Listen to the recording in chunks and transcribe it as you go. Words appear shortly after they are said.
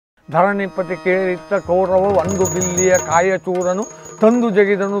ಧರಣಿಪತಿ ಕೇಳಿತ್ತ ಕೌರವ ಒಂದು ಬಿಲ್ಲಿಯ ಕಾಯಚೂರನು ತಂದು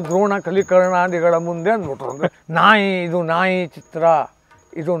ಜಗಿದನು ದ್ರೋಣ ಕಲಿಕರ್ಣಾದಿಗಳ ಮುಂದೆ ಅಂದ್ಬಿಟ್ರು. ಅಂದರೆ ನಾಯಿ, ಇದು ನಾಯಿ ಚಿತ್ರ,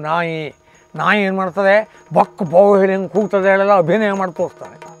 ಇದು ನಾಯಿ. ನಾಯಿ ಏನು ಮಾಡ್ತದೆ, ಬಕ್ ಬಾವು ಹೇಳಿ ಹೆಂಗೆ ಕೂಗ್ತದೆ ಹೇಳೆಲ್ಲ ಅಭಿನಯ ಮಾಡಿ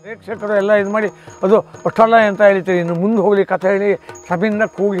ತೋರಿಸ್ತಾರೆ. ಪ್ರೇಕ್ಷಕರು ಎಲ್ಲ ಇದು ಮಾಡಿ ಅದು ಅಷ್ಟಲ್ಲ ಅಂತ ಹೇಳ್ತೀವಿ. ಇನ್ನು ಮುಂದೆ ಹೋಗಲಿ ಕಥೆ ಹೇಳಿ ಸಭೆಯಿಂದ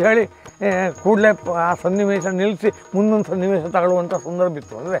ಕೂಗಿ ಹೇಳಿ ಕೂಡಲೇ ಆ ಸನ್ನಿವೇಶ ನಿಲ್ಲಿಸಿ ಮುಂದೊಂದು ಸನ್ನಿವೇಶ ತಗೊಳ್ಳುವಂಥ ಸಂದರ್ಭ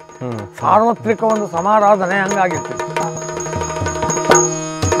ಇತ್ತು. ಅಂದರೆ ಸಾರ್ವತ್ರಿಕ ಒಂದು ಸಮಾರಾಧನೆ ಹಂಗಾಗಿತ್ತು.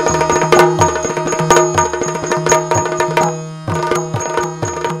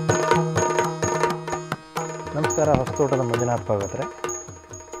 ನಮಸ್ಕಾರ, ಹೊಸತೋಟದ ಮಂಜುನಾಥ್ ಭಾಗವತರೆ.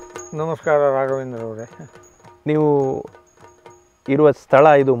 ನಮಸ್ಕಾರ ರಾಘವೇಂದ್ರ ಅವರೇ. ನೀವು ಇರುವ ಸ್ಥಳ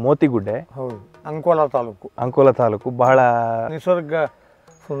ಇದು ಮೋತಿಗುಡ್ಡೆ. ಹೌದು, ಅಂಕೋಲಾ ತಾಲೂಕು. ಅಂಕೋಲಾ ತಾಲೂಕು ಬಹಳ ನಿಸರ್ಗ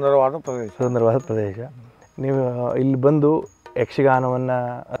ಸುಂದರವಾದ ಪ್ರದೇಶ. ನೀವು ಇಲ್ಲಿ ಬಂದು ಯಕ್ಷಗಾನವನ್ನು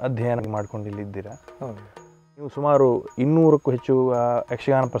ಅಧ್ಯಯನ ಮಾಡ್ಕೊಂಡು ಇಲ್ಲಿದ್ದೀರಾ. ನೀವು ಸುಮಾರು 200ಕ್ಕೂ ಹೆಚ್ಚು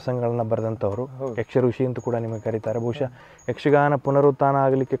ಯಕ್ಷಗಾನ ಪ್ರಸಂಗಗಳನ್ನ ಬರೆದಂಥವ್ರು. ಯಕ್ಷ ಋಷಿ ಅಂತ ಕೂಡ ನಿಮಗೆ ಕರೀತಾರೆ. ಬಹುಶಃ ಯಕ್ಷಗಾನ ಪುನರುತ್ಥಾನ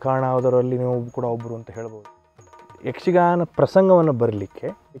ಆಗಲಿಕ್ಕೆ ಕಾರಣ ಆದವರಲ್ಲಿ ನೀವು ಕೂಡ ಒಬ್ಬರು ಅಂತ ಹೇಳ್ಬೋದು. ಯಕ್ಷಗಾನ ಪ್ರಸಂಗವನ್ನು ಬರಲಿಕ್ಕೆ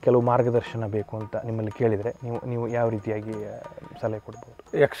ಕೆಲವು ಮಾರ್ಗದರ್ಶನ ಬೇಕು ಅಂತ ನಿಮ್ಮಲ್ಲಿ ಕೇಳಿದರೆ ನೀವು ಯಾವ ರೀತಿಯಾಗಿ ಸಲಹೆ ಕೊಡ್ಬೋದು?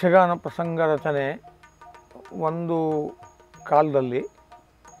 ಯಕ್ಷಗಾನ ಪ್ರಸಂಗ ರಚನೆ ಒಂದು ಕಾಲದಲ್ಲಿ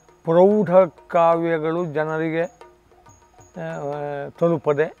ಪ್ರೌಢ ಕಾವ್ಯಗಳು ಜನರಿಗೆ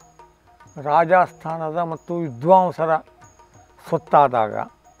ತಲುಪದೆ ರಾಜಸ್ಥಾನದ ಮತ್ತು ವಿದ್ವಾಂಸರ ಸ್ವತ್ತಾದಾಗ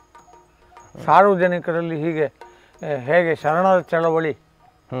ಸಾರ್ವಜನಿಕರಲ್ಲಿ ಹೇಗೆ ಶರಣರ ಚಳವಳಿ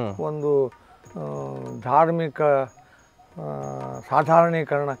ಒಂದು ಧಾರ್ಮಿಕ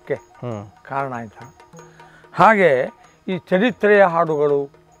ಸಾಧಾರಣೀಕರಣಕ್ಕೆ ಕಾರಣ ಆಯಿತು. ಹಾಗೆ ಈ ಚರಿತ್ರೆಯ ಹಾಡುಗಳು,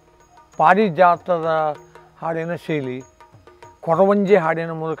 ಪಾರಿಜಾತದ ಹಾಡಿನ ಶೈಲಿ, ಕೊರವಂಜಿ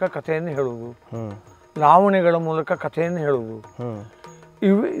ಹಾಡಿನ ಮೂಲಕ ಕಥೆಯನ್ನು ಹೇಳುವುದು, ಲಾವಣಿಗಳ ಮೂಲಕ ಕಥೆಯನ್ನು ಹೇಳುವುದು,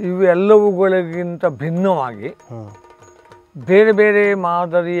 ಇವೆಲ್ಲವುಗಳಿಗಿಂತ ಭಿನ್ನವಾಗಿ ಬೇರೆ ಬೇರೆ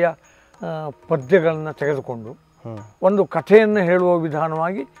ಮಾದರಿಯ ಪದ್ಯಗಳನ್ನು ತೆಗೆದುಕೊಂಡು ಒಂದು ಕಥೆಯನ್ನು ಹೇಳುವ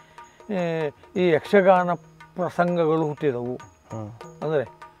ವಿಧಾನವಾಗಿ ಈ ಯಕ್ಷಗಾನ ಪ್ರಸಂಗಗಳು ಹುಟ್ಟಿದವು. ಅಂದರೆ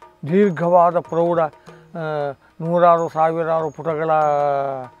ದೀರ್ಘವಾದ ಪ್ರೌಢ ನೂರಾರು ಸಾವಿರಾರು ಪುಟಗಳ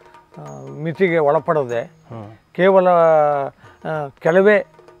ಮಿತಿಗೆ ಒಳಪಡದೆ ಕೇವಲ ಕೆಲವೇ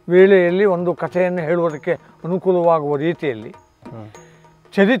ವೇಳೆಯಲ್ಲಿ ಒಂದು ಕಥೆಯನ್ನು ಹೇಳುವುದಕ್ಕೆ ಅನುಕೂಲವಾಗುವ ರೀತಿಯಲ್ಲಿ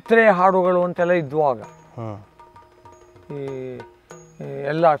ಚರಿತ್ರೆಯ ಹಾಡುಗಳು ಅಂತೆಲ್ಲ ಇದ್ದುವಾಗ ಈ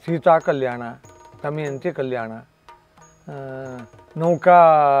ಎಲ್ಲ ಸೀತಾ ಕಲ್ಯಾಣ, ದಮಯಂತಿ ಕಲ್ಯಾಣ, ನೌಕಾ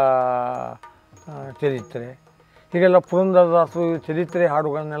ಚರಿತ್ರೆ, ಹೀಗೆಲ್ಲ ಪುರಂದರದಾಸರು ಚರಿತ್ರೆ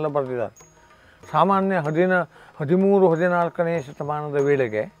ಹಾಡುಗಳನ್ನೆಲ್ಲ ಬರೆದಿದ್ದಾರೆ. ಸಾಮಾನ್ಯ 13-14ನೇ ಶತಮಾನದ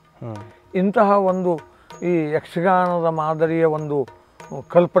ವೇಳೆಗೆ ಇಂತಹ ಒಂದು ಈ ಯಕ್ಷಗಾನದ ಮಾದರಿಯ ಒಂದು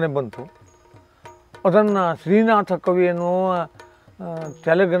ಕಲ್ಪನೆ ಬಂತು. ಅದನ್ನು ಶ್ರೀನಾಥ ಕವಿ ಎನ್ನುವ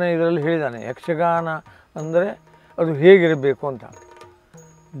ತೆಲುಗಿನ ಇದರಲ್ಲಿ ಹೇಳಿದ್ದಾನೆ. ಯಕ್ಷಗಾನ ಅಂದರೆ ಅದು ಹೇಗಿರಬೇಕು ಅಂತ.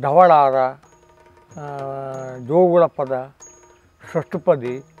 ಢವಳಾರ, ಜೋಗುಳ ಪದ,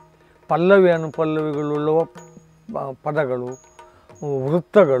 ಷಷ್ಠಪದಿ, ಪಲ್ಲವಿ ಅನುಪಲ್ಲವಿಗಳುಳ್ಳುವ ಪದಗಳು,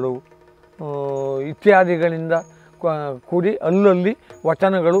 ವೃತ್ತಗಳು ಇತ್ಯಾದಿಗಳಿಂದ ಕೂಡಿ ಅಲ್ಲಲ್ಲಿ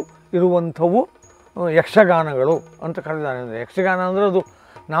ವಚನಗಳು ಇರುವಂಥವು ಯಕ್ಷಗಾನಗಳು ಅಂತ ಕರೆದಾನೆ. ಅಂದರೆ ಯಕ್ಷಗಾನ ಅಂದರೆ ಅದು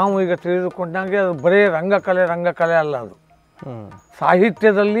ನಾವು ಈಗ ತಿಳಿದುಕೊಂಡಾಗೆ ಅದು ಬರೀ ರಂಗಕಲೆ ಅಲ್ಲ. ಅದು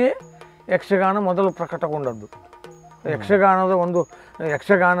ಸಾಹಿತ್ಯದಲ್ಲಿಯೇ ಯಕ್ಷಗಾನ ಮೊದಲು ಪ್ರಕಟಗೊಂಡದ್ದು.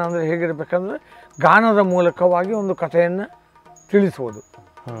 ಯಕ್ಷಗಾನ ಅಂದರೆ ಹೇಗಿರಬೇಕಂದ್ರೆ ಗಾನದ ಮೂಲಕವಾಗಿ ಒಂದು ಕಥೆಯನ್ನು ತಿಳಿಸುವುದು.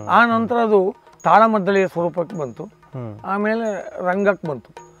 ಆ ನಂತರ ಅದು ತಾಳಮದ್ದಳೆಯ ಸ್ವರೂಪಕ್ಕೆ ಬಂತು, ಆಮೇಲೆ ರಂಗಕ್ಕೆ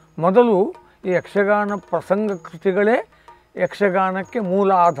ಬಂತು. ಮೊದಲು ಈ ಯಕ್ಷಗಾನ ಪ್ರಸಂಗ ಕೃತಿಗಳೇ ಯಕ್ಷಗಾನಕ್ಕೆ ಮೂಲ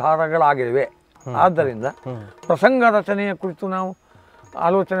ಆಧಾರಗಳಾಗಿವೆ. ಆದ್ದರಿಂದ ಪ್ರಸಂಗ ರಚನೆಯ ಕುರಿತು ನಾವು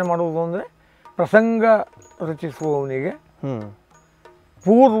ಆಲೋಚನೆ ಮಾಡುವುದು ಅಂದರೆ ಪ್ರಸಂಗ ರಚಿಸುವವನಿಗೆ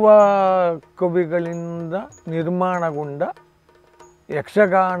ಪೂರ್ವ ಕವಿಗಳಿಂದ ನಿರ್ಮಾಣಗೊಂಡ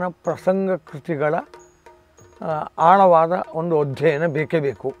ಯಕ್ಷಗಾನ ಪ್ರಸಂಗ ಕೃತಿಗಳ ಆಳವಾದ ಒಂದು ಅಧ್ಯಯನ ಬೇಕೇ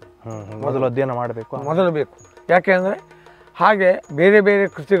ಬೇಕು. ಮೊದಲು ಅಧ್ಯಯನ ಮಾಡಬೇಕು ಬೇಕು. ಯಾಕೆಂದರೆ ಹಾಗೆ ಬೇರೆ ಬೇರೆ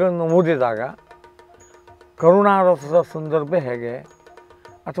ಕೃತಿಗಳನ್ನು ಓದಿದಾಗ ಕರುಣಾರಸದ ಸಂದರ್ಭ ಹೇಗೆ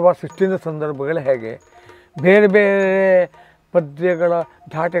ಅಥವಾ ಸೃಷ್ಟಿನ ಸಂದರ್ಭಗಳು ಹೇಗೆ, ಬೇರೆ ಬೇರೆ ಪದ್ಯಗಳ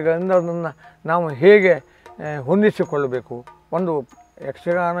ಧಾಟೆಗಳಿಂದ ಅದನ್ನು ನಾವು ಹೇಗೆ ಹೊಂದಿಸಿಕೊಳ್ಳಬೇಕು, ಒಂದು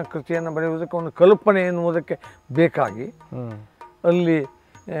ಯಕ್ಷಗಾನ ಕೃತಿಯನ್ನು ಬರೆಯುವುದಕ್ಕೆ ಒಂದು ಕಲ್ಪನೆ ಎನ್ನುವುದಕ್ಕೆ ಬೇಕಾಗಿ ಅಲ್ಲಿ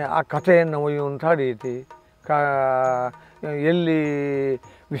ಆ ಕಥೆಯನ್ನು ಒಯ್ಯುವಂಥ ರೀತಿ, ಎಲ್ಲಿ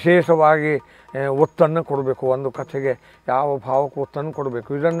ವಿಶೇಷವಾಗಿ ಒತ್ತನ್ನು ಕೊಡಬೇಕು, ಒಂದು ಕಥೆಗೆ ಯಾವ ಭಾವಕ್ಕೆ ಒತ್ತನ್ನು ಕೊಡಬೇಕು,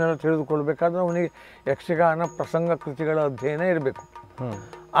 ಇದನ್ನೆಲ್ಲ ತಿಳಿದುಕೊಳ್ಬೇಕಾದ್ರೆ ಅವನಿಗೆ ಯಕ್ಷಗಾನ ಪ್ರಸಂಗ ಕೃತಿಗಳ ಅಧ್ಯಯನ ಇರಬೇಕು.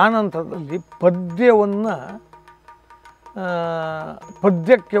 ಆ ನಂತರದಲ್ಲಿ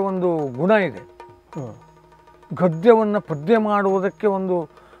ಪದ್ಯಕ್ಕೆ ಒಂದು ಗುಣ ಇದೆ. ಗದ್ಯವನ್ನು ಪದ್ಯ ಮಾಡುವುದಕ್ಕೆ ಒಂದು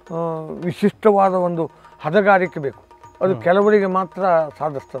ವಿಶಿಷ್ಟವಾದ ಒಂದು ಹದಗಾರಿಕೆ ಬೇಕು. ಅದು ಕೆಲವರಿಗೆ ಮಾತ್ರ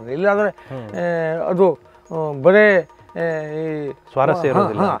ಸಾಧಿಸ್ತದೆ. ಇಲ್ಲಾದರೆ ಅದು ಬರೇ ಈ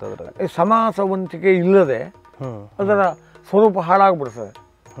ಸ್ವಾರಸ್ಯ ಸಮಾಸವಂತಿಕೆ ಇಲ್ಲದೆ ಅದರ ಸ್ವರೂಪ ಹಾಳಾಗ್ಬಿಡ್ತದೆ.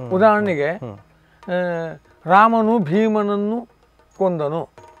 ಉದಾಹರಣೆಗೆ ರಾಮನು ಭೀಮನನ್ನು ಕೊಂದನು,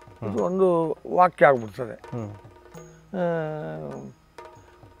 ಇದು ಒಂದು ವಾಕ್ಯ ಆಗ್ಬಿಡ್ತದೆ.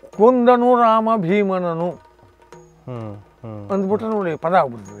 ಕೊಂದನು ರಾಮ ಭೀಮನನು ಅಂದ್ಬಿಟ್ರೆ ನೋಡಿ ಪದ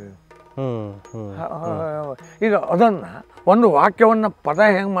ಆಗ್ಬಿಡ್ತದೆ. ಈಗ ಅದನ್ನು ಒಂದು ವಾಕ್ಯವನ್ನು ಪದ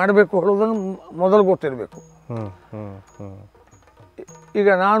ಹೆಂಗೆ ಮಾಡಬೇಕು ಹೇಳೋದನ್ನು ಮೊದಲು ಗೊತ್ತಿರಬೇಕು. ಈಗ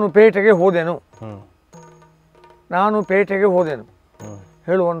ನಾನು ಪೇಟೆಗೆ ಹೋದೆನು, ನಾನು ಪೇಟೆಗೆ ಹೋದೆನು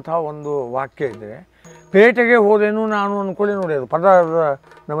ಹೇಳುವಂಥ ಒಂದು ವಾಕ್ಯ ಇದ್ದರೆ, ಪೇಟೆಗೆ ಹೋದೆನು ನಾನು ಅಂದ್ಕೊಳ್ಳಿ ನೋಡಿ ಅದು ಪದದ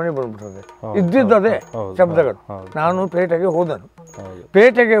ನಮನೆ ಬಂದ್ಬಿಡ್ತದೆ. ಇದ್ದಿದ್ದದೇ ಶಬ್ದಗಳು. ನಾನು ಪೇಟೆಗೆ ಹೋದನು,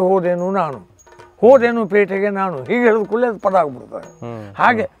 ಪೇಟೆಗೆ ಹೋದೆನು ನಾನು, ಹೋದೆನು ಪೇಟೆಗೆ ನಾನು, ಹೀಗೆ ಹೇಳಿದ್ಕೊಳ್ಳಿ ಅದು ಪದ ಆಗ್ಬಿಡ್ತದೆ.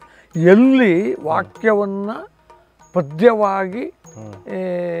 ಹಾಗೆ ಎಲ್ಲಿ ವಾಕ್ಯವನ್ನು ಪದ್ಯವಾಗಿ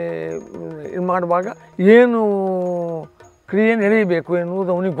ಇದು ಮಾಡುವಾಗ ಏನು ಕ್ರಿಯೆ ನಡೆಯಬೇಕು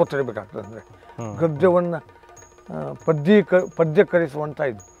ಎನ್ನುವುದು ಅವನಿಗೆ ಗೊತ್ತಿರಬೇಕಾಗ್ತದೆ. ಅಂದರೆ ಗದ್ಯವನ್ನು ಪದ್ಯಕರಿಸುವಂಥ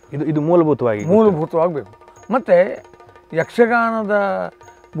ಇದು ಮೂಲಭೂತವಾಗಬೇಕು. ಮತ್ತು ಯಕ್ಷಗಾನದ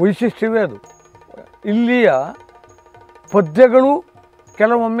ವೈಶಿಷ್ಟ್ಯವೇ ಅದು. ಇಲ್ಲಿಯ ಪದ್ಯಗಳು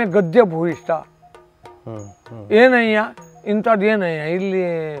ಕೆಲವೊಮ್ಮೆ ಗದ್ಯ ಭೂಯಿಷ್ಠ. ಏನಯ್ಯ ಇಂಥದ್ದೇನಯ್ಯ, ಇಲ್ಲಿ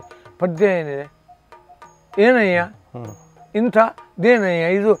ಪದ್ಯ ಏನಿದೆ, ಏನಯ್ಯ ಇಂಥದ್ದೇನಯ್ಯ,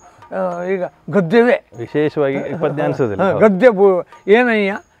 ಇದು ಈಗ ಗದ್ಯವೇ ವಿಶೇಷವಾಗಿ ಪದ್ಯ ಅನಿಸೋದಿಲ್ಲ. ಗದ್ಯ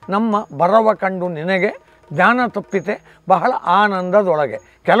ಏನಯ್ಯ ನಮ್ಮ ಬರವ ಕಂಡು ನಿನಗೆ ಜ್ಞಾನ ತಪ್ಪಿತೆ ಬಹಳ ಆನಂದದೊಳಗೆ.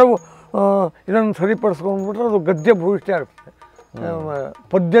 ಕೆಲವು ಇದನ್ನು ಸರಿಪಡಿಸ್ಕೊಂಡ್ಬಿಟ್ರೆ ಅದು ಗದ್ಯ ಭೂಯಿಷ್ಠ ಆಗ್ತದೆ.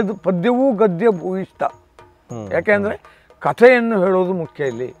 ಪದ್ಯವೂ ಗದ್ಯ ಭೂಯಿಷ್ಠ. ಯಾಕೆಂದರೆ ಕಥೆಯನ್ನು ಹೇಳೋದು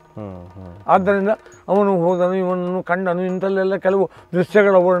ಮುಖ್ಯ ಇಲ್ಲಿ. ಆದ್ದರಿಂದ ಅವನು ಹೋದನು, ಇವನನ್ನು ಕಂಡನು, ಇಂಥಲ್ಲೆಲ್ಲ ಕೆಲವು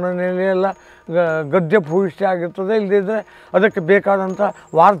ದೃಶ್ಯಗಳ ವರ್ಣನೆಯಲ್ಲಿ ಎಲ್ಲ ಗದ್ಯ ಭೂಯಿಷ್ಠ ಆಗಿರ್ತದೆ. ಇಲ್ಲದಿದ್ದರೆ ಅದಕ್ಕೆ ಬೇಕಾದಂಥ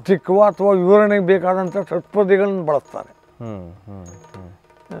ವಾರ್ಧಿಕವ ಅಥವಾ ವಿವರಣೆಗೆ ಬೇಕಾದಂಥ ಷಟ್ಪದಿಗಳನ್ನು ಬಳಸ್ತಾರೆ.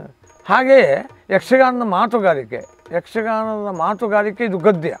 ಹಾಗೆಯೇ ಯಕ್ಷಗಾನದ ಮಾತುಗಾರಿಕೆ ಇದು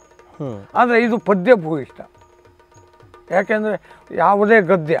ಗದ್ಯ, ಆದರೆ ಇದು ಪದ್ಯ ಭೂಯಿಷ್ಠ. ಯಾಕೆಂದರೆ ಯಾವುದೇ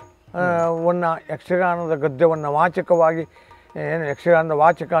ಯಕ್ಷಗಾನದ ಗದ್ಯವನ್ನು ವಾಚಕವಾಗಿ, ಏನು ಯಕ್ಷಗಾನದ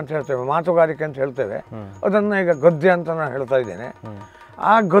ವಾಚಕ ಅಂತ ಹೇಳ್ತೇವೆ, ಮಾತುಗಾರಿಕೆ ಅಂತ ಹೇಳ್ತೇವೆ, ಅದನ್ನು ಈಗ ಗದ್ಯ ಅಂತ ನಾನು ಹೇಳ್ತಾ ಇದ್ದೇನೆ.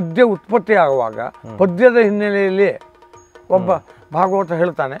 ಆ ಗದ್ಯ ಉತ್ಪತ್ತಿ ಆಗುವಾಗ ಪದ್ಯದ ಹಿನ್ನೆಲೆಯಲ್ಲಿ ಒಬ್ಬ ಭಾಗವತ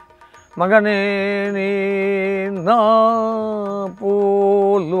ಹೇಳ್ತಾನೆ, ಮಗನೇ ನೀನ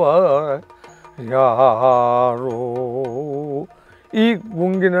ಪೋಲ್ವ ಯಾರೋ, ಈ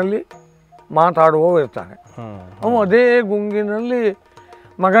ಗುಂಗಿನಲ್ಲಿ ಮಾತಾಡುವವ ಇರ್ತಾನೆ. ಅವ ಅದೇ ಗುಂಗಿನಲ್ಲಿ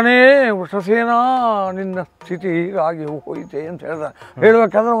ಮಗನೇ ವೃಷಸೇನಾ ನಿನ್ನ ಸ್ಥಿತಿ ಹೀಗಾಗಿ ಹೋಯಿತೆ ಅಂತ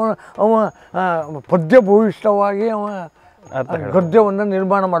ಹೇಳಬೇಕಾದ್ರೆ ಅವ ಪದ್ಯ ಭೂಯಿಷ್ಠವಾಗಿ ಅವ ಗದ್ಯವನ್ನು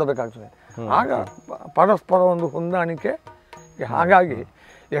ನಿರ್ಮಾಣ ಮಾಡಬೇಕಾಗ್ತದೆ. ಆಗ ಪರಸ್ಪರ ಒಂದು ಹೊಂದಾಣಿಕೆ. ಹಾಗಾಗಿ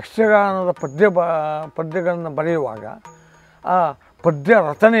ಯಕ್ಷಗಾನದ ಪದ್ಯಗಳನ್ನು ಬರೆಯುವಾಗ ಆ ಪದ್ಯ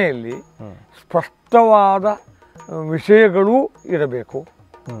ರಚನೆಯಲ್ಲಿ ಸ್ಪಷ್ಟವಾದ ವಿಷಯಗಳೂ ಇರಬೇಕು.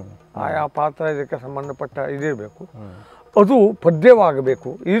 ಆಯಾ ಪಾತ್ರ ಇದಕ್ಕೆ ಸಂಬಂಧಪಟ್ಟ ಇದಿರಬೇಕು, ಅದು ಪದ್ಯವಾಗಬೇಕು.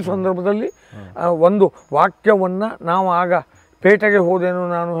 ಈ ಸಂದರ್ಭದಲ್ಲಿ ಒಂದು ವಾಕ್ಯವನ್ನು ನಾವು ಆಗ ಪೇಟೆಗೆ ಹೋದೇನು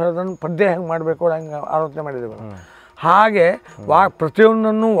ನಾನು ಹೇಳೋದನ್ನು ಪದ್ಯ ಹೆಂಗೆ ಮಾಡಬೇಕು ಹೆಂಗೆ ಆಲೋಚನೆ ಮಾಡಿದ್ದೇವೆ. ಹಾಗೆ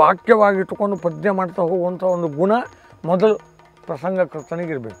ಪ್ರತಿಯೊಂದನ್ನು ವಾಕ್ಯವಾಗಿಟ್ಟುಕೊಂಡು ಪದ್ಯ ಮಾಡ್ತಾ ಹೋಗುವಂಥ ಒಂದು ಗುಣ ಮೊದಲು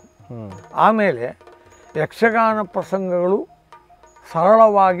ಪ್ರಸಂಗಕರ್ತನಿಗಿರಬೇಕು. ಆಮೇಲೆ ಯಕ್ಷಗಾನ ಪ್ರಸಂಗಗಳು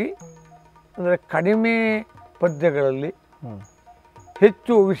ಸರಳವಾಗಿ, ಅಂದರೆ ಕಡಿಮೆ ಪದ್ಯಗಳಲ್ಲಿ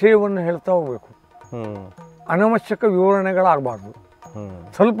ಹೆಚ್ಚು ವಿಷಯವನ್ನು ಹೇಳ್ತಾ ಹೋಗಬೇಕು. ಅನವಶ್ಯಕ ವಿವರಣೆಗಳಾಗಬಾರ್ದು.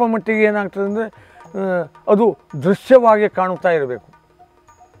 ಸ್ವಲ್ಪ ಮಟ್ಟಿಗೆ ಏನಾಗ್ತದೆ ಅಂದರೆ ಅದು ದೃಶ್ಯವಾಗಿ ಕಾಣುತ್ತಾ ಇರಬೇಕು.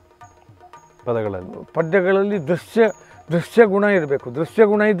 ಪದ್ಯಗಳಲ್ಲಿ ದೃಶ್ಯ ಗುಣ ಇರಬೇಕು. ದೃಶ್ಯ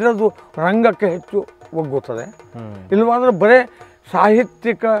ಗುಣ ಇದ್ದರೆ ಅದು ರಂಗಕ್ಕೆ ಹೆಚ್ಚು ಒಗ್ಗುತ್ತದೆ. ಇಲ್ಲವಾದರೆ ಬರೇ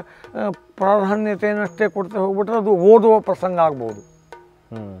ಸಾಹಿತ್ಯಿಕ ಪ್ರಾಧಾನ್ಯತೆಯನ್ನಷ್ಟೇ ಕೊಡ್ತಾ ಹೋಗ್ಬಿಟ್ರೆ ಅದು ಓದುವ ಪ್ರಸಂಗ ಆಗ್ಬೋದು.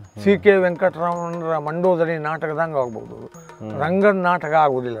 ಸಿ.ಕೆ. ವೆಂಕಟರಾಮಣ್ಣರ ಮಂಡೋದರಿ ನಾಟಕದಂಗೆ ಆಗ್ಬೋದು. ರಂಗದ ನಾಟಕ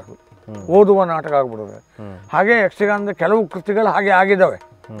ಆಗೋದಿಲ್ಲ, ಅದು ಓದುವ ನಾಟಕ ಆಗ್ಬಿಡುತ್ತೆ. ಹಾಗೆ ಯಕ್ಷಗಾನದ ಕೆಲವು ಕೃತಿಗಳು ಹಾಗೆ ಆಗಿದ್ದಾವೆ,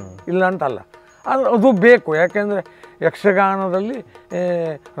 ಇಲ್ಲ ಅಂತಲ್ಲ. ಅದು ಬೇಕು. ಯಾಕೆಂದರೆ ಯಕ್ಷಗಾನದಲ್ಲಿ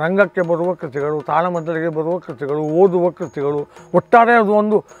ರಂಗಕ್ಕೆ ಬರುವ ಕೃತಿಗಳು, ತಾಳಮದ್ದಳೆಗೆ ಬರುವ ಕೃತಿಗಳು, ಓದುವ ಕೃತಿಗಳು, ಒಟ್ಟಾರೆ ಅದು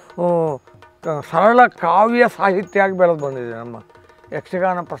ಒಂದು ಸರಳ ಕಾವ್ಯ ಸಾಹಿತ್ಯ ಆಗಿ ಬೆಳೆದು ಬಂದಿದೆ. ನಮ್ಮ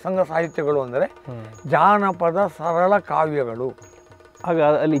ಯಕ್ಷಗಾನ ಪ್ರಸಂಗ ಸಾಹಿತ್ಯಗಳು ಅಂದರೆ ಜಾನಪದ ಸರಳ ಕಾವ್ಯಗಳು. ಆಗ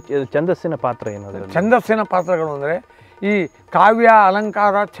ಅಲ್ಲಿ ಛಂದಸ್ಸಿನ ಪಾತ್ರ ಏನಾದರೂ? ಛಂದಸ್ಸಿನ ಪಾತ್ರಗಳು ಅಂದರೆ ಈ ಕಾವ್ಯ,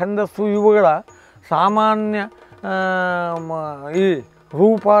 ಅಲಂಕಾರ, ಛಂದಸ್ಸು ಇವುಗಳ ಸಾಮಾನ್ಯ ಈ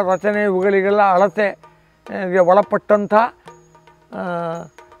ರೂಪ, ರಚನೆ ಇವುಗಳಿಗೆಲ್ಲ ಅಳತೆಗೆ ಒಳಪಟ್ಟಂಥ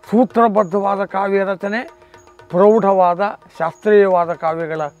ಸೂತ್ರಬದ್ಧವಾದ ಕಾವ್ಯ ರಚನೆ, ಪ್ರೌಢವಾದ ಶಾಸ್ತ್ರೀಯವಾದ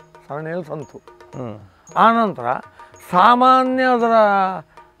ಕಾವ್ಯಗಳ ಸರಣಿಯಲ್ಲಿ ಸಂತು. ಆನಂತರ ಸಾಮಾನ್ಯ ಅದರ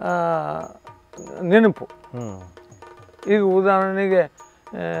ನೆನಪು. ಈಗ ಉದಾಹರಣೆಗೆ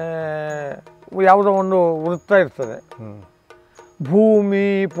ಯಾವುದೋ ಒಂದು ವೃತ್ತ ಇರ್ತದೆ, ಭೂಮಿ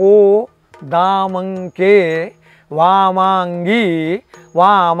ಪೋ ದಾಮಂಕೆ ವಾಮಾಂಗಿ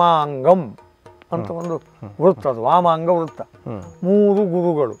ವಾಮಾಂಗಂ ಅಂತ ಒಂದು ವೃತ್ತ, ಅದು ವಾಮಾಂಗ ವೃತ್ತ, 3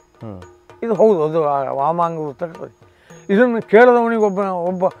 ಗುರುಗಳು. ಇದು ಹೌದು, ಅದು ವಾಮಾಂಗ ವೃತ್ತ. ಇದನ್ನು ಕೇಳಿದವನಿಗೆ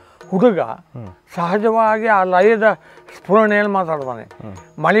ಒಬ್ಬ ಹುಡುಗ ಸಹಜವಾಗಿ ಆ ಲಯದ ಸ್ಫುರಣೆಯಲ್ಲಿ ಮಾತಾಡ್ತಾನೆ.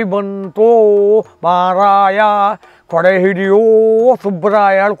 ಮಳಿ ಬಂತೋ ಮಾರಾಯ ಕೊಡೆ ಹಿಡಿಯೋ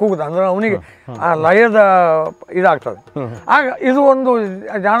ಸುಬ್ಬರಾಯ ಕೂಗುದ, ಅಂದ್ರೆ ಅವನಿಗೆ ಆ ಲಯದ ಇದಾಗ್ತದೆ. ಆಗ ಇದು ಒಂದು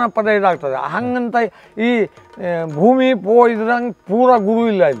ಜಾನಪದ ಇದಾಗ್ತದೆ. ಹಂಗಂತ ಈ ಭೂಮಿ ಪೋ ಇದ್ರಂಗೆ ಪೂರ ಗುರು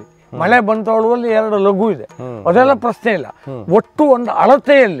ಇಲ್ಲ ಇಲ್ಲಿ. ಮಳೆ ಬಂತವಳುವಲ್ಲಿ 2 ಲಘು ಇದೆ, ಅದೆಲ್ಲ ಪ್ರಶ್ನೆ ಇಲ್ಲ. ಒಟ್ಟು ಒಂದು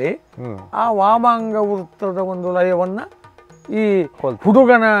ಅಳತೆಯಲ್ಲಿ ಆ ವಾಮಾಂಗ ವೃತ್ತದ ಒಂದು ಲಯವನ್ನು ಈ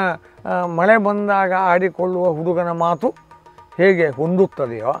ಹುಡುಗನ ಮಳೆ ಬಂದಾಗ ಆಡಿಕೊಳ್ಳುವ ಹುಡುಗನ ಮಾತು ಹೇಗೆ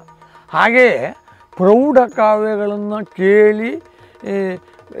ಹೊಂದುತ್ತದೆಯೋ ಹಾಗೆಯೇ ಪ್ರೌಢ ಕಾವ್ಯಗಳನ್ನು ಕೇಳಿ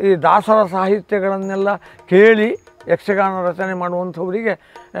ಈ ದಾಸರ ಸಾಹಿತ್ಯಗಳನ್ನೆಲ್ಲ ಕೇಳಿ ಯಕ್ಷಗಾನ ರಚನೆ ಮಾಡುವಂಥವರಿಗೆ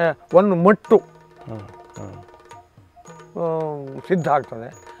ಒಂದು ಮಟ್ಟು ಸಿದ್ಧ ಆಗ್ತದೆ.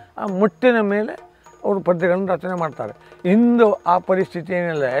 ಆ ಮಟ್ಟಿನ ಮೇಲೆ ಅವರು ಪದ್ಯಗಳನ್ನು ರಚನೆ ಮಾಡ್ತಾರೆ. ಇಂದು ಆ ಪರಿಸ್ಥಿತಿ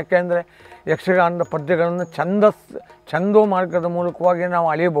ಏನಿಲ್ಲ. ಯಾಕೆಂದರೆ ಯಕ್ಷಗಾನದ ಪದ್ಯಗಳನ್ನು ಛಂದೋ ಮಾರ್ಗದ ಮೂಲಕವಾಗಿ ನಾವು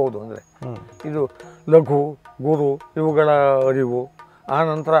ಅಳಿಯಬಹುದು. ಅಂದರೆ ಇದು ಲಘು ಗುರು ಇವುಗಳ ಅರಿವು,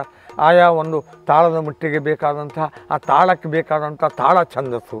 ಆನಂತರ ಆಯಾ ಒಂದು ತಾಳದ ಮಟ್ಟಿಗೆ ಬೇಕಾದಂತಹ ಆ ತಾಳಕ್ಕೆ ಬೇಕಾದಂಥ ತಾಳ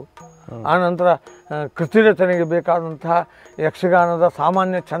ಛಂದಸ್ಸು, ಆನಂತರ ಕೃತಿ ರಚನೆಗೆ ಬೇಕಾದಂತಹ ಯಕ್ಷಗಾನದ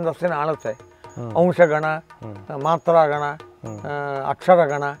ಸಾಮಾನ್ಯ ಛಂದಸ್ಸಿನ ಅಳತೆ, ಅಂಶಗಣ, ಮಾತ್ರಾಗಣ,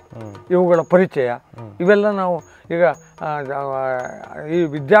 ಅಕ್ಷರಗಣ ಇವುಗಳ ಪರಿಚಯ, ಇವೆಲ್ಲ ನಾವು ಈಗ ಈ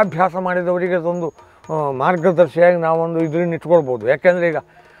ವಿದ್ಯಾಭ್ಯಾಸ ಮಾಡಿದವರಿಗೆ ಅದೊಂದು ಮಾರ್ಗದರ್ಶಿಯಾಗಿ ನಾವೊಂದು ಇದರಿಂದ ಇಟ್ಕೊಳ್ಬೋದು. ಯಾಕೆಂದರೆ ಈಗ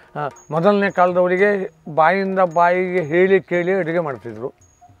ಮೊದಲನೇ ಕಾಲದವರಿಗೆ ಬಾಯಿಂದ ಬಾಯಿಗೆ ಹೇಳಿ ಕೇಳಿ ಅಡುಗೆ ಮಾಡ್ತಿದ್ರು.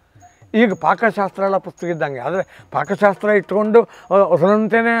 ಈಗ ಪಾಕಶಾಸ್ತ್ರ ಎಲ್ಲ ಪುಸ್ತಕ ಇದ್ದಂಗೆ. ಆದರೆ ಪಾಕಶಾಸ್ತ್ರ ಇಟ್ಕೊಂಡು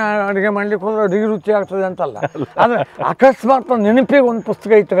ಅದರಂತೆಯೇ ಅಡುಗೆ ಮಾಡ್ಲಿಕ್ಕೆ ಹೋದ್ರೆ ಅಡುಗೆ ರುಚಿ ಆಗ್ತದೆ ಅಂತಲ್ಲ. ಆದರೆ ಅಕಸ್ಮಾತ್ ನೆನಪಿಗೆ ಒಂದು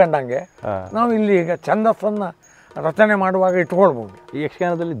ಪುಸ್ತಕ ಇಟ್ಕೊಂಡಂಗೆ ನಾವು ಇಲ್ಲಿ ಈಗ ಛಂದಸ್ಸನ್ನು ರಚನೆ ಮಾಡುವಾಗ ಇಟ್ಕೊಳ್ಬೋದು. ಈ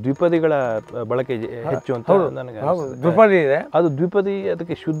ಯಕ್ಷಗಾನದಲ್ಲಿ ದ್ವಿಪದಿಗಳ ಬಳಕೆ ಹೆಚ್ಚು ಅಂತ ನನಗೆ ದ್ವಿಪದಿ ಇದೆ. ಅದು ದ್ವಿಪದಿ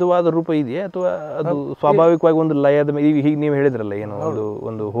ಅದಕ್ಕೆ ಶುದ್ಧವಾದ ರೂಪ ಇದೆಯಾ ಅಥವಾ ಅದು ಸ್ವಾಭಾವಿಕವಾಗಿ ಒಂದು ಲಯದ ಹೀಗೆ ನೀವು ಹೇಳಿದ್ರಲ್ಲ ಏನೋ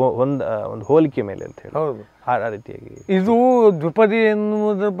ಒಂದು ಹೋಲಿಕೆ ಮೇಲೆ ಅಂತ ಹೇಳಿ? ಹೌದು, ಆ ರೀತಿಯಾಗಿ ಇದು ದ್ವಿಪದಿ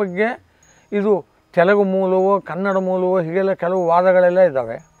ಎನ್ನುವುದರ ಬಗ್ಗೆ ಇದು ತೆಲುಗು ಮೂಲವೋ ಕನ್ನಡ ಮೂಲವೋ ಹೀಗೆಲ್ಲ ಕೆಲವು ವಾದಗಳೆಲ್ಲ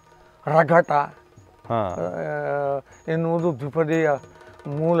ಇದ್ದಾವೆ. ರಘಟ ಎನ್ನುವುದು ದ್ವಿಪದಿಯ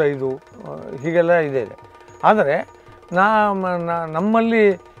ಮೂಲ ಇದು, ಹೀಗೆಲ್ಲ ಇದೆ. ಆದರೆ ನಮ್ಮಲ್ಲಿ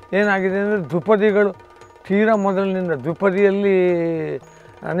ಏನಾಗಿದೆ ಅಂದರೆ ದ್ವಿಪದಿಗಳು ತೀರಾ ಮೊದಲಿನಿಂದ ದ್ವಿಪದಿಯಲ್ಲಿ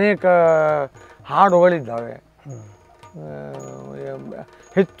ಅನೇಕ ಹಾಡುಗಳಿದ್ದಾವೆ.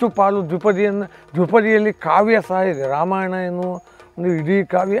 ಹೆಚ್ಚು ಪಾಲು ದ್ವಿಪದಿಯಲ್ಲಿ ಕಾವ್ಯ ಸಹ ಇದೆ. ರಾಮಾಯಣ ಎನ್ನುವ ಒಂದು ಇಡೀ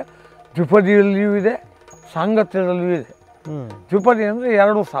ಕಾವ್ಯ ದ್ವಿಪದಿಯಲ್ಲಿಯೂ ಇದೆ, ಸಾಂಗತ್ಯದಲ್ಲಿಯೂ ಇದೆ. ದ್ವಿಪದಿ ಅಂದರೆ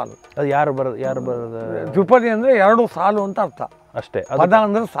 2 ಸಾಲು. ಅದು ಯಾರು ಬರೋದು? ದ್ವಿಪದಿ ಅಂದರೆ 2 ಸಾಲು ಅಂತ ಅರ್ಥ ಅಷ್ಟೇ. ಪದ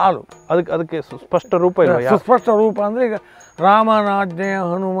ಅಂದರೆ ಸಾಲು. ಅದಕ್ಕೆ ಸುಸ್ಪಷ್ಟ ರೂಪ ಇಲ್ಲ. ಸುಸ್ಪಷ್ಟ ರೂಪ ಅಂದರೆ ಈಗ ರಾಮನಾಜ್ಞೆಯ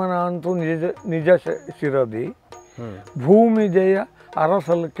ಹನುಮನ ಅಂತೂ ನಿಜ ಶಿರದಿ, ಭೂಮಿ ಜಯ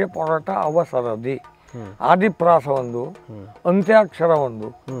ಅರಸಲಕ್ಕೆ ಪೊರಟ ಅವಸರದಿ, ಆದಿಪ್ರಾಸ ಒಂದು, ಅಂತ್ಯಾಕ್ಷರ ಒಂದು,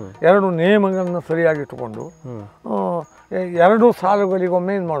 2 ನೇಮಗಳನ್ನು ಸರಿಯಾಗಿಟ್ಟುಕೊಂಡು 2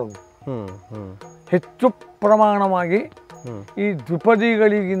 ಸಾಲುಗಳಿಗೊಮ್ಮೆ ಇದು ಮಾಡೋದು. ಹೆಚ್ಚು ಪ್ರಮಾಣವಾಗಿ ಈ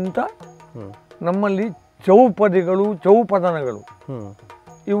ದ್ವಿಪದಿಗಳಿಗಿಂತ ನಮ್ಮಲ್ಲಿ ಚೌಪದಿಗಳು, ಚೌಪದನಗಳು,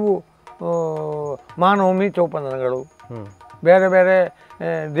 ಇವು ಮಾನವಮಿ ಚೌಪದನಗಳು, ಬೇರೆ ಬೇರೆ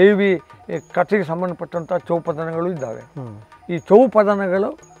ದೇವಿ ಕಥೆಗೆ ಸಂಬಂಧಪಟ್ಟಂಥ ಚೌಪದನಗಳು ಇದ್ದಾವೆ. ಈ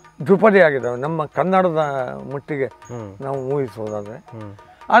ಚೌಪದನಗಳು ದ್ವಿಪದಿ ಆಗಿದ್ದಾವೆ ನಮ್ಮ ಕನ್ನಡದ ಮಟ್ಟಿಗೆ ನಾವು ಊಹಿಸೋದಾದರೆ.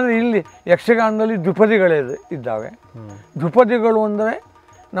 ಆದರೆ ಇಲ್ಲಿ ಯಕ್ಷಗಾನದಲ್ಲಿ ದ್ವಿಪದಿಗಳೇ ಇದ್ದಾವೆ. ದ್ವಿಪದಿಗಳು ಅಂದರೆ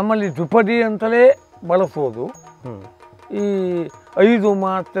ನಮ್ಮಲ್ಲಿ ದ್ವಿಪದಿ ಅಂತಲೇ ಬಳಸೋದು. ಈ 5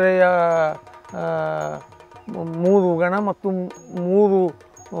 ಮಾತ್ರೆಯ 3 ಗಣ ಮತ್ತು 3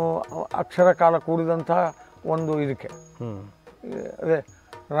 ಅಕ್ಷರ ಕಾಲ ಕೂಡಿದಂತಹ ಒಂದು ಇದಕ್ಕೆ ಅದೇ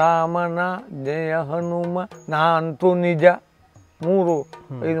ರಾಮನ ಜಯ ಹನುಮ ನಾ ಅಂತೂ ನಿಜ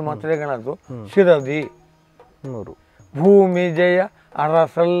 5 ಮಾತ್ರೆಗಳದ್ದು. ಶಿರದಿ 3, ಭೂಮಿ ಜಯ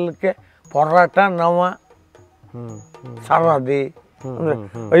ಅರಸಲ್ಕೆ ಪೊರಟ ನವ ಸರದಿ ಅಂದರೆ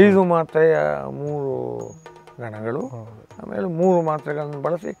 5 ಮಾತ್ರೆಯ 3 ಗಣಗಳು, ಆಮೇಲೆ 3 ಮಾತ್ರೆಗಳನ್ನು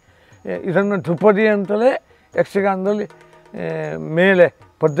ಬಳಸಿ ಇದನ್ನು ದ್ವಿಪದಿ ಅಂತಲೇ ಯಕ್ಷಗಾನದಲ್ಲಿ ಮೇಲೆ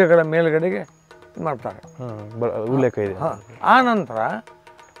ಪದ್ಯಗಳ ಮೇಲ್ಗಡೆಗೆ ಮಾಡ್ತಾರೆ, ಉಲ್ಲೇಖ ಇದೆ. ಆ ನಂತರ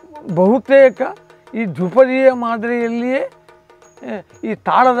ಬಹುತೇಕ ಈ ದ್ವಿಪದಿಯ ಮಾದರಿಯಲ್ಲಿಯೇ ಈ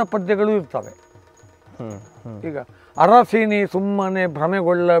ತಾಳದ ಪದ್ಯಗಳು ಇರ್ತವೆ. ಈಗ ಅರಸಿನಿ ಸುಮ್ಮನೆ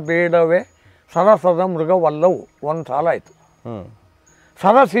ಭ್ರಮೆಗೊಳ್ಳಬೇಡವೇ ಸರಸದ ಮೃಗವಲ್ಲವು ಒಂದು ಸಾಲ ಆಯಿತು.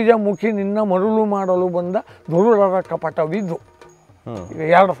 ಸರಸಿಜ ಮುಖಿ ನಿನ್ನ ಮರುಳು ಮಾಡಲು ಬಂದ ದುರುಳರ ಕಪಟವಿದ್ದು, ಈಗ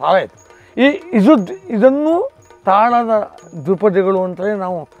 2 ಸಾಲ ಆಯಿತು. ಇದನ್ನು ತಾಳದ ದ್ವಿಪದಿಗಳು ಅಂತಲೇ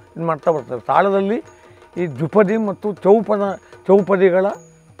ನಾವು ಇದು ಮಾಡ್ತಾ ಬರ್ತೇವೆ. ತಾಳದಲ್ಲಿ ಈ ದ್ವಿಪದಿ ಮತ್ತು ಚೌಪದಿಗಳ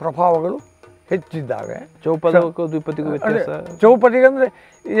ಪ್ರಭಾವಗಳು ಹೆಚ್ಚಿದ್ದಾವೆ. ಚೌಪದಕ್ಕೂ ದ್ವಿಪದಿಗೂ ವ್ಯತ್ಯಾಸ? ಚೌಪದಿಗೆ ಅಂದರೆ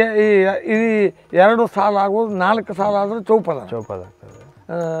ಈ 2 ಸಾಲ ಆಗೋದು 4 ಸಾಲ ಆದರೆ ಚೌಪದ ಆಗ್ತದೆ.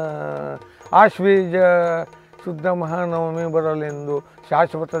 ಆಶ್ವೀಜ ಶುದ್ಧ ಮಹಾನವಮಿ ಬರಲೆಂದು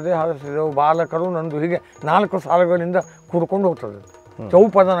ಶಾಶ್ವತತೆ ಹರಸಿದೆವು ಬಾಲಕರು ನಂದು, ಹೀಗೆ 4 ಸಾಲುಗಳಿಂದ ಕೂಡ್ಕೊಂಡು ಹೋಗ್ತದೆ.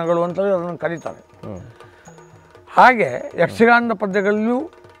 ಚೌಪದನಗಳು ಅಂತಲೇ ಅದನ್ನು ಕರೀತಾರೆ. ಹಾಗೆ ಯಕ್ಷಗಾನದ ಪದ್ಯಗಳಲ್ಲೂ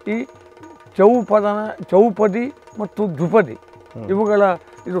ಈ ಚೌಪದಿ ಮತ್ತು ದ್ವಿಪದಿ ಇವುಗಳ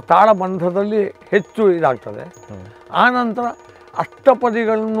ಇದು ತಾಳಬಂಧದಲ್ಲಿ ಹೆಚ್ಚು ಇದಾಗ್ತದೆ. ಆನಂತರ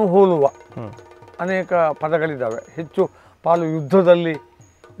ಅಷ್ಟಪದಿಗಳನ್ನು ಹೋಲುವ ಅನೇಕ ಪದಗಳಿದ್ದಾವೆ. ಹೆಚ್ಚು ಪಾಲು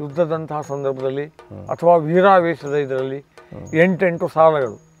ಯುದ್ಧದಂತಹ ಸಂದರ್ಭದಲ್ಲಿ ಅಥವಾ ವೀರಾವೇಶದ ಇದರಲ್ಲಿ 8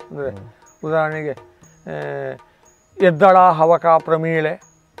 ಸಾಲಗಳು. ಅಂದರೆ ಉದಾಹರಣೆಗೆ ಎದ್ದಳ ಹವಕ ಪ್ರಮೀಳೆ,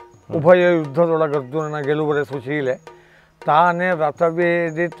 ಉಭಯ ಯುದ್ಧದೊಳಗರ್ಜುನನ ಗೆಲುವರೆ ಸುಶೀಲೆ, ತಾನೇ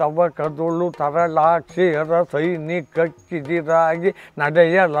ರಥವೇದಿ ತವ ಕದುಳು ತರಳಾಕ್ಷಿಯರ ಸೈನಿಕಕ್ಕಿದಿರಾಗಿ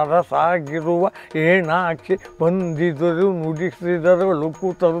ನಡೆಯಲರಸಾಗಿರುವ ಏಣಾಕ್ಷಿ ಬಂದಿದರು ನುಡಿಸಿದರಳು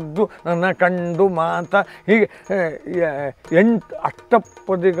ಕೂತರದ್ದು ನನ್ನ ಕಂಡು ಮಾತ. ಹೀಗೆ 8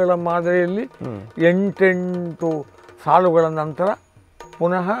 ಅಷ್ಟಪದಿಗಳ ಮಾದರಿಯಲ್ಲಿ 8 ಸಾಲುಗಳ ನಂತರ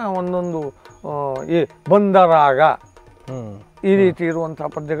ಪುನಃ ಒಂದೊಂದು ಈ ಬಂದರಾಗ ಈ ರೀತಿ ಇರುವಂಥ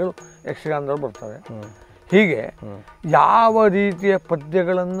ಪದ್ಯಗಳು ಯಕ್ಷಗಾನದಲ್ಲಿ ಬರ್ತವೆ. ಹೀಗೆ ಯಾವ ರೀತಿಯ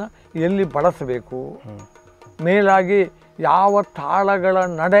ಪದ್ಯಗಳನ್ನು ಎಲ್ಲಿ ಬಳಸಬೇಕು, ಮೇಲಾಗಿ ಯಾವ ತಾಳಗಳ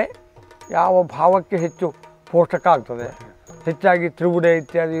ನಡೆ ಯಾವ ಭಾವಕ್ಕೆ ಹೆಚ್ಚು ಪೋಷಕ ಆಗ್ತದೆ. ಹೆಚ್ಚಾಗಿ ತ್ರಿವುಡೆ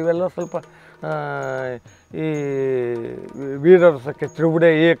ಇತ್ಯಾದಿ ಇವೆಲ್ಲ ಸ್ವಲ್ಪ ಈ ವೀರರಸಕ್ಕೆ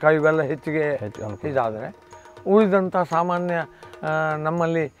ತ್ರಿವುಡೆ ಏಕ ಇವೆಲ್ಲ ಹೆಚ್ಚಿಗೆ ಇದಾದರೆ, ಉಳಿದಂಥ ಸಾಮಾನ್ಯ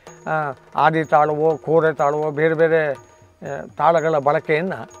ನಮ್ಮಲ್ಲಿ ಆದಿ ತಾಳವೋ ಕೋರೆ ತಾಳವೋ ಬೇರೆ ಬೇರೆ ತಾಳಗಳ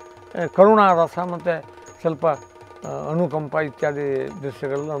ಬಳಕೆಯನ್ನು ಕರುಣಾರಸ ಮತ್ತು ಸ್ವಲ್ಪ ಅನುಕಂಪ ಇತ್ಯಾದಿ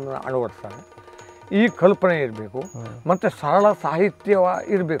ದೃಶ್ಯಗಳನ್ನು ಅಳವಡಿಸ್ತಾರೆ. ಈ ಕಲ್ಪನೆ ಇರಬೇಕು ಮತ್ತು ಸರಳ ಸಾಹಿತ್ಯ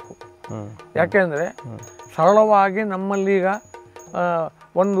ಇರಬೇಕು. ಯಾಕೆಂದರೆ ಸರಳವಾಗಿ ನಮ್ಮಲ್ಲೀಗ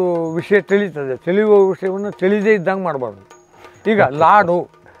ಒಂದು ವಿಷಯ ತಿಳಿತದೆ, ತಿಳಿಯುವ ವಿಷಯವನ್ನು ತಿಳಿದೇ ಇದ್ದಂಗೆ ಮಾಡಬಾರ್ದು. ಈಗ ಲಾಡು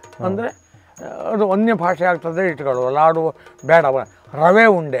ಅಂದರೆ ಅದು ಅನ್ಯ ಭಾಷೆ ಆಗ್ತದೆ ಇಟ್ಕೊಳ್ಳುವ. ಲಾಡು ಬೇಡವ, ರವೆ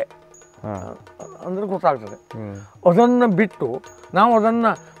ಉಂಡೆ ಅಂದರೆ ಗೊತ್ತಾಗ್ತದೆ. ಅದನ್ನು ಬಿಟ್ಟು ನಾವು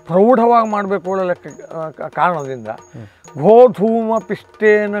ಅದನ್ನು ಪ್ರೌಢವಾಗಿ ಮಾಡಬೇಕು ಅನ್ನೋ ಲೆಕ್ಕ ಕಾರಣದಿಂದ ಗೋಧೂಮ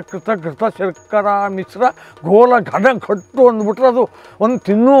ಪಿಷ್ಟೇನ ಕೃತ ಶರ್ಕರ ಮಿಶ್ರ ಗೋಲ ಘನ ಕಟ್ಟು ಅಂದ್ಬಿಟ್ರೆ ಅದು ಒಂದು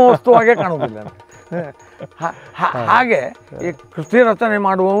ತಿನ್ನುವ ವಸ್ತುವಾಗೇ ಕಾಣೋದಿಲ್ಲ. ಹಾಗೆ ಈ ಕೃತಿ ರಚನೆ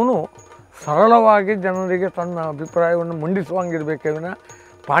ಮಾಡುವವನು ಸರಳವಾಗಿ ಜನರಿಗೆ ತನ್ನ ಅಭಿಪ್ರಾಯವನ್ನು ಮಂಡಿಸುವಂಗಿರಬೇಕೇ ವಿನ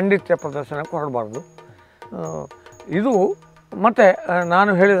ಪಾಂಡಿತ್ಯ ಪ್ರದರ್ಶನಕ್ಕೆ ಹೊರಡಬಾರ್ದು. ಇದು ಮತ್ತು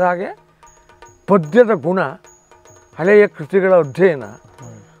ನಾನು ಹೇಳಿದ ಹಾಗೆ ಪದ್ಯದ ಗುಣ, ಹಳೆಯ ಕೃತಿಗಳ ಅಧ್ಯಯನ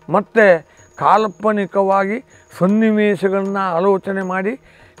ಮತ್ತು ಕಾಲ್ಪನಿಕವಾಗಿ ಸನ್ನಿವೇಶಗಳನ್ನು ಆಲೋಚನೆ ಮಾಡಿ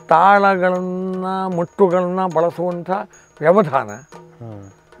ತಾಳಗಳನ್ನು ಮಟ್ಟುಗಳನ್ನು ಬಳಸುವಂಥ ವ್ಯವಧಾನ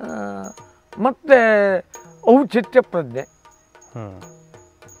ಮತ್ತು ಔಚಿತ್ಯ ಪ್ರಜ್ಞೆ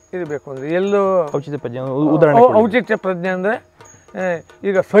ಇರಬೇಕು. ಅಂದರೆ ಎಲ್ಲೋ ಔಚಿತ್ಯ ಪ್ರಜ್ಞೆ ಅಂದರೆ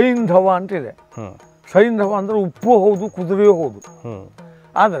ಈಗ ಸೈಂಧವ ಅಂತಿದೆ. ಸೈಂಧವ ಅಂದರೆ ಉಪ್ಪು ಹೌದು ಕುದುರೆಯೂ ಹೌದು.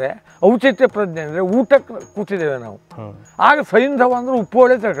 ಆದರೆ ಔಚಿತ್ಯ ಪ್ರಜ್ಞೆ ಅಂದರೆ ಊಟಕ್ಕೆ ಕೂತಿದ್ದೇವೆ ನಾವು, ಆಗ ಸೈಂಧವ ಅಂದರೆ ಉಪ್ಪು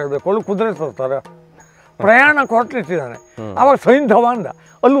ಹೊಳೆ ತಗೊಳ್ಬೇಕು, ಅಲ್ಲಿ ಕುದುರೆ ತರ್ತಾರೆ. ಪ್ರಯಾಣಕ್ಕೆ ಹೊರಟಿರ್ತಿದ್ದಾನೆ, ಆವಾಗ ಸೈಂಧವ ಅಂದ,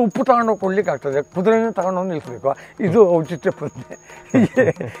 ಅಲ್ಲಿ ಉಪ್ಪು ತಗೊಂಡೋಗಿ ಕೊಡ್ಲಿಕ್ಕೆ ಆಗ್ತದೆ, ಕುದುರೆನೇ ತಗೊಂಡೋಗಿ ನಿಲ್ಲಿಸ್ಬೇಕು. ಇದು ಔಚಿತ್ಯ ಪ್ರಜ್ಞೆ.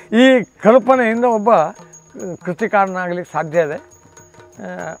 ಈ ಕಲ್ಪನೆಯಿಂದ ಒಬ್ಬ ಕೃತಿಕಾರನಾಗಲಿಕ್ಕೆ ಸಾಧ್ಯ ಇದೆ.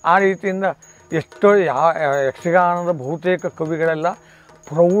 ಆ ರೀತಿಯಿಂದ ಎಷ್ಟೋ ಯಕ್ಷಗಾನದ ಬಹುತೇಕ ಕವಿಗಳೆಲ್ಲ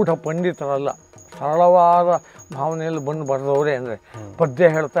ಪ್ರೌಢ ಪಂಡಿತರಲ್ಲ, ಸರಳವಾದ ಭಾವನೆಯಲ್ಲಿ ಬಂದು ಬರೆದವರೇ. ಅಂದರೆ ಪದ್ಯ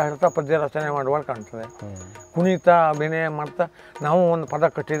ಹೇಳ್ತಾ ಪದ್ಯ ರಚನೆ ಮಾಡುವಾಗ ಕಾಣ್ತದೆ. ಕುಣಿತ ಅಭಿನಯ ಮಾಡ್ತಾ ನಾವು ಒಂದು ಪದ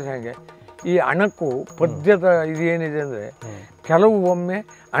ಕಟ್ಟಿದ್ರೆ ಹೇಗೆ ಈ ಅಣಕು ಪದ್ಯದ ಇದೇನಿದೆ ಅಂದರೆ ಕೆಲವು ಒಮ್ಮೆ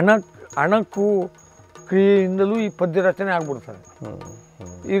ಅಣಕು ಕ್ರಿಯೆಯಿಂದಲೂ ಈ ಪದ್ಯ ರಚನೆ ಆಗ್ಬಿಡ್ತದೆ.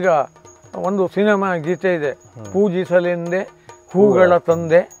 ಈಗ ಒಂದು ಸಿನಿಮಾ ಗೀತೆ ಇದೆ, ಪೂಜಿಸಲೆಂದೇ ಹೂಗಳ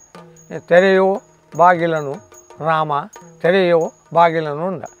ತಂದೆ ತೆರೆಯೋ ಬಾಗಿಲನು ರಾಮ ತೆರೆಯೋ ಬಾಗಿಲನು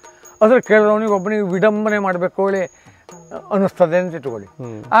ಅಂದ. ಅದ್ರ ಕೇಳಿದವನಿಗೆ ಒಬ್ಬನಿಗೆ ವಿಡಂಬನೆ ಮಾಡಬೇಕು ಹೇಳಿ ಅನ್ನಿಸ್ತದೆ ಅಂತ ಇಟ್ಕೊಳ್ಳಿ.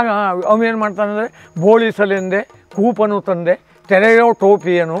 ಆಗ ಅವನೇನು ಮಾಡ್ತಾನಂದರೆ ಬೋಳಿಸಲೆಂದೆ ಕೂಪನು ತಂದೆ ತೆರೆಯೋ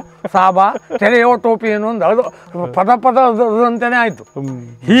ಟೋಪಿಯನು ಸಾಬಾ ತೆರೆಯೋ ಟೋಪಿಯನು ಅಂದ. ಅದು ಪದ ಅದಂತೆಯೇ ಆಯಿತು.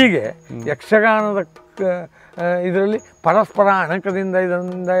 ಹೀಗೆ ಯಕ್ಷಗಾನದ ಇದರಲ್ಲಿ ಪರಸ್ಪರ ಅಣಕದಿಂದ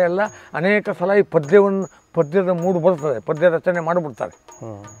ಇದರಿಂದ ಎಲ್ಲ ಅನೇಕ ಸಲ ಈ ಪದ್ಯದ ಮೂಡು ಬರ್ತದೆ, ಪದ್ಯ ರಚನೆ ಮಾಡಿಬಿಡ್ತಾರೆ.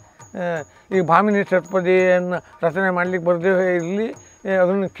 ಈ ಭಾಮಿನಿ ಷಟ್ಪದಿಯನ್ನು ರಚನೆ ಮಾಡಲಿಕ್ಕೆ ಬರದೇ ಇರಲಿ,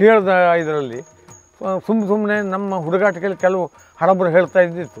 ಅದನ್ನು ಕೇಳ್ದ ಇದರಲ್ಲಿ ಸುಮ್ಮನೆ ನಮ್ಮ ಹುಡುಗಾಟಿಕೆಯಲ್ಲಿ ಕೆಲವು ಹಡಬರು ಹೇಳ್ತಾ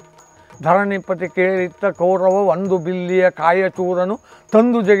ಇದ್ದಿತ್ತು. ಧರಣಿಪತಿ ಕೇಳಿತ್ತ ಕೌರವ ಒಂದು ಬಿಲ್ಲಿಯ ಕಾಯಚೂರನು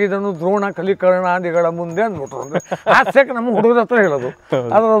ತಂದು ಜಗಿದನು ದ್ರೋಣ ಕಲಿಕರ್ಣಾದಿಗಳ ಮುಂದೆ ಅಂದ್ಬಿಟ್ರು. ಅಂದರೆ ಹಾಸ್ಯಕ್ಕೆ ನಮ್ಮ ಹುಡುಗರ ಹತ್ರ ಹೇಳೋದು.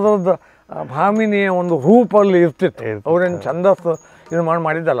 ಅದರದ್ದು ಭಾಮಿನಿಯ ಒಂದು ರೂಪಲ್ಲಿ ಇರ್ತಿತ್ತು. ಅವ್ರೇನು ಛಂದಸ್ಸು ಇದು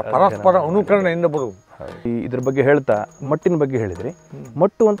ಮಾಡಿದ್ದಲ್ಲ, ಪರಸ್ಪರ ಅನುಕರಣೆಯಿಂದ ಬರುವುದು. ಇದ್ರ ಬಗ್ಗೆ ಹೇಳ್ತಾ ಮಟ್ಟಿನ ಬಗ್ಗೆ ಹೇಳಿದ್ರಿ.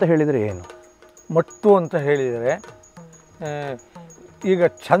 ಮಟ್ಟು ಅಂತ ಹೇಳಿದರೆ ಏನು? ಮಟ್ಟು ಅಂತ ಹೇಳಿದರೆ ಈಗ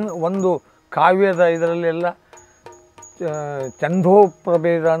ಒಂದು ಕಾವ್ಯದ ಇದರಲ್ಲೆಲ್ಲ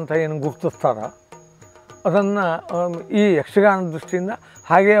ಛಂದೋಪ್ರಭೇದ ಅಂತ ಏನು ಗುರುತಿಸ್ತಾರ, ಅದನ್ನು ಈ ಯಕ್ಷಗಾನ ದೃಷ್ಟಿಯಿಂದ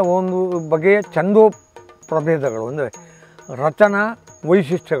ಹಾಗೆ ಒಂದು ಬಗೆಯ ಛಂದೋಪ್ರಭೇದಗಳು ಅಂದರೆ ರಚನಾ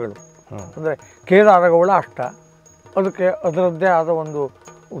ವೈಶಿಷ್ಟ್ಯಗಳು. ಅಂದರೆ ಕೇದಾರಗೌಳ ಅಷ್ಟ, ಅದಕ್ಕೆ ಅದರದ್ದೇ ಆದ ಒಂದು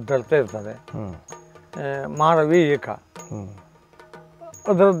ಉದ್ದಳತೆ ಇರ್ತದೆ. ಮಾರವಿ ಏಕ,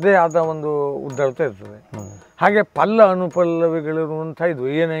 ಅದರದ್ದೇ ಆದ ಒಂದು ಉದ್ದಳತೆ ಇರ್ತದೆ. ಹಾಗೆ ಪಲ್ಲ ಅನುಪಲ್ಲವಿಗಳಿರುವಂಥ ಇದು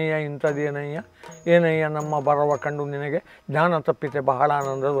ಏನಯ್ಯ ಇಂಥದ್ದೇನಯ್ಯ, ಏನಯ್ಯ ನಮ್ಮ ಬರವ ಕಂಡು ನಿನಗೆ ಜ್ಞಾನ ತಪ್ಪಿತೆ ಬಹಳ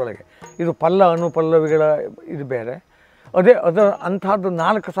ಆನಂದದೊಳಗೆ, ಇದು ಪಲ್ಲ ಅನುಪಲ್ಲವಿಗಳ ಇದು ಬೇರೆ. ಅದರ ಅಂಥದ್ದು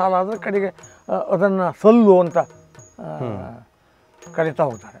 4 ಸಾಲ ಆದರೆ ಕಡೆಗೆ ಅದನ್ನು ಸಲ್ಲು ಅಂತ ಕರಿತಾ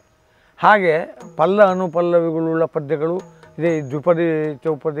ಹೋಗ್ತಾರೆ. ಹಾಗೆ ಪಲ್ಲ ಅನುಪಲ್ಲವಿಗಳುಳ್ಳ ಪದ್ಯಗಳು ಇದೇ ದ್ವಿಪದಿ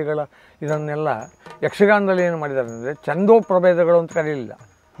ಚೌಪದಿಗಳ ಇದನ್ನೆಲ್ಲ ಯಕ್ಷಗಾನದಲ್ಲಿ ಏನು ಮಾಡಿದ್ದಾರೆ ಅಂದರೆ ಛಂದೋಪ್ರಭೇದಗಳು ಅಂತ ಕರೀಲಿಲ್ಲ.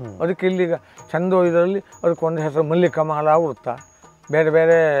 ಅದಕ್ಕೆ ಇಲ್ಲಿಗ ಛಂದೋ ಇದರಲ್ಲಿ ಅದಕ್ಕೊಂದು ಹೆಸರು ಮಲ್ಲಿಕಮಾಲ ವೃತ್ತ, ಬೇರೆ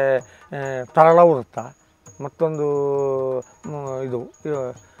ಬೇರೆ ತರಳ ವೃತ್ತ, ಮತ್ತೊಂದು ಇದು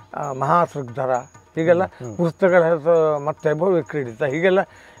ಮಹಾಸೃಗ್ಧರ, ಹೀಗೆಲ್ಲ ವೃತ್ತಗಳ ಹೆಸರು, ಮತ್ತೆ ಭವ್ಯಕ್ರೀಡಿತ, ಹೀಗೆಲ್ಲ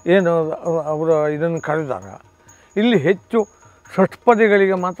ಏನು ಅವರು ಇದನ್ನು ಕರೆದಾರ. ಇಲ್ಲಿ ಹೆಚ್ಚು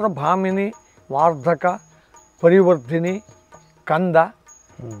ಷಟ್ಪದಿಗಳಿಗೆ ಮಾತ್ರ ಭಾಮಿನಿ, ವಾರ್ಧಕ, ಪರಿವರ್ಧಿನಿ, ಕಂದ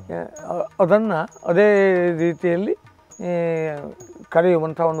ಅದನ್ನು ಅದೇ ರೀತಿಯಲ್ಲಿ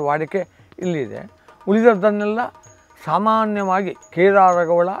ಕರೆಯುವಂಥ ಒಂದು ವಾಡಿಕೆ ಇಲ್ಲಿದೆ. ಉಳಿದದ್ದನ್ನೆಲ್ಲ ಸಾಮಾನ್ಯವಾಗಿ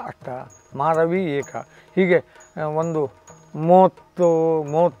ಕೇದಾರಗೌಳ ಅಷ್ಟ, ಮಾರವಿ ಏಕ, ಹೀಗೆ ಒಂದು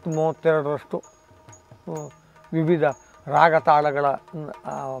 30-32ರಷ್ಟು ವಿವಿಧ ರಾಗತಾಳಗಳ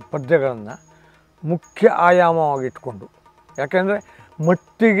ಪದ್ಯಗಳನ್ನು ಮುಖ್ಯ ಆಯಾಮವಾಗಿಟ್ಕೊಂಡು, ಯಾಕೆಂದರೆ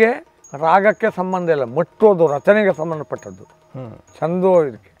ಮಟ್ಟಿಗೆ ರಾಗಕ್ಕೆ ಸಂಬಂಧ ಇಲ್ಲ, ಮಟ್ಟು ಅದು ರಚನೆಗೆ ಸಂಬಂಧಪಟ್ಟದ್ದು, ಛಂದೋ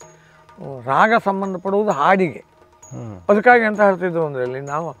ಇದಕ್ಕೆ, ರಾಗ ಸಂಬಂಧಪಡುವುದು ಹಾಡಿಗೆ. ಅದಕ್ಕಾಗಿ ಅಂತ ಹೇಳ್ತಿದ್ರು ಅಂದರೆ ಇಲ್ಲಿ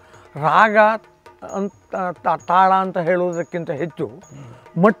ನಾವು ರಾಗ ಅಂತ ತಾಳ ಅಂತ ಹೇಳುವುದಕ್ಕಿಂತ ಹೆಚ್ಚು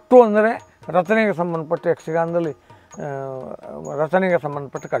ಮಟ್ಟು ಅಂದರೆ ರಚನೆಗೆ ಸಂಬಂಧಪಟ್ಟ, ಯಕ್ಷಗಾನದಲ್ಲಿ ರಚನೆಗೆ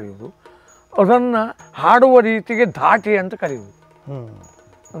ಸಂಬಂಧಪಟ್ಟ ಕರೆಯುವುದು. ಅದನ್ನು ಹಾಡುವ ರೀತಿಗೆ ಧಾಟಿ ಅಂತ ಕರೆಯುವುದು.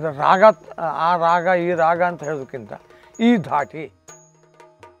 ಅಂದರೆ ರಾಗ, ಆ ರಾಗ ಈ ರಾಗ ಅಂತ ಹೇಳೋದಕ್ಕಿಂತ ಈ ಧಾಟಿ.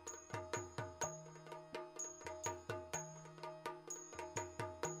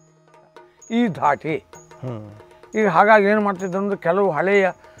 ಈ ಧಾಟಿ ಈಗ ಹಾಗಾಗಿ ಏನು ಮಾಡ್ತಿದ್ದೆ ಅಂದರೆ ಕೆಲವು ಹಳೆಯ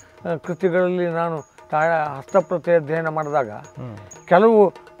ಕೃತಿಗಳಲ್ಲಿ ನಾನು ಹಸ್ತಪ್ರತಿ ಅಧ್ಯಯನ ಮಾಡಿದಾಗ ಕೆಲವು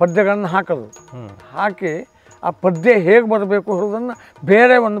ಪದ್ಯಗಳನ್ನು ಹಾಕೋದು, ಹಾಕಿ ಆ ಪದ್ಯ ಹೇಗೆ ಬರಬೇಕು ಅನ್ನೋದನ್ನು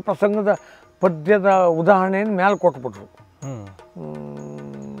ಬೇರೆ ಒಂದು ಪ್ರಸಂಗದ ಪದ್ಯದ ಉದಾಹರಣೆಯನ್ನು ಮೇಲೆ ಕೊಟ್ಬಿಟ್ರು.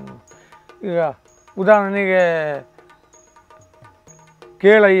 ಈಗ ಉದಾಹರಣೆಗೆ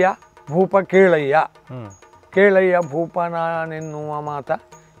ಕೇಳಯ್ಯ ಭೂಪ ಕೇಳಯ್ಯ, ಕೇಳಯ್ಯ ಭೂಪ ನಾನೆನ್ನುವ ಮಾತ,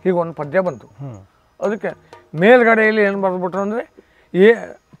 ಹೀಗೊಂದು ಪದ್ಯ ಬಂತು. ಅದಕ್ಕೆ ಮೇಲ್ಗಡೆಯಲ್ಲಿ ಏನು ಬರೆದ್ಬಿಟ್ರು ಅಂದರೆ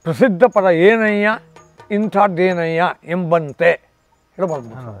ಪ್ರಸಿದ್ಧ ಪದ ಏನಯ್ಯ ಇಂಥದ್ದೇನಯ್ಯ ಎಂಬಂತೆ ಹೇಳಿ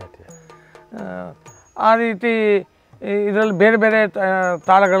ಬರೆದ್ಬಿಟ್ರು. ಆ ರೀತಿ ಇದರಲ್ಲಿ ಬೇರೆ ಬೇರೆ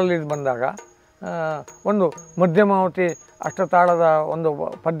ತಾಳಗಳಲ್ಲಿ ಇದು ಬಂದಾಗ ಒಂದು ಮಧ್ಯಮಾವತಿ ಅಷ್ಟತಾಳದ ಒಂದು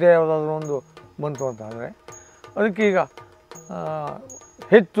ಪದ್ಯ ಯಾವುದಾದ್ರೂ ಒಂದು ಬಂತು ಅಂತಾದರೆ ಅದಕ್ಕೀಗ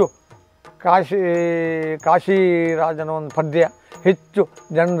ಹೆಚ್ಚು ಕಾಶಿರಾಜನ ಒಂದು ಪದ್ಯ ಹೆಚ್ಚು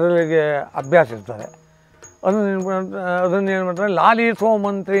ಜನರಿಗೆ ಅಭ್ಯಾಸ ಇರ್ತಾರೆ. ಅದನ್ನೇನು ಮಾಡ್ತಾರೆ, ಲಾಲಿಸೋ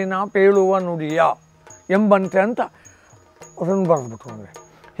ಮಂತ್ರಿನ ಪೇಳುವ ನುಡಿಯ ಎಂಬಂತೆ ಅಂತ ಅದನ್ನು ಬರೆದ್ಬಿಟ್ರು. ಅಂದರೆ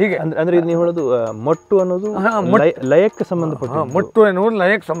ಹೀಗೆ ಅಂದರೆ ಇದು ನೀವು ಹೇಳೋದು ಮಟ್ಟು ಅನ್ನೋದು ಲಯಕ್ಕೆ ಸಂಬಂಧಪಟ್ಟ, ಮಟ್ಟು ಎನ್ನುವುದು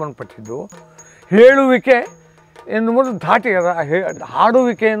ಲಯಕ್ಕೆ ಸಂಬಂಧಪಟ್ಟಿದ್ದು, ಹೇಳುವಿಕೆ ಎನ್ನುವುದು ಧಾಟಿ,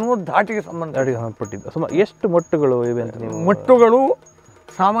 ಹಾಡುವಿಕೆ ಎನ್ನುವುದು ಧಾಟಿಗೆ ಸಂಬಂಧಪಟ್ಟಿದ್ದು. ಸುಮಾರು ಎಷ್ಟು ಮಟ್ಟುಗಳು ಇವೆ ಅಂತ ನೀವು? ಮಟ್ಟುಗಳು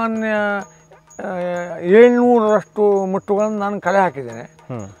ಸಾಮಾನ್ಯ 700ರಷ್ಟು ಮಟ್ಟುಗಳನ್ನು ನಾನು ಕಲೆ ಹಾಕಿದ್ದೇನೆ.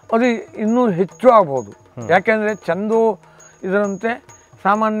 ಅದು ಇನ್ನೂ ಹೆಚ್ಚು ಆಗ್ಬೋದು. ಯಾಕೆಂದರೆ ಛಂದೋ ಇದರಂತೆ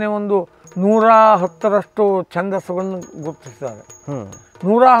ಸಾಮಾನ್ಯ ಒಂದು 110ರಷ್ಟು ಛಂದಸ್ಸುಗಳನ್ನು ಗುರುತಿಸಿದ್ದಾರೆ.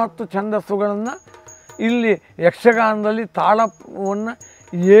 110 ಛಂದಸ್ಸುಗಳನ್ನು ಇಲ್ಲಿ ಯಕ್ಷಗಾನದಲ್ಲಿ ತಾಳವನ್ನು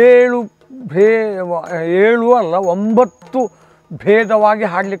 7 ಅಲ್ಲ 9 ಭೇದವಾಗಿ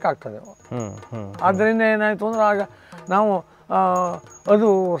ಹಾಡಲಿಕ್ಕೆ ಆಗ್ತದೆ. ಆದ್ದರಿಂದ ಏನಾಯಿತು ಅಂದರೆ ಆಗ ನಾವು ಅದು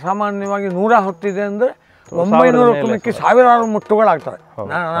ಸಾಮಾನ್ಯವಾಗಿ 110 ಇದೆ ಅಂದರೆ 900ಕ್ಕೂ ಮಿಕ್ಕಿ ಸಾವಿರಾರು ಮುಟ್ಟುಗಳಾಗ್ತವೆ.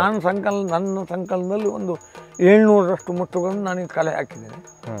 ನನ್ನ ಸಂಕಲನದಲ್ಲಿ ಒಂದು 700ರಷ್ಟು ಮಟ್ಟುಗಳನ್ನು ನಾನು ಕಲೆ ಹಾಕಿದ್ದೇನೆ.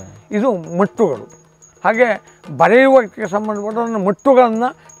 ಇದು ಮಟ್ಟುಗಳು. ಹಾಗೆ ಬರೆಯುವುದಕ್ಕೆ ಸಂಬಂಧಪಟ್ಟ ಮಟ್ಟುಗಳನ್ನು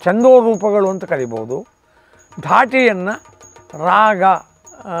ಛಂದೋರೂಪಗಳು ಅಂತ ಕರಿಬೋದು. ಧಾಟಿಯನ್ನು ರಾಗ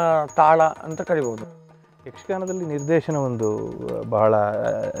ತಾಳ ಅಂತ ಕರಿಬೋದು. ಯಕ್ಷಗಾನದಲ್ಲಿ ನಿರ್ದೇಶನ ಒಂದು ಬಹಳ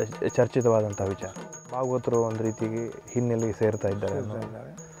ಚರ್ಚಿತವಾದಂಥ ವಿಚಾರ. ಭಾಗವತರು ಒಂದು ರೀತಿಗೆ ಹಿನ್ನೆಲೆಗೆ ಸೇರ್ತಾ ಇದ್ದಾರೆ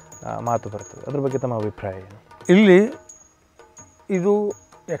ಮಾತು ಬರ್ತದೆ. ಅದ್ರ ಬಗ್ಗೆ ತಮ್ಮ ಅಭಿಪ್ರಾಯ ಏನು? ಇಲ್ಲಿ ಇದು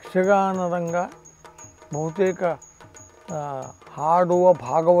ಯಕ್ಷಗಾನ ರಂಗ ಬಹುತೇಕ ಹಾಡುವ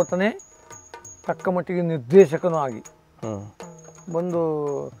ಭಾಗವತನೇ ತಕ್ಕ ಮಟ್ಟಿಗೆ ನಿರ್ದೇಶಕನೂ ಆಗಿ ಬಂದು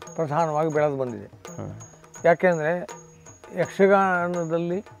ಪ್ರಧಾನವಾಗಿ ಬೆಳೆದು ಬಂದಿದೆ. ಯಾಕೆಂದರೆ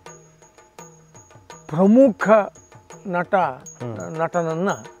ಯಕ್ಷಗಾನದಲ್ಲಿ ಪ್ರಮುಖ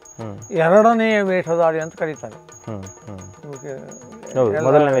ನಟನನ್ನು ಎರಡನೆಯ ವೇಷಧಾರಿ ಅಂತ ಕರೀತಾರೆ.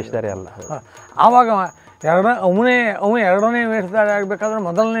 ಮೊದಲನೇ ವೇಷಧಾರಿ ಅಲ್ಲ. ಆವಾಗ ಅವನು ಎರಡನೇ ವೇಷಧಾರಿ ಆಗಬೇಕಾದ್ರೆ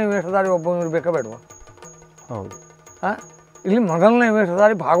ಮೊದಲನೇ ವೇಷಧಾರಿ ಒಬ್ಬನು ಇರಬೇಕಾ ಬೇಡವಾ? ಹೌದು. ಇಲ್ಲಿ ಮೊದಲನೇ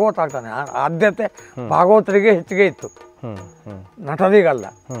ವೇಷಧಾರಿ ಭಾಗವತ ಆಗ್ತಾನೆ. ಆದ್ಯತೆ ಭಾಗವತರಿಗೆ ಹೆಚ್ಚಿಗೆ ಇತ್ತು, ನಟರಿಗಲ್ಲ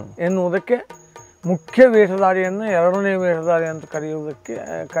ಎನ್ನುವುದಕ್ಕೆ ಮುಖ್ಯ ವೇಷಧಾರಿಯನ್ನು ಎರಡನೇ ವೇಷಧಾರಿ ಅಂತ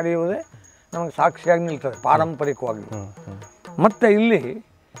ಕರೆಯುವುದೇ ನಮಗೆ ಸಾಕ್ಷಿಯಾಗಿ ನಿಲ್ತದೆ ಪಾರಂಪರಿಕವಾಗಿ. ಮತ್ತು ಇಲ್ಲಿ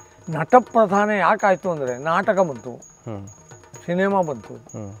ನಟ ಪ್ರಧಾನ ಯಾಕಾಯಿತು ಅಂದರೆ ನಾಟಕ ಬಂತು, ಸಿನಿಮಾ ಬಂತು,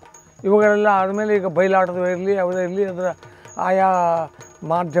 ಇವುಗಳೆಲ್ಲ ಆದಮೇಲೆ ಈಗ ಬಯಲಾಟದ ಇರಲಿ ಯಾವುದೇ ಇರಲಿ ಅದರ ಆಯಾ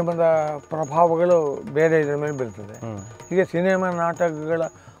ಮಾಧ್ಯಮದ ಪ್ರಭಾವಗಳು ಬೇರೆ ಇದರ ಮೇಲೆ ಬೀಳ್ತದೆ. ಹೀಗೆ ಸಿನಿಮಾ ನಾಟಕಗಳ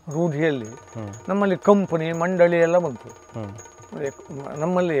ರೂಢಿಯಲ್ಲಿ ನಮ್ಮಲ್ಲಿ ಕಂಪನಿ ಮಂಡಳಿ ಎಲ್ಲ ಬಂತು.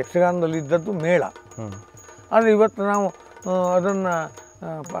 ನಮ್ಮಲ್ಲಿ ಯಕ್ಷಗಾನದಲ್ಲಿ ಇದ್ದದ್ದು ಮೇಳ. ಆದರೆ ಇವತ್ತು ನಾವು ಅದನ್ನು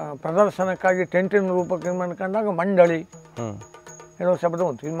ಪ್ರದರ್ಶನಕ್ಕಾಗಿ ಟೆಂಟಿನ ರೂಪಕ್ಕೆ ಮಾಡ್ಕೊಂಡಾಗ ಮಂಡಳಿ ಹೇಳೋ ಶಬ್ದ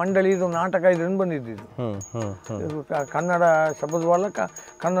ಬಂತು. ಈ ಮಂಡಳಿ ಇದು ನಾಟಕ ಇದರಿಂದ ಬಂದಿದ್ದು. ಇದು ಕನ್ನಡ ಶಬ್ದವಲ್ಲ,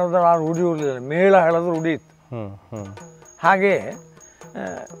 ಕನ್ನಡದ ಆ ರೂಢಿ ಇರಲಿಲ್ಲ. ಮೇಳ ಹೇಳೋದು ರೂಢಿ ಇತ್ತು. ಹಾಗೆಯೇ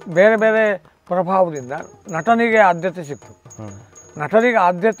ಬೇರೆ ಬೇರೆ ಪ್ರಭಾವದಿಂದ ನಟನಿಗೆ ಆದ್ಯತೆ ಸಿಕ್ತು. ನಟನಿಗೆ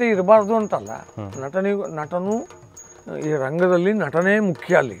ಆದ್ಯತೆ ಇರಬಾರ್ದು ಅಂತಲ್ಲ, ನಟನು ಈ ರಂಗದಲ್ಲಿ ನಟನೇ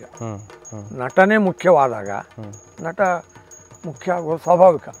ಮುಖ್ಯ. ಅಲ್ಲಿಗ ನಟನೆ ಮುಖ್ಯವಾದಾಗ ನಟ ಮುಖ್ಯ ಆಗೋದು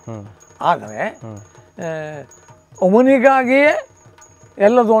ಸ್ವಾಭಾವಿಕ. ಆದರೆ ಅವನಿಗಾಗಿಯೇ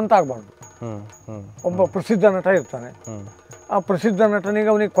ಎಲ್ಲದು ಅಂತ ಆಗಬಾರ್ದು. ಒಬ್ಬ ಪ್ರಸಿದ್ಧ ನಟ ಇರ್ತಾನೆ, ಆ ಪ್ರಸಿದ್ಧ ನಟನಿಗೆ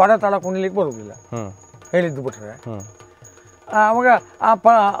ಅವನಿಗೆ ಕ್ವಾಡ ತಾಳ ಕುಣಿಲಿಕ್ಕೆ ಬರೋದಿಲ್ಲ ಹೇಳಿದ್ದು ಬಿಟ್ರೆ, ಅವಾಗ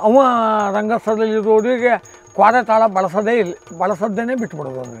ಅವ ರಂಗಸ್ಥಳದಲ್ಲಿರೋರಿಗೆ ಕ್ವಾಡ ತಾಳ ಬಳಸದ್ದೇನೆ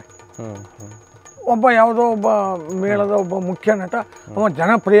ಬಿಟ್ಬಿಡೋದು. ಅಂದರೆ ಒಬ್ಬ ಯಾವುದೋ ಒಬ್ಬ ಮೇಳದ ಒಬ್ಬ ಮುಖ್ಯ ನಟ ಅವ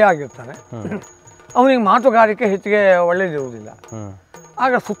ಜನಪ್ರಿಯ ಆಗಿರ್ತಾನೆ, ಅವನಿಗೆ ಮಾತುಗಾರಿಕೆ ಹೆಚ್ಚಿಗೆ ಒಳ್ಳೆಯದಿರುವುದಿಲ್ಲ.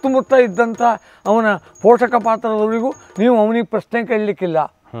 ಆಗ ಸುತ್ತಮುತ್ತ ಇದ್ದಂಥ ಅವನ ಪೋಷಕ ಪಾತ್ರದವರಿಗೂ ನೀವು ಅವನಿಗೆ ಪ್ರಶ್ನೆ ಕೇಳಲಿಕ್ಕಿಲ್ಲ,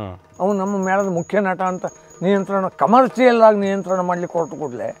 ಅವನು ನಮ್ಮ ಮೇಳದ ಮುಖ್ಯ ನಟ ಅಂತ ನಿಯಂತ್ರಣ ಕಮರ್ಷಿಯಲ್ ಆಗಿ ನಿಯಂತ್ರಣ ಮಾಡಲಿಕ್ಕೆ ಹೊರಟು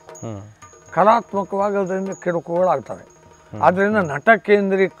ಕೂಡಲೇ ಕಲಾತ್ಮಕವಾಗಿ ಅದರಿಂದ ಕೆಡುಕುಗಳಾಗ್ತವೆ. ಆದ್ದರಿಂದ ನಟ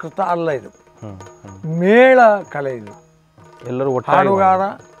ಕೇಂದ್ರೀಕೃತ ಅಲ್ಲ ಇದು, ಮೇಳ ಕಲೆ ಇದು. ಎಲ್ಲರೂ ಹಾಡುಗಾರ,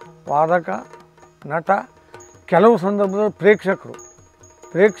 ವಾದಕ, ನಟ, ಕೆಲವು ಸಂದರ್ಭದಲ್ಲಿ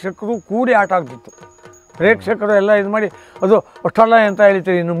ಪ್ರೇಕ್ಷಕರು ಕೂಡಿ ಆಟ ಆಗ್ತಿತ್ತು. ಪ್ರೇಕ್ಷಕರು ಎಲ್ಲ ಇದು ಮಾಡಿ ಅದು ಅಷ್ಟಲ್ಲ ಅಂತ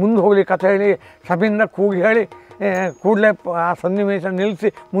ಹೇಳ್ತೀವಿ. ಇನ್ನು ಮುಂದೆ ಹೋಗಲಿ ಕಥೆ ಹೇಳಿ ಸಭೆಯಿಂದ ಕೂಗಿ ಹೇಳಿ ಕೂಡಲೇ ಆ ಸನ್ನಿವೇಶ ನಿಲ್ಲಿಸಿ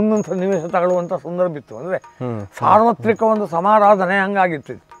ಮುಂದೊಂದು ಸನ್ನಿವೇಶ ತಗೊಳ್ಳುವಂಥ ಸಂದರ್ಭ ಇತ್ತು. ಅಂದರೆ ಸಾರ್ವತ್ರಿಕ ಒಂದು ಸಮಾರಾಧನೆ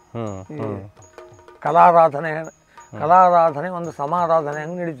ಹಂಗಾಗಿತ್ತು. ಈ ಕಲಾರಾಧನೆ ಒಂದು ಸಮಾರಾಧನೆ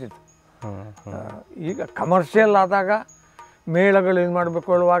ಹಂಗೆ ನಡೀತಿತ್ತು. ಈಗ ಕಮರ್ಷಿಯಲ್ ಆದಾಗ ಮೇಳಗಳು ಇದು ಮಾಡಬೇಕು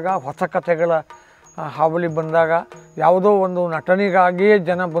ಹೇಳುವಾಗ ಹೊಸ ಕಥೆಗಳ ಹಾವಳಿ ಬಂದಾಗ ಯಾವುದೋ ಒಂದು ನಟನಿಗಾಗಿಯೇ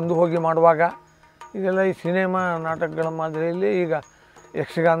ಜನ ಬಂದು ಹೋಗಿ ಮಾಡುವಾಗ ಇದೆಲ್ಲ ಈ ಸಿನಿಮಾ ನಾಟಕಗಳ ಮಾದರಿಯಲ್ಲಿ ಈಗ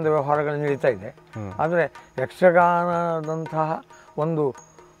ಯಕ್ಷಗಾನದ ವ್ಯವಹಾರಗಳು ನಡೀತಾ ಇದೆ. ಆದರೆ ಯಕ್ಷಗಾನದಂತಹ ಒಂದು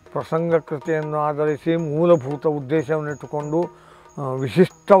ಪ್ರಸಂಗ ಕೃತಿಯನ್ನು ಆಧರಿಸಿ ಮೂಲಭೂತ ಉದ್ದೇಶವನ್ನಿಟ್ಟುಕೊಂಡು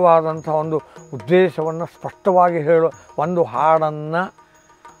ವಿಶಿಷ್ಟವಾದಂಥ ಒಂದು ಉದ್ದೇಶವನ್ನು ಸ್ಪಷ್ಟವಾಗಿ ಹೇಳೋ ಒಂದು ಹಾಡನ್ನು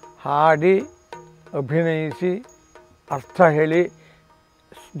ಹಾಡಿ ಅಭಿನಯಿಸಿ ಅರ್ಥ ಹೇಳಿ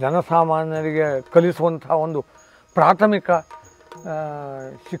ಜನಸಾಮಾನ್ಯರಿಗೆ ಕಲಿಸುವಂಥ ಒಂದು ಪ್ರಾಥಮಿಕ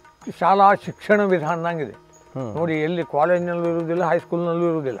ಶಾಲಾ ಶಿಕ್ಷಣ ವಿಧಾನದಂಗಿದೆ ನೋಡಿ. ಎಲ್ಲಿ ಕಾಲೇಜಿನಲ್ಲೂ ಇರುವುದಿಲ್ಲ, ಹೈಸ್ಕೂಲ್ನಲ್ಲೂ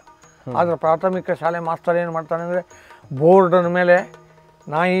ಇರುವುದಿಲ್ಲ. ಆದರೆ ಪ್ರಾಥಮಿಕ ಶಾಲೆ ಮಾಸ್ತರ್ ಏನು ಮಾಡ್ತಾನೆ ಅಂದರೆ ಬೋರ್ಡನ ಮೇಲೆ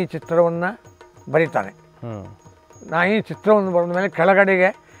ನಾಯಿ ಚಿತ್ರವನ್ನು ಬರೀತಾನೆ. ನಾಯಿ ಚಿತ್ರವನ್ನು ಬರೆದ ಮೇಲೆ ಕೆಳಗಡೆಗೆ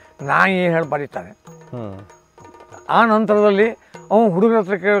ನಾಯಿ ಹೇಳಿ ಬರೀತಾನೆ. ಆ ನಂತರದಲ್ಲಿ ಅವನು ಹುಡುಗರ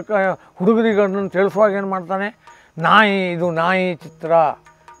ಹತ್ರ ಹುಡುಗರಿಗೆ ಅದನ್ನು ತಿಳಿಸುವಾಗ ಏನು ಮಾಡ್ತಾನೆ, ಇದು ನಾಯಿ ಚಿತ್ರ,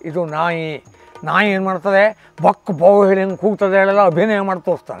 ಇದು ನಾಯಿ ಏನು ಮಾಡ್ತದೆ, ಬಾವು ಹೇಳಿ ಹೆಂಗೆ ಕೂಗ್ತದೆ ಹೇಳೆಲ್ಲ ಅಭಿನಯ ಮಾಡಿ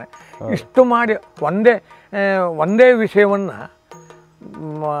ತೋರಿಸ್ತಾನೆ. ಇಷ್ಟು ಮಾಡಿ ಒಂದೇ ವಿಷಯವನ್ನು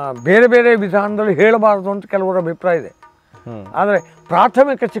ಬೇರೆ ಬೇರೆ ವಿಧಾನದಲ್ಲಿ ಹೇಳಬಾರ್ದು ಅಂತ ಕೆಲವರ ಅಭಿಪ್ರಾಯ ಇದೆ. ಆದರೆ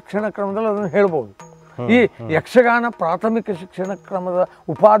ಪ್ರಾಥಮಿಕ ಶಿಕ್ಷಣ ಕ್ರಮದಲ್ಲಿ ಅದನ್ನು ಹೇಳ್ಬೋದು. ಈ ಯಕ್ಷಗಾನ ಪ್ರಾಥಮಿಕ ಶಿಕ್ಷಣ ಕ್ರಮದ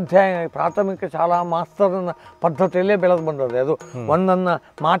ಉಪಾಧ್ಯಾಯ ಪ್ರಾಥಮಿಕ ಶಾಲಾ ಮಾಸ್ತರನ ಪದ್ಧತಿಯಲ್ಲೇ ಬೆಳೆದು ಬಂದದೆ. ಅದು ಒಂದನ್ನು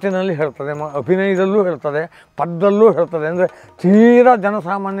ಮಾತಿನಲ್ಲಿ ಹೇಳ್ತದೆ, ಅಭಿನಯದಲ್ಲೂ ಹೇಳ್ತದೆ, ಪದದಲ್ಲೂ ಹೇಳ್ತದೆ. ಅಂದರೆ ತೀರಾ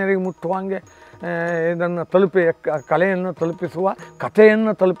ಜನಸಾಮಾನ್ಯರಿಗೆ ಮುಟ್ಟುವಂಗೆ ಇದನ್ನು ಕಲೆಯನ್ನು ತಲುಪಿಸುವ,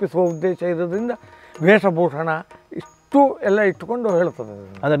 ಕಥೆಯನ್ನು ತಲುಪಿಸುವ ಉದ್ದೇಶ ಇರೋದ್ರಿಂದ ವೇಷಭೂಷಣ ಇಷ್ಟು ಎಲ್ಲ ಇಟ್ಟುಕೊಂಡು ಹೇಳ್ತದೆ.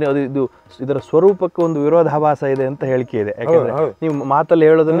 ಅಂದರೆ ಅದು ಇದರ ಸ್ವರೂಪಕ್ಕೆ ಒಂದು ವಿರೋಧಾಭಾಸ ಇದೆ ಅಂತ ಹೇಳಿಕೆ ಇದೆ. ಯಾಕಂದ್ರೆ ನೀವು ಮಾತಲ್ಲಿ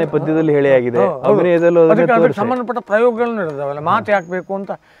ಹೇಳೋದನ್ನೇ ಪದ್ಯದಲ್ಲಿ ಹೇಳಿ ಆಗಿದೆ, ಅಭಿನಯದಲ್ಲೂ ಅದಕ್ಕೆ ಸಂಬಂಧಪಟ್ಟ ಪ್ರಯೋಗಗಳು ನಡೆದಾವಲ್ಲ. ಮಾತು ಹಾಕಬೇಕು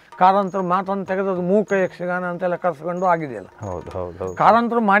ಅಂತ ಕಾರಂತರು ಮಾತನ್ನು ತೆಗೆದು ಅದು ಮೂಕ ಯಕ್ಷಗಾನ ಅಂತೆಲ್ಲ ಕರೆಸ್ಕೊಂಡು ಆಗಿದೆಯಲ್ಲ.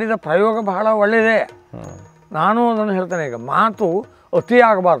 ಕಾರಂತರು ಮಾಡಿದ ಪ್ರಯೋಗ ಬಹಳ ಒಳ್ಳೆಯದೇ. ನಾನು ಅದನ್ನು ಹೇಳ್ತೇನೆ. ಈಗ ಮಾತು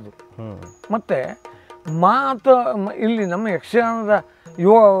ಅತಿಯಾಗಬಾರ್ದು. ಮತ್ತು ಮಾತು ಇಲ್ಲಿ ನಮ್ಮ ಯಕ್ಷಗಾನದ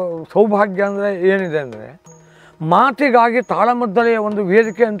ಸೌಭಾಗ್ಯ ಅಂದರೆ ಏನಿದೆ ಅಂದರೆ, ಮಾತಿಗಾಗಿ ತಾಳಮದ್ದಳೆಯ ಒಂದು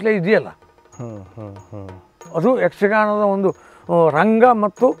ವೇದಿಕೆ ಅಂತಲೇ ಇದೆಯಲ್ಲ, ಅದು ಯಕ್ಷಗಾನದ ಒಂದು ರಂಗ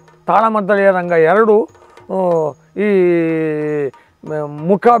ಮತ್ತು ತಾಳಮದ್ದಳೆಯ ರಂಗ ಎರಡು ಈ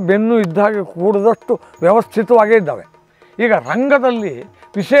ಮುಖ ಬೆನ್ನು ಇದ್ದಾಗೆ ಕೂಡಿದಷ್ಟು ವ್ಯವಸ್ಥಿತವಾಗೇ ಇದ್ದಾವೆ. ಈಗ ರಂಗದಲ್ಲಿ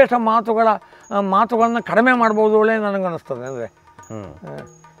ವಿಶೇಷ ಮಾತುಗಳನ್ನು ಕಡಿಮೆ ಮಾಡ್ಬೋದು ಒಳ್ಳೆ ನನಗನ್ನಿಸ್ತದೆ. ಅಂದರೆ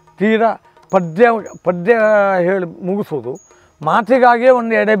ತೀರಾ ಪದ್ಯ ಹೇಳಿ ಮುಗಿಸೋದು, ಮಾತಿಗಾಗಿಯೇ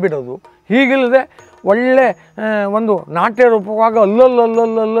ಒಂದು ಎಡೆ ಬಿಡೋದು, ಹೀಗಿಲ್ಲದೆ ಒಳ್ಳೆ ಒಂದು ನಾಟ್ಯ ರೂಪವಾಗಿ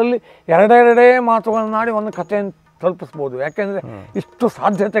ಅಲ್ಲಲ್ಲಿ ಎರಡೆರಡೇ ಮಾತುಗಳನ್ನಾಡಿ ಒಂದು ಕಥೆಯನ್ನು ತಲುಪಿಸ್ಬೋದು. ಯಾಕೆಂದರೆ ಇಷ್ಟು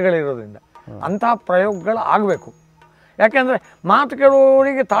ಸಾಧ್ಯತೆಗಳಿರೋದ್ರಿಂದ ಅಂತಹ ಪ್ರಯೋಗಗಳು ಆಗಬೇಕು. ಯಾಕೆಂದರೆ ಮಾತು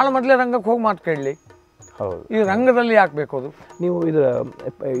ಕೇಳುವವರಿಗೆ ತಾಳಮದ್ದಲೆ ರಂಗಕ್ಕೆ ಹೋಗಿ ಮಾತು ಕೇಳಲಿ. ಹೌದು, ಈ ರಂಗದಲ್ಲಿ ಯಾಕೆ ಬೇಕು? ಅದು ನೀವು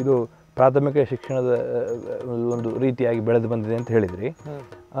ಇದು ಪ್ರಾಥಮಿಕ ಶಿಕ್ಷಣದ ಒಂದು ರೀತಿಯಾಗಿ ಬೆಳೆದು ಬಂದಿದೆ ಅಂತ ಹೇಳಿದ್ರಿ.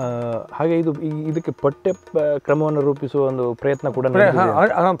 ಹಾಗೆ ಇದಕ್ಕೆ ಪಠ್ಯ ಕ್ರಮವನ್ನು ರೂಪಿಸುವ ಒಂದು ಪ್ರಯತ್ನ ಕೂಡ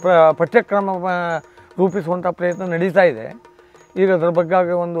ಪಠ್ಯಕ್ರಮ ರೂಪಿಸುವಂಥ ಪ್ರಯತ್ನ ನಡೀತಾ ಇದೆ. ಈಗ ಅದರ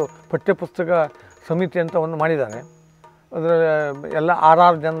ಬಗ್ಗೆ ಒಂದು ಪಠ್ಯಪುಸ್ತಕ ಸಮಿತಿ ಅಂತ ಒಂದು ಮಾಡಿದ್ದಾರೆ. ಅದರ ಎಲ್ಲ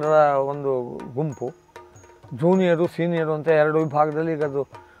 6 ಜನರ ಒಂದು ಗುಂಪು, ಜೂನಿಯರು ಸೀನಿಯರು ಅಂತ 2 ವಿಭಾಗದಲ್ಲಿ ಈಗ ಅದು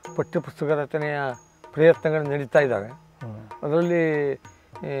ಪಠ್ಯಪುಸ್ತಕ ರಚನೆಯ ಪ್ರಯತ್ನಗಳು ನಡೀತಾ ಇದ್ದಾವೆ. ಅದರಲ್ಲಿ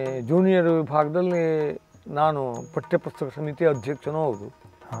ಜೂನಿಯರ್ ವಿಭಾಗದಲ್ಲಿ ನಾನು ಪಠ್ಯಪುಸ್ತಕ ಸಮಿತಿ ಅಧ್ಯಕ್ಷನೂ ಹೌದು.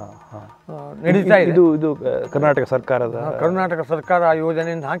 ನಡೀತಾ ಇದೆ. ಇದು ಕರ್ನಾಟಕ ಸರ್ಕಾರ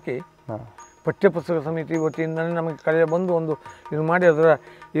ಯೋಜನೆಯನ್ನು ಹಾಕಿ ಪಠ್ಯಪುಸ್ತಕ ಸಮಿತಿ ವತಿಯಿಂದಲೇ ನಮಗೆ ಕರೆ ಬಂದು ಒಂದು ಇದು ಮಾಡಿ ಅದರ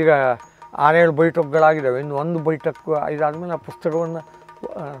ಈಗ 6-7 ಬೈಠಕ್ಗಳಾಗಿದ್ದಾವೆ. ಇನ್ನು ಒಂದು ಬೈಠಕ್ ಇದಾದಮೇಲೆ ಆ ಪುಸ್ತಕವನ್ನು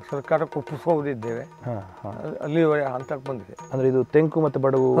ಸರ್ಕಾರಕ್ಕೆ ಒಪ್ಪಿಸೋದಿದ್ದೇವೆ. ಅಲ್ಲಿವರೆಗೆ ಹಂತಕ್ಕೆ ಬಂದಿದೆ. ಅಂದರೆ ಇದು ತೆಂಕು ಮತ್ತು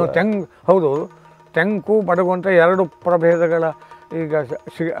ಬಡಗು. ಹೌದು, ತೆಂಕು ಬಡಗು ಅಂತ 2 ಪ್ರಭೇದಗಳ ಈಗ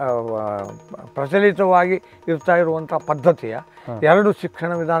ಪ್ರಚಲಿತವಾಗಿ ಇರ್ತಾ ಇರುವಂಥ ಪದ್ಧತಿಯ 2 ಶಿಕ್ಷಣ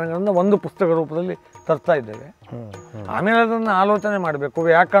ವಿಧಾನಗಳನ್ನು ಒಂದು ಪುಸ್ತಕ ರೂಪದಲ್ಲಿ ತರ್ತಾ ಇದ್ದೇವೆ. ಆಮೇಲೆ ಅದನ್ನು ಆಲೋಚನೆ ಮಾಡಬೇಕು.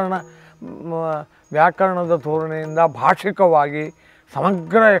 ವ್ಯಾಕರಣದ ಧೋರಣೆಯಿಂದ ಭಾಷಿಕವಾಗಿ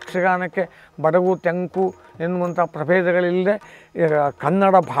ಸಮಗ್ರ ಯಕ್ಷಗಾನಕ್ಕೆ ಬಡಗು ತೆಂಕು ಎನ್ನುವಂಥ ಪ್ರಭೇದಗಳಿಲ್ಲದೆ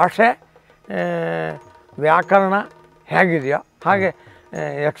ಕನ್ನಡ ಭಾಷೆ ವ್ಯಾಕರಣ ಹೇಗಿದೆಯಾ ಹಾಗೆ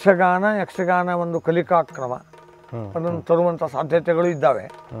ಯಕ್ಷಗಾನ ಒಂದು ಕಲಿಕಾ ಕ್ರಮ ಅದನ್ನು ತರುವಂಥ ಸಾಧ್ಯತೆಗಳು ಇದ್ದಾವೆ.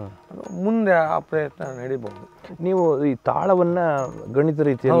 ಮುಂದೆ ಆ ಪ್ರಯತ್ನ ನಡೀಬಹುದು. ನೀವು ಈ ತಾಳವನ್ನು ಗಣಿತ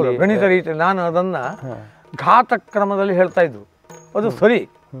ರೀತಿಯಲ್ಲಿ ನಾನು ಅದನ್ನು ಘಾತ ಕ್ರಮದಲ್ಲಿ ಹೇಳ್ತಾ ಇದ್ದು ಅದು ಸರಿ.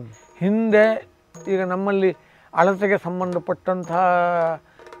 ಹಿಂದೆ ಈಗ ನಮ್ಮಲ್ಲಿ ಅಳತೆಗೆ ಸಂಬಂಧಪಟ್ಟಂತಹ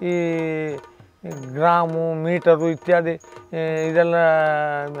ಈ ಗ್ರಾಮು ಮೀಟರು ಇತ್ಯಾದಿ ಇದೆಲ್ಲ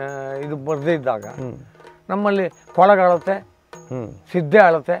ಇದು ಬರದೇ ಇದ್ದಾಗ ನಮ್ಮಲ್ಲಿ ಕೊಳಗ ಅಳತೆ, ಸಿದ್ಧೆ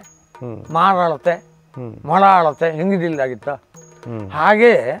ಅಳತೆ, ಮಾರ ಅಳತೆ, ಮೊಳ ಅಳತೆ ಹೆಂಗಿದಿಲ್ಲಾಗಿತ್ತ.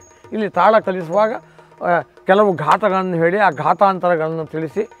 ಹಾಗೆಯೇ ಇಲ್ಲಿ ತಾಳ ಕಲಿಸುವಾಗ ಕೆಲವು ಘಾತಗಳನ್ನು ಹೇಳಿ ಆ ಘಾತಾಂತರಗಳನ್ನು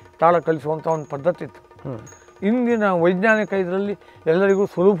ತಿಳಿಸಿ ತಾಳ ಕಲಿಸುವಂಥ ಒಂದು ಪದ್ಧತಿ ಇತ್ತು. ಇಂದಿನ ವೈಜ್ಞಾನಿಕ ಇದರಲ್ಲಿ ಎಲ್ಲರಿಗೂ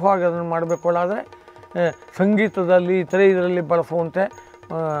ಸುಲಭವಾಗಿ ಅದನ್ನು ಮಾಡಬೇಕುಳ್ಳಾದರೆ ಸಂಗೀತದಲ್ಲಿ ಇತರೆ ಇದರಲ್ಲಿ ಬಳಸುವಂತೆ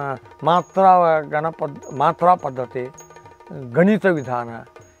ಮಾತ್ರಾ ಪದ್ಧತಿ, ಗಣಿತ ವಿಧಾನ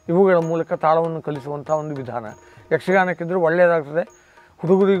ಇವುಗಳ ಮೂಲಕ ತಾಳವನ್ನು ಕಲಿಸುವಂಥ ಒಂದು ವಿಧಾನ ಯಕ್ಷಗಾನಕ್ಕಿದ್ರೂ ಒಳ್ಳೆಯದಾಗ್ತದೆ.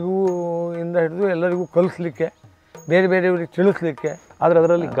 ಹುಡುಗರಿಗೂ ಇಂದ ಹಿಡಿದು ಎಲ್ಲರಿಗೂ ಕಲಿಸ್ಲಿಕ್ಕೆ, ಬೇರೆ ಬೇರೆಯವರಿಗೆ ತಿಳಿಸ್ಲಿಕ್ಕೆ. ಆದರೆ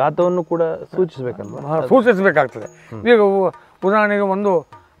ಅದರಲ್ಲಿ ಗಾತವನ್ನು ಕೂಡ ಸೂಚಿಸಬೇಕಾಗ್ತದೆ. ಈಗ ಉದಾಹರಣೆಗೆ ಒಂದು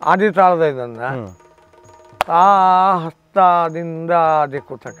ಆದಿತಾಳದ ಇದನ್ನು ತಾ ಹಸ್ತದಿಂದ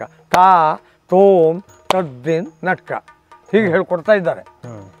ದಿಕ್ಕುತಕ ತಾ ತೋಮ್ ತದ್ದಿನ್ ನಟ್ಕ ಹೀಗೆ ಹೇಳ್ಕೊಡ್ತಾ ಇದ್ದಾರೆ.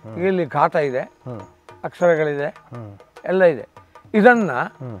 ಇಲ್ಲಿ ಘಾತ ಇದೆ, ಅಕ್ಷರಗಳಿದೆ, ಎಲ್ಲ ಇದೆ. ಇದನ್ನು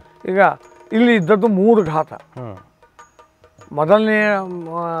ಈಗ ಇಲ್ಲಿ ಇದ್ದದ್ದು 3 ಘಾತ. ಮೊದಲನೆಯ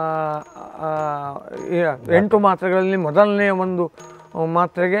 8 ಮಾತ್ರೆಗಳಲ್ಲಿ ಮೊದಲನೆಯ ಒಂದು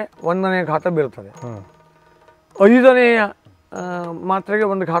ಮಾತ್ರೆಗೆ 1ನೇ ಘಾತ ಬೀಳ್ತದೆ, 5ನೆಯ ಮಾತ್ರೆಗೆ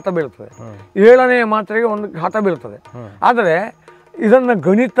 1 ಘಾತ ಬೀಳ್ತದೆ, 7ನೆಯ ಮಾತ್ರೆಗೆ 1 ಘಾತ ಬೀಳ್ತದೆ. ಆದರೆ ಇದನ್ನು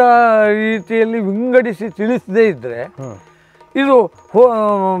ಗಣಿತ ರೀತಿಯಲ್ಲಿ ವಿಂಗಡಿಸಿ ತಿಳಿಸದೇ ಇದ್ದರೆ ಇದು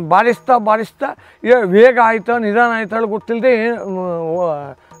ಬಾರಿಸ್ತಾ ವೇಗ ಆಯ್ತಾ ನಿಧಾನ ಆಯ್ತಾ ಗೊತ್ತಿಲ್ಲದೆ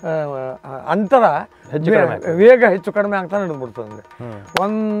ಅಂತರ ವೇಗ ಹೆಚ್ಚು ಕಡಿಮೆ ಆಗ್ತಾ ನಡೆದ್ಬಿಡ್ತದೆ.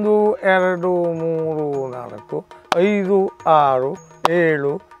 1 2 3 4 5 6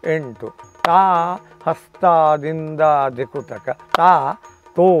 7 8 ತಾ ಹಸ್ತಾದಿಂದ ದಿಕುತಕ ತಾ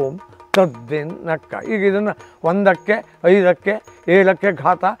ತೋಂ ತದ್ದಿನ್ ನಕ್ಕ. ಈಗ ಇದನ್ನು 1ಕ್ಕೆ 5ಕ್ಕೆ 7ಕ್ಕೆ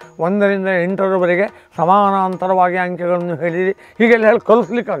ಘಾತ 1ರಿಂದ 8ರವರೆಗೆ ಸಮಾನಾಂತರವಾಗಿ ಅಂಕೆಗಳನ್ನು ಹೇಳಿರಿ ಹೀಗೆಲ್ಲ ಹೇಳಿ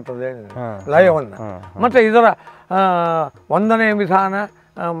ಕಲಿಸ್ಲಿಕ್ಕಾಗ್ತದೆ ಲಯವನ್ನು. ಮತ್ತು ಇದರ 1ನೇ ವಿಧಾನ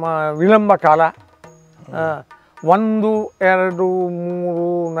ವಿಳಂಬ ಕಾಲ 1 2 3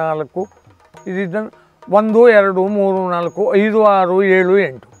 4 ಇದನ್ನು 1 2 3 4 5 6 7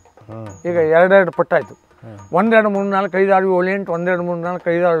 8 ಈಗ 2 ಪಟ್ಟಾಯಿತು. 1 2 3 4 5 6 7 8 1 2 3 4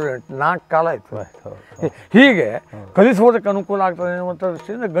 5 6 7 4 ಕಾಲ ಆಯಿತು. ಹೀಗೆ ಕಲಿಸೋದಕ್ಕೆ ಅನುಕೂಲ ಆಗ್ತದೆ ಅನ್ನುವಂಥ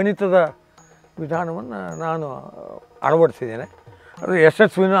ದೃಷ್ಟಿಯಿಂದ ಗಣಿತದ ವಿಧಾನವನ್ನು ನಾನು ಅಳವಡಿಸಿದ್ದೇನೆ. ಅದು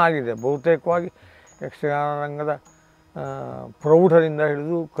ಯಶಸ್ವಿನೂ ಆಗಿದೆ. ಬಹುತೇಕವಾಗಿ ಯಕ್ಷಗಾನ ರಂಗದ ಪ್ರೌಢರಿಂದ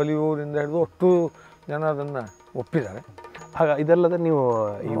ಹಿಡಿದು ಕಲಿಯುವವರಿಂದ ಹಿಡಿದು ಅಷ್ಟು ಜನ ಅದನ್ನು ಒಪ್ಪಿದ್ದಾರೆ. ಆಗ ಇದಲ್ಲದೆ ನೀವು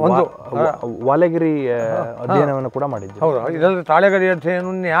ಒಂದು ವಾಲೆಗಿರಿ ಅಧ್ಯಯನವನ್ನು ಕೂಡ ಮಾಡಿದ್ದೀವಿ. ಹೌದು, ಇದಲ್ಲದೆ ತಾಳೆಗರಿ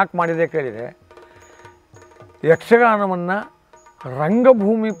ಅಧ್ಯಯನವನ್ನು ಯಾಕೆ ಮಾಡಿದೆ ಕೇಳಿದರೆ, ಯಕ್ಷಗಾನವನ್ನು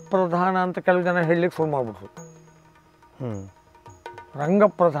ರಂಗಭೂಮಿ ಪ್ರಧಾನ ಅಂತ ಕೆಲವು ಜನ ಹೇಳಲಿಕ್ಕೆ ಶುರು ಮಾಡಿಬಿಟ್ರು. ರಂಗ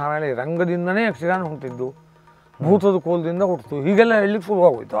ಪ್ರಧಾನ ಹೇಳಿ ರಂಗದಿಂದನೇ ಯಕ್ಷಗಾನ ಹುಟ್ಟಿದ್ದು, ಭೂತದ ಕೋಲದಿಂದ ಹುಟ್ಟಿತು, ಹೀಗೆಲ್ಲ ಹೇಳಲಿಕ್ಕೆ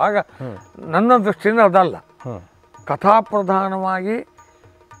ಶುರುವಾಗೋಯ್ತು. ಆಗ ನನ್ನ ದೃಷ್ಟಿಯಿಂದ ಅದಲ್ಲ. ಕಥಾಪ್ರಧಾನವಾಗಿ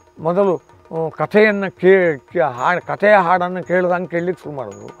ಮೊದಲು ಕಥೆಯನ್ನು ಕಥೆಯ ಹಾಡನ್ನು ಕೇಳ್ದಂಗೆ ಕೇಳಲಿಕ್ಕೆ ಶುರು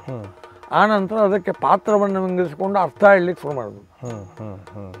ಮಾಡಿದ್ರು. ಆನಂತರ ಅದಕ್ಕೆ ಪಾತ್ರವನ್ನು ವಿಂಗಡಿಸಿಕೊಂಡು ಅರ್ಥ ಹೇಳಲಿಕ್ಕೆ ಶುರು ಮಾಡಿದ್ರು.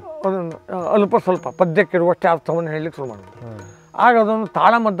 ಅದನ್ನು ಅಲ್ಪ ಸ್ವಲ್ಪ ಪದ್ಯಕ್ಕಿರುವಷ್ಟೇ ಅರ್ಥವನ್ನು ಹೇಳಲಿಕ್ಕೆ ಶುರು ಮಾಡಿದ್ರು. ಆಗ ಅದೊಂದು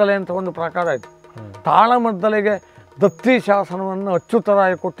ತಾಳಮದ್ದಲೆ ಅಂತ ಒಂದು ಪ್ರಕಾರ ಆಯಿತು. ತಾಳಮದ್ದಲೆಗೆ ದತ್ತಿ ಶಾಸನವನ್ನು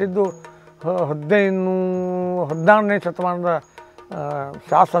ಅಚ್ಯುತರಾಯ ಕೊಟ್ಟಿದ್ದು 16ನೇ ಶತಮಾನದ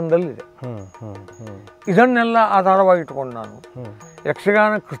ಶಾಸನದಲ್ಲಿದೆ. ಇದನ್ನೆಲ್ಲ ಆಧಾರವಾಗಿಟ್ಟುಕೊಂಡು ನಾನು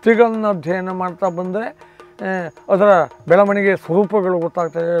ಯಕ್ಷಗಾನ ಕೃತಿಗಳನ್ನು ಅಧ್ಯಯನ ಮಾಡ್ತಾ ಬಂದರೆ ಅದರ ಬೆಳವಣಿಗೆ ಸ್ವರೂಪಗಳು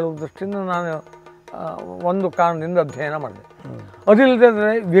ಗೊತ್ತಾಗ್ತದೆ ಹೇಳುವ ದೃಷ್ಟಿಯಿಂದ ನಾನು ಒಂದು ಕಾರಣದಿಂದ ಅಧ್ಯಯನ ಮಾಡಿದೆ.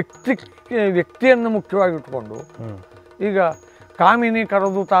 ಅದಿಲ್ಲದೆ ವ್ಯಕ್ತಿಯನ್ನು ಮುಖ್ಯವಾಗಿಟ್ಟುಕೊಂಡು ಈಗ ಕಾಮಿನಿ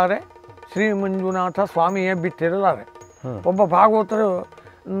ಕರೆದು ತಾರೆ ಶ್ರೀ ಮಂಜುನಾಥ ಸ್ವಾಮಿಯೇ ಬಿಟ್ಟಿರಲಾರೆ. ಒಬ್ಬ ಭಾಗವತರು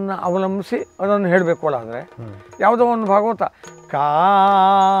ಅವಲಂಬಿಸಿ ಅದನ್ನು ಹೇಳಬೇಕಲ್ಲಾದರೆ ಯಾವುದೋ ಒಂದು ಭಾಗವತ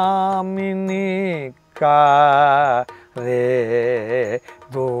ಕಾಮಿನಿ ರೇ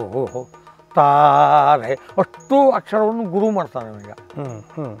ದೋ ತಾರೆ ಅಷ್ಟು ಅಕ್ಷರವನ್ನು ಗುರು ಮಾಡ್ತಾನೆ ಈಗ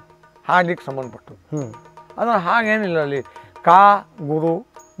ಹಾಡ್ಲಿಕ್ಕೆ ಸಂಬಂಧಪಟ್ಟು. ಅದರ ಹಾಗೇನಿಲ್ಲ, ಅಲ್ಲಿ ಕಾ ಗುರು,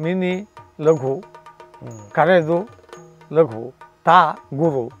 ಮಿನಿ ಲಘು, ಕರೆದು ಲಘು, ತಾ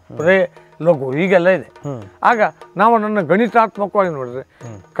ಗುರು, ರೇ ಲಘು, ಹೀಗೆಲ್ಲ ಇದೆ. ಆಗ ನಾವು ನನ್ನ ಗಣಿತಾತ್ಮಕವಾಗಿ ನೋಡಿದ್ರೆ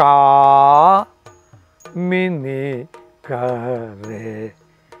ಕಾ ಮಿನಿ ಕರೆ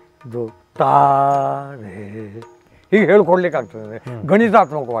ದು ತಾರೆ ಹೀಗೆ ಹೇಳ್ಕೊಡ್ಲಿಕ್ಕಾಗ್ತದೆ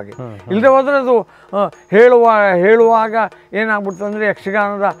ಗಣಿತಾತ್ಮಕವಾಗಿ. ಇಲ್ಲದೆ ಹೋದರೆ ಅದು ಹೇಳುವಾಗ ಏನಾಗ್ಬಿಡ್ತದೆ ಅಂದರೆ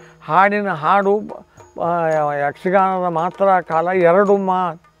ಯಕ್ಷಗಾನದ ಹಾಡು ಯಕ್ಷಗಾನದ ಮಾತ್ರ ಕಾಲ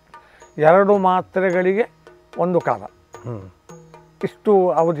 2 ಮಾತ್ರೆಗಳಿಗೆ ಒಂದು ಕಾಲ, ಇಷ್ಟು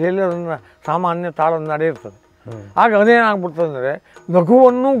ಅವಧಿಯಲ್ಲಿ ಅದನ್ನು ಸಾಮಾನ್ಯ ತಾಳ ನಡೆಯಿರ್ತದೆ. ಆಗ ಅದೇನಾಗ್ಬಿಡ್ತದೆ ಅಂದರೆ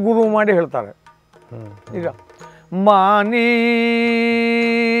ಲಘುವನ್ನು ಗುರು ಮಾಡಿ ಹೇಳ್ತಾರೆ. ಈಗ ಮಾನಿ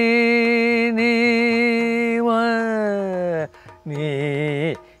ನೀ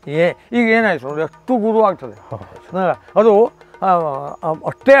ಈಗ ಏನಾಯ್ತು ನೋಡಿ, ಅಷ್ಟು ಗುರು ಆಗ್ತದೆ. ಅದು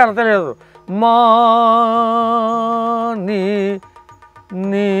ಅಷ್ಟೇ ಅರ್ಥದಲ್ಲಿ ಹೇಳಿದ್ರು ಮಾ ನೀ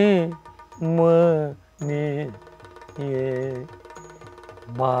ನೀ ಮ ನೀ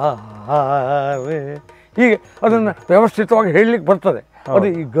ಹೀಗೆ ಅದನ್ನು ವ್ಯವಸ್ಥಿತವಾಗಿ ಹೇಳಲಿಕ್ಕೆ ಬರ್ತದೆ. ಅದು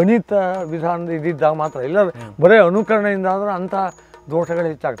ಈ ಗಣಿತ ವಿಧಾನದ ಇದ್ದಿದ್ದಾಗ ಮಾತ್ರ, ಇಲ್ಲದೆ ಬರೀ ಅನುಕರಣೆಯಿಂದ ಆದರೆ ಅಂಥ ದೋಷಗಳು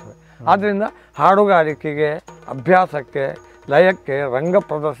ಹೆಚ್ಚಾಗ್ತವೆ. ಆದ್ದರಿಂದ ಹಾಡುಗಾರಿಕೆಗೆ, ಅಭ್ಯಾಸಕ್ಕೆ, ಲಯಕ್ಕೆ, ರಂಗ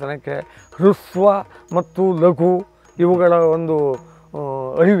ಪ್ರದರ್ಶನಕ್ಕೆ, ಹ್ರಸ್ವ ಮತ್ತು ಲಘು ಇವುಗಳ ಒಂದು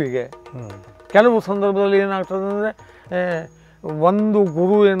ಅರಿವಿಗೆ ಕೆಲವು ಸಂದರ್ಭದಲ್ಲಿ ಏನಾಗ್ತದೆ ಅಂದರೆ ಒಂದು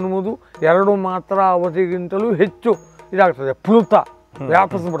ಗುರು ಎನ್ನುವುದು 2 ಮಾತ್ರ ಅವಧಿಗಿಂತಲೂ ಹೆಚ್ಚು ಇದಾಗ್ತದೆ, ಪ್ಲುತ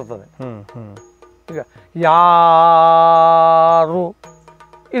ವ್ಯಾಪಿಸ್ಬಿಡ್ತದೆ. ಈಗ ಯಾರು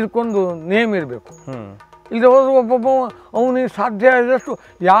ಇದಕ್ಕೊಂದು ನೇಮ್ ಇರಬೇಕು. ಇಲ್ಲದೆ ಹೋದ್ರೆ ಒಬ್ಬೊಬ್ಬ ಅವನಿಗೆ ಸಾಧ್ಯ ಆದಷ್ಟು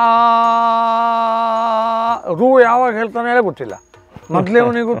ಯಾರು ಯಾವಾಗ ಹೇಳ್ತಾನೆ ಹೇಳೇ ಗೊತ್ತಿಲ್ಲ.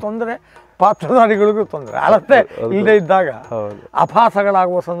 ಮೊದಲೇವನಿಗೂ ತೊಂದರೆ, ಪಾತ್ರಧಾರಿಗಳಿಗೂ ತೊಂದರೆ, ಅಳತೆ ಇಲ್ಲದೆ ಇದ್ದಾಗ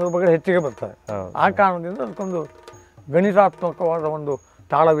ಅಭಾಸಗಳಾಗುವ ಸಂದರ್ಭಗಳು ಹೆಚ್ಚಿಗೆ ಬರ್ತವೆ. ಆ ಕಾರಣದಿಂದ ಅದಕ್ಕೊಂದು ಗಣಿತಾತ್ಮಕವಾದ ಒಂದು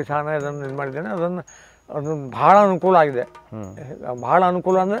ತಾಳ ವಿಧಾನ ಇದನ್ನು ಇದು ಮಾಡಿದ್ದೇನೆ. ಅದನ್ನು ಭಾಳ ಅನುಕೂಲ ಆಗಿದೆ. ಭಾಳ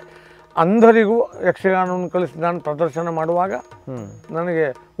ಅನುಕೂಲ ಅಂದರೆ ಅಂಧರಿಗೂ ಯಕ್ಷಗಾನವನ್ನು ಕಲಿಸಿ ನಾನು ಪ್ರದರ್ಶನ ಮಾಡುವಾಗ ನನಗೆ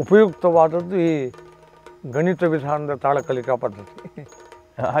ಉಪಯುಕ್ತವಾದದ್ದು ಈ ಗಣಿತ ವಿಧಾನದ ತಾಳ ಕಲಿಕಾ ಪದ್ಧತಿ.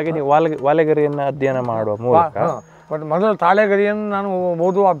 ಹಾಗೆ ನೀವು ವಾಲೆಗರಿಯನ್ನು ಅಧ್ಯಯನ ಮಾಡುವ ಮೂಲಕ ಬಟ್ ಮೊದಲು ತಾಳೆಗರಿಯನ್ನು ನಾನು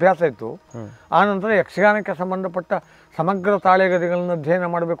ಓದುವ ಅಭ್ಯಾಸ ಇತ್ತು. ಆನಂತರ ಯಕ್ಷಗಾನಕ್ಕೆ ಸಂಬಂಧಪಟ್ಟ ಸಮಗ್ರ ತಾಳೆಗರಿಗಳನ್ನು ಅಧ್ಯಯನ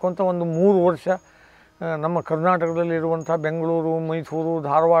ಮಾಡಬೇಕು ಅಂತ ಒಂದು 3 ವರ್ಷ ನಮ್ಮ ಕರ್ನಾಟಕದಲ್ಲಿ ಇರುವಂಥ ಬೆಂಗಳೂರು, ಮೈಸೂರು,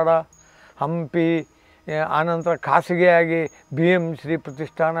 ಧಾರವಾಡ, ಹಂಪಿ, ಆನಂತರ ಖಾಸಗಿಯಾಗಿ BM ಶ್ರೀ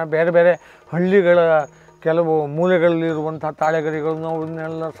ಪ್ರತಿಷ್ಠಾನ, ಬೇರೆ ಬೇರೆ ಹಳ್ಳಿಗಳ ಕೆಲವು ಮೂಲೆಗಳಲ್ಲಿರುವಂಥ ತಾಳೆಗರಿಗಳನ್ನು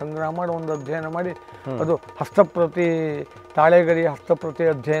ಅವನ್ನೆಲ್ಲ ಸಂಗ್ರಹ ಮಾಡಿ ಒಂದು ಅಧ್ಯಯನ ಮಾಡಿ, ಅದು ಹಸ್ತಪ್ರತಿ ತಾಳೆಗರಿ ಹಸ್ತಪ್ರತಿ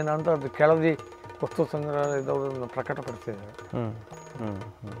ಅಧ್ಯಯನ ಅಂತ ಅದು ಕೆಳದಿ ವಸ್ತು ಸಂಗ್ರಹಾಲಯದವರನ್ನು ಪ್ರಕಟಪಡಿಸಿದ್ದಾರೆ.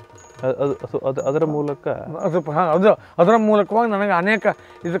 ಅದರ ಮೂಲಕ ಅದರ ಮೂಲಕವಾಗಿ ನನಗೆ ಅನೇಕ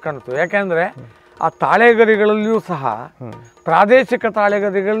ಇದು ಕಾಣ್ತು. ಯಾಕೆಂದರೆ ಆ ತಾಳೆಗರಿಗಳಲ್ಲಿಯೂ ಸಹ ಪ್ರಾದೇಶಿಕ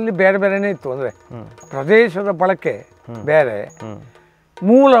ತಾಳೆಗರಿಗಳಲ್ಲಿ ಬೇರೆ ಬೇರೆನೇ ಇತ್ತು. ಅಂದರೆ ಪ್ರದೇಶದ ಬಳಕೆ ಬೇರೆ,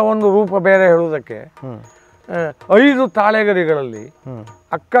 ಮೂಲ ಒಂದು ರೂಪ ಬೇರೆ. ಹೇಳುವುದಕ್ಕೆ 5 ತಾಳೆಗರಿಗಳಲ್ಲಿ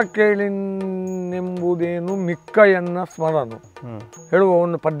ಅಕ್ಕ ಕೇಳಿನೆಂಬುದೇನು ಮಿಕ್ಕಯನ್ನ ಸ್ಮರನು ಹೇಳುವ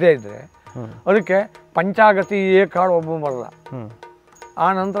ಒಂದು ಪದ್ಯ ಇದ್ದರೆ ಅದಕ್ಕೆ ಪಂಚಾಗತಿ ಏಕಾಳು ಒಬ್ಬ ಬರಲ್ಲ. ಆ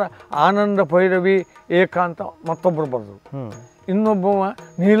ನಂತರ ಆನಂದ ಭೈರವಿ ಏಕಾಂತ ಮತ್ತೊಬ್ಬರು ಬರೆದ್ರು. ಇನ್ನೊಬ್ಬ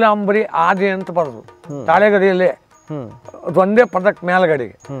ನೀಲಾಂಬರಿ ಆದಿ ಅಂತ ಬರೆದ್ರು ತಾಳೆಗರಿಯಲ್ಲೇ, ಅದು ಒಂದೇ ಪದಕ್ಕೆ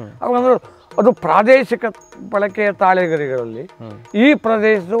ಮೇಲ್ಗಡೆಗೆ. ಅವಾಗಂದ್ರೆ ಅದು ಪ್ರಾದೇಶಿಕ ಬಳಕೆಯ ತಾಳೆಗರಿಗಳಲ್ಲಿ ಈ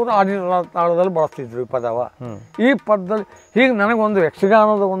ಪ್ರದೇಶದವರು ಆದಿ ತಾಳದಲ್ಲಿ ಬಳಸ್ತಿದ್ರು ಈ ಪದವ. ಈ ಪದದಲ್ಲಿ ಹೀಗೆ ನನಗೊಂದು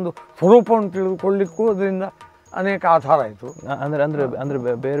ಯಕ್ಷಗಾನದ ಒಂದು ಸ್ವರೂಪವನ್ನು ತಿಳಿದುಕೊಳ್ಳಿಕ್ಕೂ ಅದರಿಂದ ಅನೇಕ ಆಧಾರ ಆಯಿತು. ಅಂದ್ರೆ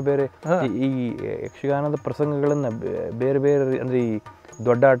ಬೇರೆ ಬೇರೆ ಈ ಯಕ್ಷಗಾನದ ಪ್ರಸಂಗಗಳನ್ನ ಬೇರೆ ಬೇರೆ ಅಂದ್ರೆ ಈ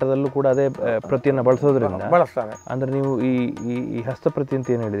ದೊಡ್ಡ ಆಟದಲ್ಲೂ ಕೂಡ ಅದೇ ಪ್ರತಿಯನ್ನು ಬಳಸೋದ್ರಿಂದ ಬಳಸ್ತಾರೆ. ಅಂದ್ರೆ ನೀವು ಈ ಹಸ್ತಪ್ರತಿ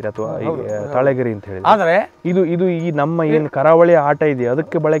ಅಂತ ಏನು ಹೇಳಿದ್ರಿ ಅಥವಾ ಈ ತಾಳೆಗರಿ ಅಂತ ಹೇಳಿದ್ರಿ, ಆದರೆ ಇದು ಈ ನಮ್ಮ ಏನು ಕರಾವಳಿಯ ಆಟ ಇದೆಯಾ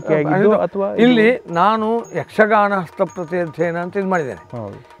ಅದಕ್ಕೆ ಬಳಕೆಯಾಗಿದ್ದು ಅಥವಾ ಇಲ್ಲಿ ನಾನು ಯಕ್ಷಗಾನ ಹಸ್ತಪ್ರತಿ ಅಧ್ಯಯನ ಅಂತ ಇದು ಮಾಡಿದ್ದೇನೆ.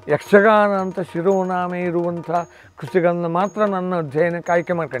 ಯಕ್ಷಗಾನ ಅಂತ ಶಿರೋನಾಮೆ ಇರುವಂಥ ಕೃತಿಗಳನ್ನ ಮಾತ್ರ ನನ್ನ ಅಧ್ಯಯನಕ್ಕೆ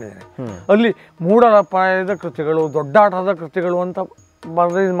ಆಯ್ಕೆ ಮಾಡ್ಕೊಂಡಿದ್ದೇನೆ. ಅಲ್ಲಿ ಮೂಡಲಪಾಯದ ಕೃತಿಗಳು, ದೊಡ್ಡಾಟದ ಕೃತಿಗಳು ಅಂತ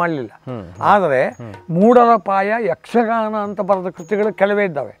ಬರೆದು ಮಾಡಲಿಲ್ಲ. ಆದರೆ ಮೂಡಲಪಾಯ ಯಕ್ಷಗಾನ ಅಂತ ಬರೆದ ಕೃತಿಗಳು ಕೆಲವೇ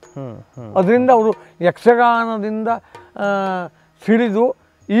ಇದ್ದಾವೆ. ಅದರಿಂದ ಅವರು ಯಕ್ಷಗಾನದಿಂದ ಸಿಡಿದು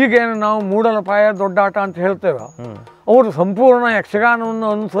ಈಗೇನು ನಾವು ಮೂಡಲಪಾಯ ದೊಡ್ಡಾಟ ಅಂತ ಹೇಳ್ತೇವೆ, ಅವರು ಸಂಪೂರ್ಣ ಯಕ್ಷಗಾನವನ್ನು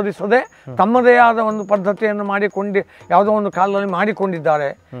ಅನುಸರಿಸದೆ ತಮ್ಮದೇ ಆದ ಒಂದು ಪದ್ಧತಿಯನ್ನು ಮಾಡಿಕೊಂಡು ಯಾವುದೋ ಒಂದು ಕಾಲದಲ್ಲಿ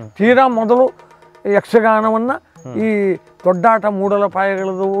ಮಾಡಿಕೊಂಡಿದ್ದಾರೆ. ತೀರಾ ಮೊದಲು ಯಕ್ಷಗಾನವನ್ನು ಈ ದೊಡ್ಡಾಟ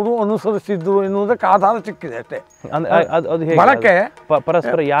ಮೂಡಲಪಾಯಗಳವರು ಅನುಸರಿಸಿದ್ರು ಎನ್ನುವುದಕ್ಕೆ ಆಧಾರ ಸಿಕ್ಕಿದೆ ಅಷ್ಟೇ. ಬಳಕೆ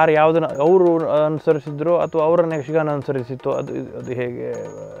ಪರಸ್ಪರ ಯಾರು ಯಾವುದನ್ನ ಅವರು ಅನುಸರಿಸಿದ್ರು ಅಥವಾ ಅವರನ್ನು ಯಕ್ಷಗಾನ ಅನುಸರಿಸಿತ್ತು, ಅದು ಹೇಗೆ?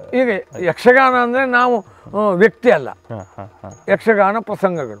 ಹೀಗೆ ಯಕ್ಷಗಾನ ಅಂದರೆ ನಾವು ವ್ಯಕ್ತಿ ಅಲ್ಲ, ಯಕ್ಷಗಾನ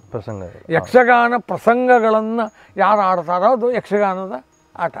ಪ್ರಸಂಗಗಳು. ಯಕ್ಷಗಾನ ಪ್ರಸಂಗಗಳನ್ನು ಯಾರು ಆಡ್ತಾರೋ ಅದು ಯಕ್ಷಗಾನದ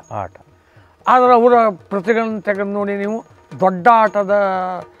ಆಟ. ಆದರೆ ಅವರ ಪ್ರತಿಗಳನ್ನು ತೆಗೆದು ನೋಡಿ ನೀವು, ದೊಡ್ಡ ಆಟದ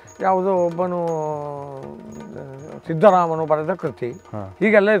ಯಾವುದೋ ಒಬ್ಬನು ಸಿದ್ದರಾಮನು ಬರೆದ ಕೃತಿ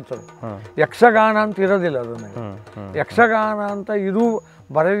ಹೀಗೆಲ್ಲ ಇರ್ತದೆ. ಯಕ್ಷಗಾನ ಅಂತ ಇರೋದಿಲ್ಲ. ಅದನ್ನು ಯಕ್ಷಗಾನ ಅಂತ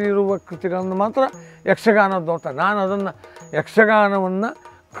ಬರೆದಿರುವ ಕೃತಿಗಳನ್ನು ಮಾತ್ರ ಯಕ್ಷಗಾನದ್ದು ಅಂತ ನಾನು ಅದನ್ನು ಯಕ್ಷಗಾನವನ್ನು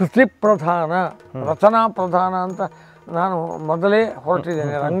ಕೃತಿ ಪ್ರಧಾನ, ರಚನಾ ಪ್ರಧಾನ ಅಂತ ನಾನು ಮೊದಲೇ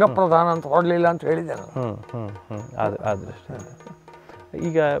ಹೊರಟಿದ್ದೇನೆ. ರಂಗ ಪ್ರಧಾನ ಅಂತ ಹೊರಡಲಿಲ್ಲ ಅಂತ ಹೇಳಿದ್ದೇನೆ.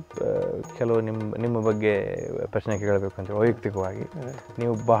 ಈಗ ಕೆಲವು ನಿಮ್ಮ ಬಗ್ಗೆ ಪ್ರಶ್ನೆ ಕೇಳಬೇಕಂತ ವೈಯಕ್ತಿಕವಾಗಿ,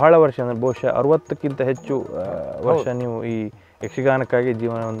 ನೀವು ಬಹಳ ವರ್ಷ ಅಂದರೆ ಬಹುಶಃ 60ಕ್ಕಿಂತ ಹೆಚ್ಚು ವರ್ಷ ನೀವು ಈ ಯಕ್ಷಗಾನಕ್ಕಾಗಿ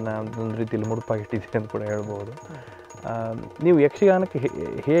ಜೀವನವನ್ನು ಒಂದು ರೀತಿಯಲ್ಲಿ ಮುಡುಪಾಗಿಟ್ಟಿದ್ದೀರಿ ಅಂತ ಕೂಡ ಹೇಳ್ಬೋದು. ನೀವು ಯಕ್ಷಗಾನಕ್ಕೆ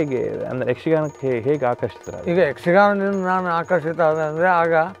ಹೇಗೆ ಅಂದರೆ ಯಕ್ಷಗಾನಕ್ಕೆ ಹೇಗೆ ಆಕರ್ಷಿತರ? ಈಗ ಯಕ್ಷಗಾನದಿಂದ ನಾನು ಆಕರ್ಷಿತ ಆದ ಅಂದರೆ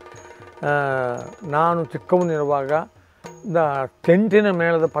ಆಗ ನಾನು ಚಿಕ್ಕವನಿರುವಾಗ ಟೆಂಟಿನ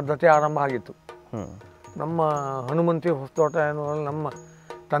ಮೇಳದ ಪದ್ಧತಿ ಆರಂಭ ಆಗಿತ್ತು. ನಮ್ಮ ಹನುಮಂತಿ ಹೊಸತೋಟ ಎನ್ನುವಲ್ಲಿ ನಮ್ಮ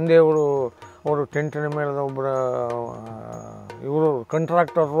ತಂದೆಯವರು ಅವರು ಟೆಂಟಿನ ಮೇಳದ ಒಬ್ಬರ ಇವರು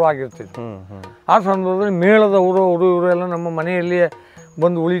ಕಾಂಟ್ರಾಕ್ಟರು ಆಗಿರ್ತಿದ್ರು. ಆ ಸಂದರ್ಭದಲ್ಲಿ ಮೇಳದವರು ಇವರು ಎಲ್ಲ ನಮ್ಮ ಮನೆಯಲ್ಲಿಯೇ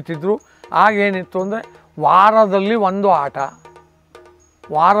ಬಂದು ಉಳಿತಿದ್ರು. ಆಗೇನಿತ್ತು ಅಂದರೆ ವಾರದಲ್ಲಿ 1 ಆಟ,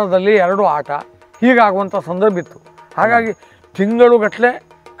 ವಾರದಲ್ಲಿ 2 ಆಟ ಹೀಗಾಗುವಂಥ ಸಂದರ್ಭ ಇತ್ತು. ಹಾಗಾಗಿ ತಿಂಗಳುಗಟ್ಟಲೆ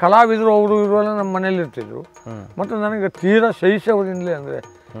ಕಲಾವಿದರು ಅವರು ಇವರೆಲ್ಲ ನಮ್ಮ ಮನೇಲಿ ಇರ್ತಿದ್ರು. ಮತ್ತು ನನಗೆ ತೀರಾ ಶೈಶವದಿಂದಲೇ ಅಂದರೆ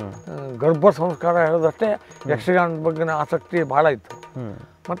ಗರ್ಭ ಸಂಸ್ಕಾರ ಹೇಳೋದಷ್ಟೇ ಯಕ್ಷಗಾನದ ಬಗ್ಗೆ ಆಸಕ್ತಿ ಭಾಳ ಇತ್ತು.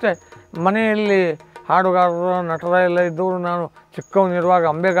 ಮತ್ತು ಮನೆಯಲ್ಲಿ ಹಾಡುಗಾರರು ನಟರ ಎಲ್ಲ ಇದ್ದವರು ನಾನು ಚಿಕ್ಕವನಿರುವಾಗ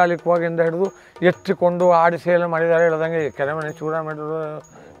ಅಂಬೆಗಾಲಿಕವಾಗಿಂದ ಹಿಡಿದು ಎತ್ತಿಕೊಂಡು ಆಡಿಸಿ ಎಲ್ಲ ಮಾಡಿದ್ದಾರೆ. ಹೇಳ್ದಂಗೆ ಕೆರೆಮನೆ ಚೂಡಾಮಣರು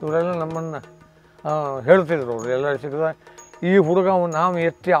ಇವರೆಲ್ಲ ನಮ್ಮನ್ನು ಹೇಳ್ತಿದ್ರು. ಅವರು ಎಲ್ಲ ಸಿಕ್ಕಿದಾಗ ಈ ಹುಡುಗ ನಾವು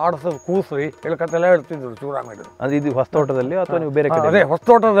ಎತ್ತಿ ಆಡಿಸೋದು ಕೂಸ್ರಿ ಹೇಳ್ಕತ್ತೆಲ್ಲ ಹೇಳ್ತಿದ್ರು ಚೂಡಾಮಣರು. ಅದು ಇದು ಹೊಸತೋಟದಲ್ಲಿ ಅಥವಾ ನೀವು ಬೇರೆ ಕಡೆ? ಅದೇ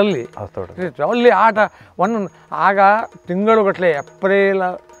ಹೊಸತೋಟದಲ್ಲಿ ಅಲ್ಲಿ ಆಟ ಆಗ ತಿಂಗಳುಗಟ್ಟಲೆ ಏಪ್ರಿಲ್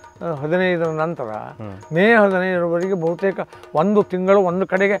 15 ನಂತರ ಮೇ 15ರವರೆಗೆ ಬಹುತೇಕ 1 ತಿಂಗಳು ಒಂದು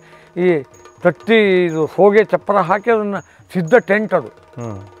ಕಡೆಗೆ ಈ ತಟ್ಟಿ ಇದು ಸೋಗೆ ಚಪ್ಪರ ಹಾಕಿ ಅದನ್ನು ಸಿದ್ಧ ಟೆಂಟ್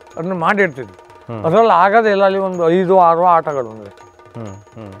ಅದನ್ನು ಮಾಡಿರ್ತಿದ್ವಿ. ಅದರಲ್ಲಿ ಆಗದೆ ಎಲ್ಲ ಅಲ್ಲಿ ಒಂದು 5-6 ಆಟಗಳು ಅಂದರೆ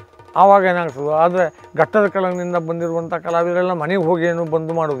ಆವಾಗ ಏನಾಗ್ತದೆ. ಆದರೆ ಘಟ್ಟದ ಕೆಳಗಿನಿಂದ ಬಂದಿರುವಂಥ ಕಲಾವಿದರೆಲ್ಲ ಮನೆಗೆ ಹೋಗಿ ಏನು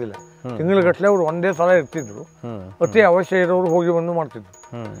ಬಂದು ಮಾಡೋದಿಲ್ಲ. ತಿಂಗಳಗಟ್ಟಲೆ ಅವರು ಒಂದೇ ಸಲ ಇರ್ತಿದ್ರು. ಅತಿ ಅವಶ್ಯ ಇರೋರು ಹೋಗಿ ಬಂದು ಮಾಡ್ತಿದ್ರು.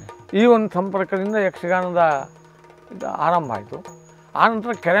 ಈ ಒಂದು ಸಂಪರ್ಕದಿಂದ ಯಕ್ಷಗಾನದ ಆರಂಭ ಆಯಿತು.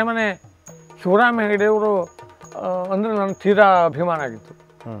 ಆನಂತರ ಕೆರೆಮನೆ ಶಿವರಾಮ ಹೆಗಡೆಯವರು ಅಂದರೆ ನನ್ನ ತೀರಾ ಅಭಿಮಾನ ಆಗಿತ್ತು.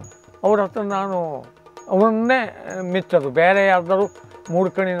 ಅವ್ರ ಹತ್ರ ನಾನು ಅವರನ್ನೇ ಮೆಚ್ಚೋದು. ಬೇರೆ ಯಾರ್ದಾರು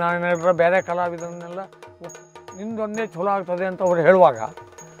ಮೂಡ್ಕಣಿ ನಾರಾಯಣ ಬೇರೆ ಕಲಾವಿದರನ್ನೆಲ್ಲ ನಿಂದೊಂದೇ ಚಲೋ ಆಗ್ತದೆ ಅಂತ ಅವ್ರು ಹೇಳುವಾಗ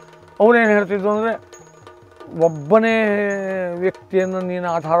ಅವ್ರೇನು ಹೇಳ್ತಿದ್ರು ಅಂದರೆ, ಒಬ್ಬನೇ ವ್ಯಕ್ತಿಯನ್ನು ನೀನು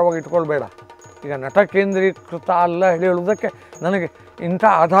ಆಧಾರವಾಗಿ ಇಟ್ಕೊಳ್ಬೇಡ. ಈಗ ನಟ ಕೇಂದ್ರೀಕೃತ ಅಲ್ಲ ಹೇಳುವುದಕ್ಕೆ ನನಗೆ ಇಂಥ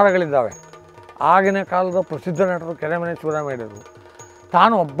ಆಧಾರಗಳಿದ್ದಾವೆ. ಆಗಿನ ಕಾಲದ ಪ್ರಸಿದ್ಧ ನಟರು ಕೆರೆಮನೆ ಶಿವರಾಮ ಹೆಗಡೆಯವರು.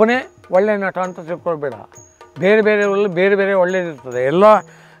 ತಾನು ಒಬ್ಬನೇ ಒಳ್ಳೆಯ ನಟ ಅಂತ ತಿಳ್ಕೊಳ್ಬೇಡ. ಬೇರೆ ಬೇರೆಯವರಲ್ಲಿ ಬೇರೆ ಬೇರೆ ಒಳ್ಳೆಯದಿರ್ತದೆ.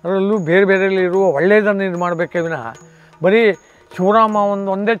 ಎಲ್ಲರಲ್ಲೂ ಬೇರೆ ಬೇರೆಯಲ್ಲಿ ಇರುವ ಒಳ್ಳೆಯದನ್ನು ಇದು ಮಾಡಬೇಕೇ ವಿನಃ ಬರೀ ಶಿವರಾಮ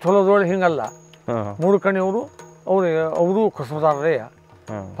ಒಂದೇ ಚಲೋದೊಳಗೆ ಹಿಂಗಲ್ಲ. ಮೂಡುಕಣಿಯವರು ಅವರು ಕಸಬದಾರರೇ.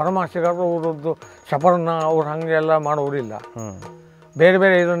 ಪರಮಾಶಿಗಾರರು ಅವರದ್ದು ಶಬರನ್ನ ಅವ್ರು ಹಾಗೆ ಎಲ್ಲ ಮಾಡೋರಿಲ್ಲ. ಬೇರೆ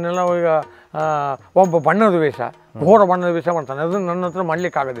ಬೇರೆ ಇದನ್ನೆಲ್ಲ ಈಗ ಒಬ್ಬ ಬಣ್ಣದ ವೇಷ, ಘೋರ ಬಣ್ಣದ ವೇಷ ಮಾಡ್ತಾನೆ. ಅದನ್ನು ನನ್ನ ಹತ್ರ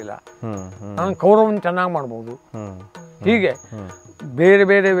ಮಾಡ್ಲಿಕ್ಕಾಗೋದಿಲ್ಲ. ನಾನು ಕೌರವನ್ನ ಚೆನ್ನಾಗಿ ಮಾಡ್ಬೋದು. ಹೀಗೆ ಬೇರೆ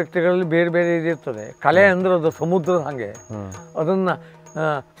ಬೇರೆ ವ್ಯಕ್ತಿಗಳಲ್ಲಿ ಬೇರೆ ಬೇರೆ ಇದಿರ್ತದೆ. ಕಲೆ ಅಂದರೆ ಅದು ಸಮುದ್ರದ ಹಾಗೆ. ಅದನ್ನು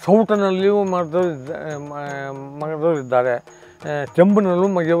ಸೌಟನಲ್ಲಿಯೂ ಮಗದವರು ಇದ್ದಾರೆ, ಚೆಂಬಿನಲ್ಲೂ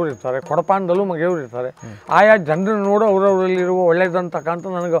ಮಗೆಯವರು ಇರ್ತಾರೆ, ಕೊಡಪಾನದಲ್ಲೂ ಮಗೆಯವರು ಇರ್ತಾರೆ. ಆಯಾ ಜನರನ್ನು ನೋಡು ಅವರವರಲ್ಲಿರುವ ಒಳ್ಳೆಯದಂತಕ್ಕಂಥ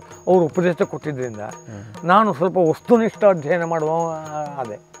ನನಗೆ ಅವರು ಉಪದೇಶ ಕೊಟ್ಟಿದ್ದರಿಂದ ನಾನು ಸ್ವಲ್ಪ ವಸ್ತುನಿಷ್ಠ ಅಧ್ಯಯನ ಮಾಡುವ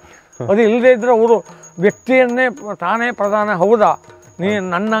ಅದೇ. ಅದು ಇಲ್ಲದೇ ಇದ್ದರೆ ಅವರು ವ್ಯಕ್ತಿಯನ್ನೇ ತಾನೇ ಪ್ರಧಾನ. ಹೌದಾ,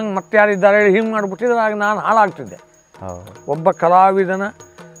 ನನ್ನಂಗೆ ಮತ್ತೆ ಯಾರಿದ್ದಾರೆ ಹಿಂಗೆ ಮಾಡಿಬಿಟ್ಟಿದ್ರೆ ಆಗ ನಾನು ಹಾಳಾಗ್ತಿದ್ದೆ. ಒಬ್ಬ ಕಲಾವಿದನ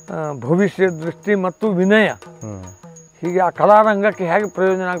ಭವಿಷ್ಯ ದೃಷ್ಟಿ ಮತ್ತು ವಿನಯ, ಹೀಗೆ ಆ ಕಲಾರಂಗಕ್ಕೆ ಹೇಗೆ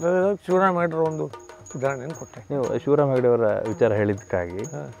ಪ್ರಯೋಜನ ಆಗ್ತದೆ ಶಿವರಾಮ ಹೆಗಡೆಯವರು ಒಂದು ಉದಾಹರಣೆಯನ್ನು ಕೊಟ್ಟೆ. ನೀವು ಶಿವರಾಮ ಹೆಗಡೆಯವರ ವಿಚಾರ ಹೇಳಿದ್ದಕ್ಕಾಗಿ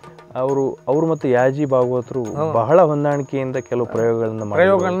ಅವರು ಮತ್ತು ಯಾಜಿ ಭಾಗವತರು ಬಹಳ ಹೊಂದಾಣಿಕೆಯಿಂದ ಕೆಲವು ಪ್ರಯೋಗಗಳನ್ನು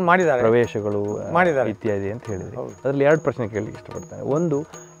ಮಾಡಿದ್ದಾರೆ, ಪ್ರವೇಶಗಳು ಮಾಡಿದ್ದಾರೆ ಇತ್ಯಾದಿ ಅಂತ ಹೇಳಿದ್ರು. ಅದರಲ್ಲಿ 2 ಪ್ರಶ್ನೆ ಕೇಳಲಿಕ್ಕೆ ಇಷ್ಟಪಡ್ತೇನೆ. ಒಂದು,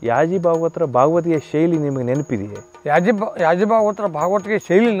 ಯಾಜಿ ಭಾಗವತರ ಭಾಗವತಿಯ ಶೈಲಿ ನಿಮಗೆ ನೆನಪಿದೆಯೇ? ಯಾಜಿ ಭಾಗವತರ ಭಾಗವತಿಗೆ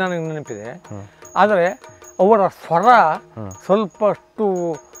ಶೈಲಿ ನನಗೆ ನೆನಪಿದೆ. ಆದರೆ ಅವರ ಸ್ವರ ಸ್ವಲ್ಪಷ್ಟು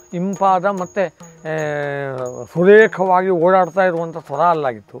ಇಂಪಾದ ಮತ್ತು ಸುರೇಖವಾಗಿ ಓಡಾಡ್ತಾ ಇರುವಂಥ ಸ್ವರ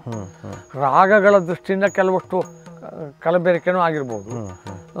ಅಲ್ಲಾಗಿತ್ತು. ರಾಗಗಳ ದೃಷ್ಟಿಯಿಂದ ಕೆಲವಷ್ಟು ಕಲಬೆರಕೆನೂ ಆಗಿರ್ಬೋದು.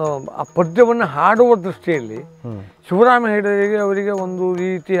 ಆ ಪದ್ಯವನ್ನು ಹಾಡುವ ದೃಷ್ಟಿಯಲ್ಲಿ ಶಿವರಾಮ ಹೆಗಡೆಯವರಿಗೆ ಅವರಿಗೆ ಒಂದು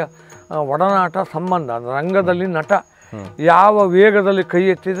ರೀತಿಯ ಒಡನಾಟ ಸಂಬಂಧ. ರಂಗದಲ್ಲಿ ನಟ ಯಾವ ವೇಗದಲ್ಲಿ ಕೈ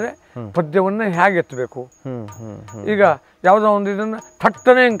ಎತ್ತಿದರೆ ಪದ್ಯವನ್ನು ಹೇಗೆ ಎತ್ತಬೇಕು. ಈಗ ಯಾವುದೋ ಒಂದು ಇದನ್ನು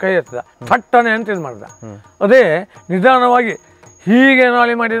ಥಟ್ಟನೆ ಹಿಂಗೆ ಕೈ ಎತ್ತಿದ, ಥಟ್ಟನೆ ಅಂತ ಇದು ಮಾಡಿದ. ಅದೇ ನಿಧಾನವಾಗಿ ಹೀಗೆ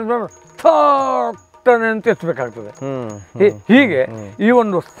ನಾಳೆ ಮಾಡಿದ್ರೆ ಥಟ್ಟನೆ ಅಂತ ಎತ್ತಬೇಕಾಗ್ತದೆ. ಹೀಗೆ ಈ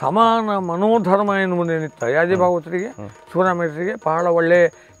ಒಂದು ಸಮಾನ ಮನೋಧರ್ಮ ಎನ್ನುವುದೇನಿತ್ತು ಯಾಜಿ ಭಾಗವತರಿಗೆ ಶಿವರಾಮ ಹೆಗಡೆಯವರಿಗೆ ಬಹಳ ಒಳ್ಳೆಯ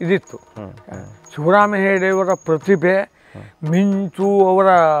ಇದಿತ್ತು. ಶಿವರಾಮ ಹೆಗಡೆಯವರ ಪ್ರತಿಭೆ, ಮಿಂಚು, ಅವರ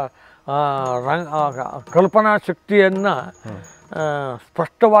ಕಲ್ಪನಾ ಶಕ್ತಿಯನ್ನು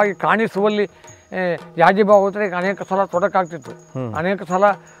ಸ್ಪಷ್ಟವಾಗಿ ಕಾಣಿಸುವಲ್ಲಿ ಯಾಜಿ ಭಾಗವತರಿಗೆ ಅನೇಕ ಸಲ ತೊಡಕಾಗ್ತಿತ್ತು. ಅನೇಕ ಸಲ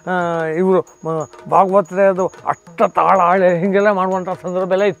ಇವರು ಭಾಗವತರೇ ಅದು ಅಷ್ಟ ತಾಳ ಆಳೆ ಹೀಗೆಲ್ಲ ಮಾಡುವಂಥ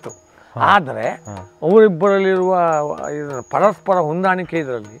ಸಂದರ್ಭ ಎಲ್ಲ ಇತ್ತು. ಆದರೆ ಅವರಿಬ್ಬರಲ್ಲಿರುವ ಪರಸ್ಪರ ಹೊಂದಾಣಿಕೆ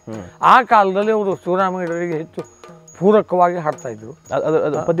ಇದರಲ್ಲಿ ಆ ಕಾಲದಲ್ಲಿ ಅವರು ಶಿವರಾಮ ಹೆಗಡೆಯವರಿಗೆ ಹೆಚ್ಚು ಪೂರಕವಾಗಿ ಹಾಡ್ತಾ ಇದ್ರು.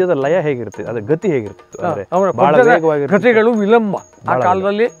 ಪದ್ಯದ ಲಯ ಹೇಗಿರುತ್ತೆ, ಅದರ ಗತಿ ಹೇಗಿರ್ತಿತ್ತು? ಅವರ ಗತಿಗಳು ವಿಳಂಬ ಆ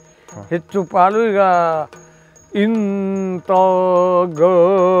ಕಾಲದಲ್ಲಿ ಹೆಚ್ಚು ಪಾಲು. ಈಗ ಇಂತಾಗಬಹುದೇ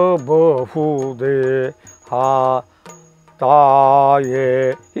ಹಾ ತಾಯೇ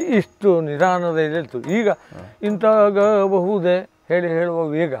ಇಷ್ಟು ನಿಧಾನದ ಇದಿತ್ತು. ಈಗ ಇಂತಾಗಬಹುದೇ ಹೇಳುವ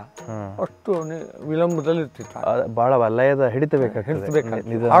ವೇಗ ಅಷ್ಟು ವಿಳಂಬದಲ್ಲಿ ಇರ್ತಿತ್ತು. ಬಹಳ ಲಯದ ಹಿಡಿತಬೇಕಾಗ್ತದೆ.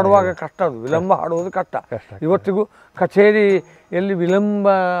 ಹಾಡುವಾಗ ಕಷ್ಟ, ಅದು ವಿಳಂಬ ಹಾಡುವುದು ಕಷ್ಟ. ಇವತ್ತಿಗೂ ಕಚೇರಿಯಲ್ಲಿ ವಿಳಂಬ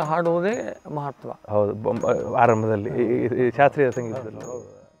ಹಾಡುವುದೇ ಮಹತ್ವ. ಹೌದು, ಆರಂಭದಲ್ಲಿ ಶಾಸ್ತ್ರೀಯ ಸಂಗೀತದಲ್ಲಿ.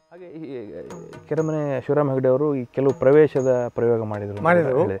 ಹಾಗೆ ಕೆರೆಮನೆ ಶಿವರಾಮ ಹೆಗಡೆಯವರು ಈ ಕೆಲವು ಪ್ರವೇಶದ ಪ್ರಯೋಗ ಮಾಡಿದರು.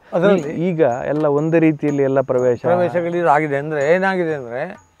 ಅದರಲ್ಲಿ ಈಗ ಎಲ್ಲ ಒಂದೇ ರೀತಿಯಲ್ಲಿ ಎಲ್ಲ ಪ್ರವೇಶಗಳು ಆಗಿದೆ. ಅಂದರೆ ಏನಾಗಿದೆ ಅಂದರೆ,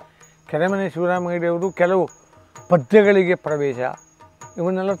 ಕೆರೆಮನೆ ಶಿವರಾಮ ಹೆಗಡೆಯವರು ಕೆಲವು ಪದ್ಯಗಳಿಗೆ ಪ್ರವೇಶ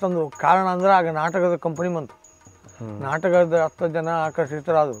ಇವನ್ನೆಲ್ಲ ತಂದರು. ಕಾರಣ ಅಂದರೆ ಆಗ ನಾಟಕದ ಕಂಪನಿ ಬಂತು. ನಾಟಕದ 10 ಜನ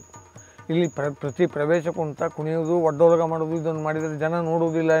ಆಕರ್ಷಿತರಾದರು. ಇಲ್ಲಿ ಪ್ರತಿ ಪ್ರವೇಶಕ್ಕೂ ಅಂತ ಕುಣಿಯೋದು, ಒಡ್ಡೋಲಗ ಮಾಡೋದು, ಇದನ್ನು ಮಾಡಿದರೆ ಜನ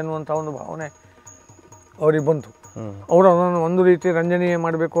ನೋಡುವುದಿಲ್ಲ ಎನ್ನುವಂಥ ಒಂದು ಭಾವನೆ ಅವರಿಗೆ ಬಂತು. ಅವರು ಅದನ್ನು ಒಂದು ರೀತಿ ರಂಜನೀಯ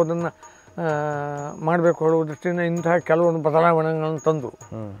ಮಾಡಬೇಕು, ಅದನ್ನು ಮಾಡಬೇಕು ಹೇಳುವ ದೃಷ್ಟಿಯಿಂದ ಇಂತಹ ಕೆಲವೊಂದು ಬದಲಾವಣೆಗಳನ್ನು ತಂದರು.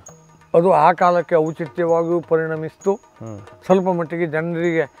 ಅದು ಆ ಕಾಲಕ್ಕೆ ಔಚಿತ್ಯವಾಗಿಯೂ ಪರಿಣಮಿಸಿತು. ಸ್ವಲ್ಪ ಮಟ್ಟಿಗೆ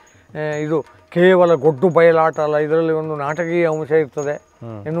ಜನರಿಗೆ ಇದು ಕೇವಲ ಗೊಡ್ಡು ಬಯಲಾಟ ಅಲ್ಲ, ಇದರಲ್ಲಿ ಒಂದು ನಾಟಕೀಯ ಅಂಶ ಇರ್ತದೆ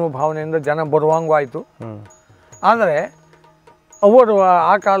ಎನ್ನುವ ಭಾವನೆಯಿಂದ ಜನ ಬರುವಂಗೂ. ಆದರೆ ಅವರು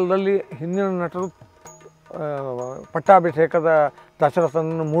ಆ ಕಾಲದಲ್ಲಿ ಹಿಂದಿನ ನಟರು ಪಟ್ಟಾಭಿಷೇಕದ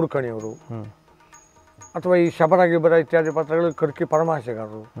ದಶರಥನನ್ನು ಮೂಡುಕಣಿಯವರು, ಅಥವಾ ಈ ಶಬರ ಗಿಬರ ಇತ್ಯಾದಿ ಪಾತ್ರಗಳು ಕರ್ಕಿ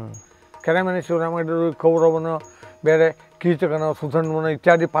ಪರಮಹಂಸಗಾರರು. ಕೆರೆಮನೆ ಶಿವರಾಮಯ್ಯರು ಕೌರವನ, ಬೇರೆ ಕೀಚಕನ, ಸುಧನ್ವನ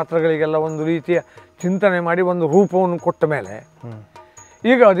ಇತ್ಯಾದಿ ಪಾತ್ರಗಳಿಗೆಲ್ಲ ಒಂದು ರೀತಿಯ ಚಿಂತನೆ ಮಾಡಿ ಒಂದು ರೂಪವನ್ನು ಕೊಟ್ಟ ಮೇಲೆ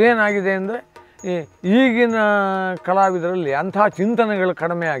ಈಗ ಅದೇನಾಗಿದೆ ಅಂದರೆ ಈಗಿನ ಕಲಾವಿದರಲ್ಲಿ ಅಂತಹ ಚಿಂತನೆಗಳು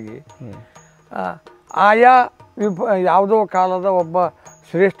ಕಡಿಮೆಯಾಗಿ ಆಯಾ ಯಾವುದೋ ಕಾಲದ ಒಬ್ಬ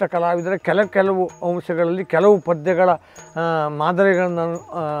ಶ್ರೇಷ್ಠ ಕಲಾವಿದರ ಕೆಲವು ಅಂಶಗಳಲ್ಲಿ ಕೆಲವು ಪದ್ಯಗಳ ಮಾದರಿಗಳನ್ನು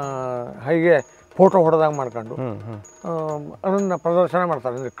ಹೀಗೆ ಫೋಟೋ ಹೊಡೆದಾಗ ಮಾಡ್ಕೊಂಡು ಅದನ್ನು ಪ್ರದರ್ಶನ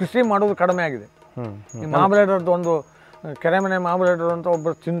ಮಾಡ್ತಾರೆ. ಅಂದರೆ ಕೃಷಿ ಮಾಡೋದು ಕಡಿಮೆ ಆಗಿದೆ. ಈ ಮಾಮಲೇಡರ್ದು ಒಂದು ಕೆರೆಮನೆ ಮಾಮಲೇಡರ್ ಅಂತ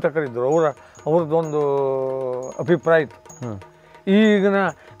ಒಬ್ಬರು ಚಿಂತಕರಿದ್ದರು, ಅವ್ರದ್ದೊಂದು ಅಭಿಪ್ರಾಯ ಇತ್ತು. ಈಗಿನ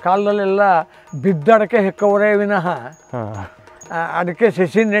ಕಾಲದಲ್ಲೆಲ್ಲ ಬಿದ್ದಡಕೆ ಹೆಕ್ಕವರೇ ವಿನಃ ಅಡಿಕೆ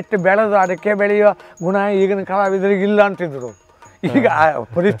ಸಸಿ ನೆಟ್ಟು ಬೆಳೆದು ಅಡಿಕೆ ಬೆಳೆಯುವ ಗುಣ ಈಗಿನ ಕಲಾವಿದರಿಗೆ ಇಲ್ಲ ಅಂತಿದ್ರು. ಈಗ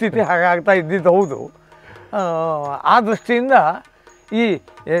ಪರಿಸ್ಥಿತಿ ಹಾಗಾಗ್ತಾ ಇದ್ದಿದ್ದು ಹೌದು. ಆ ದೃಷ್ಟಿಯಿಂದ ಈ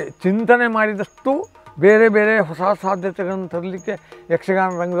ಚಿಂತನೆ ಮಾಡಿದಷ್ಟು ಬೇರೆ ಬೇರೆ ಹೊಸ ಸಾಧ್ಯತೆಗಳನ್ನು ತರಲಿಕ್ಕೆ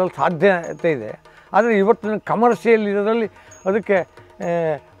ಯಕ್ಷಗಾನ ರಂಗದಲ್ಲಿ ಸಾಧ್ಯತೆ ಇದೆ. ಆದರೆ ಇವತ್ತಿನ ಕಮರ್ಷಿಯಲ್ ಇದರಲ್ಲಿ ಅದಕ್ಕೆ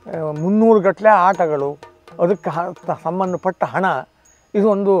 300 ಗಟ್ಟಲೆ ಆಟಗಳು, ಅದಕ್ಕೆ ಸಂಬಂಧಪಟ್ಟ ಹಣ, ಇದು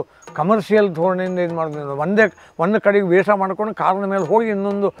ಒಂದು ಕಮರ್ಷಿಯಲ್ ಧೋರಣೆಯಿಂದ ಇದು ಮಾಡೋದ್ರಿಂದ ಒಂದು ಕಡೆಗೆ ವೇಷ ಮಾಡ್ಕೊಂಡು ಕಾರಣ ಮೇಲೆ ಹೋಗಿ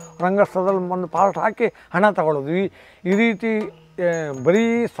ಇನ್ನೊಂದು ರಂಗಸ್ಥಳದಲ್ಲಿ ಒಂದು ಪಾರ್ಟ್ ಹಾಕಿ ಹಣ ತಗೊಳ್ಳೋದು, ಈ ರೀತಿ ಬರೀ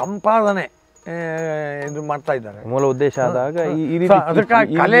ಸಂಪಾದನೆ ಇದು ಮಾಡ್ತಾ ಇದ್ದಾರೆ. ಮೂಲ ಉದ್ದೇಶ ಆದಾಗ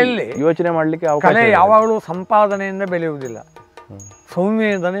ಅದಕ್ಕಾಗಿ ಕಲೆಯಲ್ಲಿ ಯೋಚನೆ ಮಾಡಲಿಕ್ಕೆ ಕಲೆ ಯಾವಾಗಲೂ ಸಂಪಾದನೆಯಿಂದ ಬೆಳೆಯುವುದಿಲ್ಲ,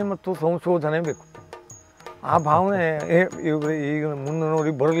 ಸಂವೇದನೆ ಮತ್ತು ಸಂಶೋಧನೆ ಬೇಕು. ಆ ಭಾವನೆ ಈಗ ಮುಂದೆ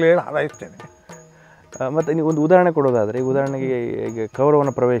ನೋಡಿ ಬರಲಿ ಹೇಳಿ ಹಾರೈಸ್ತೇನೆ. ಮತ್ತೆ ನೀವು ಒಂದು ಉದಾಹರಣೆ ಕೊಡೋದಾದ್ರೆ, ಈ ಉದಾಹರಣೆಗೆ ಈಗ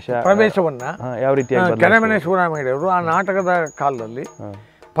ಕೌರವನ ಪ್ರವೇಶವನ್ನ ಯಾವ ರೀತಿಯಾಗಿ ಕೆರೆಮನೆ ಶಿವರಾಮಯ್ಯವರು ಆ ನಾಟಕದ ಕಾಲದಲ್ಲಿ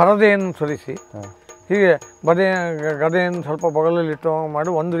ಪರದೆಯನ್ನು ಸರಿಸಿ ಹೀಗೆ ಗದೆಯನ್ನು ಸ್ವಲ್ಪ ಬಗಲಲ್ಲಿಟ್ಟು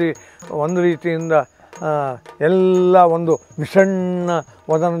ಮಾಡಿ ಒಂದು ರೀತಿಯಿಂದ ಎಲ್ಲ ಒಂದು ವಿಷಣ್ಣ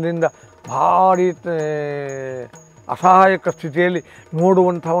ವದನದಿಂದ ಭಾರಿ ಅಸಹಾಯಕ ಸ್ಥಿತಿಯಲ್ಲಿ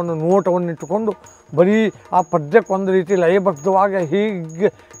ನೋಡುವಂಥ ಒಂದು ನೋಟವನ್ನಿಟ್ಟುಕೊಂಡು ಬರೀ ಆ ಪದ್ಯಕ್ಕೆ ಒಂದು ರೀತಿ ಲಯಬದ್ಧವಾಗಿ ಹೀಗೆ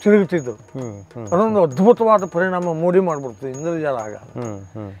ತಿರುಗುತ್ತಿದ್ದರು. ಅದೊಂದು ಅದ್ಭುತವಾದ ಪರಿಣಾಮ ಮೂಡಿ ಮಾಡಿಬಿಡ್ತದೆ ಇಂದ್ರಜಾಲ. ಆಗ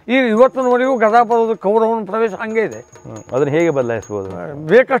ಈಗ ಇವತ್ತಿನವರೆಗೂ ಗದಾಪುರದ ಕೌರವನ ಪ್ರವೇಶ ಹಂಗೆ ಇದೆ. ಅದನ್ನು ಹೇಗೆ ಬದಲಾಯಿಸ್ಬೋದು?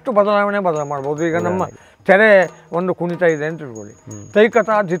 ಬೇಕಷ್ಟು ಬದಲಾವಣೆ ಮಾಡ್ಬೋದು. ಈಗ ನಮ್ಮ ತೆರೆ ಒಂದು ಕುಣಿತ ಇದೆ ಅಂತ ತಿಳ್ಕೊಳ್ಳಿ, ತೈಕತ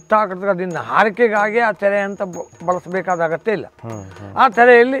ಜಿತ್ತಾಕೃತದಿಂದ ಹಾರಿಕೆಗಾಗಿ ಆ ತೆರೆ ಅಂತ ಬಳಸಬೇಕಾದ ಅಗತ್ಯ ಇಲ್ಲ. ಆ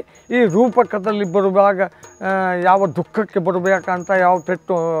ತೆರೆಯಲ್ಲಿ ಈ ರೂಪಕದಲ್ಲಿ ಬರುವಾಗ ಯಾವ ದುಃಖಕ್ಕೆ ಬರಬೇಕಂತ ಯಾವ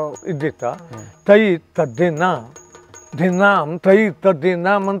ಪೆಟ್ಟು ಇದ್ದಿತ್ತ, ತೈ ತದ್ದಿನ ದಿನಾಮ್ ತೈ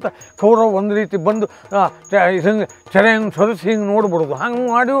ತದ್ದಿನಾಮ್ ಅಂತ ಕೌರವ ಒಂದು ರೀತಿ ಬಂದು ತೆರೆಯನ್ನು ಸರಿಸಿ ಹಿಂಗೆ ನೋಡ್ಬಿಡೋದು. ಹಂಗೆ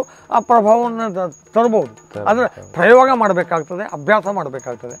ಮಾಡಿ ಆ ಪ್ರಭಾವವನ್ನು ತರ್ಬೋದು. ಆದರೆ ಪ್ರಯೋಗ ಮಾಡಬೇಕಾಗ್ತದೆ, ಅಭ್ಯಾಸ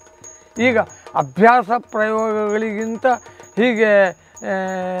ಮಾಡಬೇಕಾಗ್ತದೆ. ಈಗ ಅಭ್ಯಾಸ ಪ್ರಯೋಗಗಳಿಗಿಂತ ಹೀಗೆ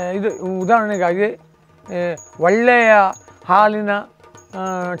ಇದು ಉದಾಹರಣೆಗಾಗಿ ಒಳ್ಳೆಯ ಹಾಲಿನ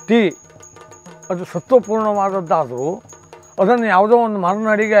ಟೀ ಅದು ಸತ್ವಪೂರ್ಣವಾದದ್ದಾದರೂ ಅದನ್ನು ಯಾವುದೋ ಒಂದು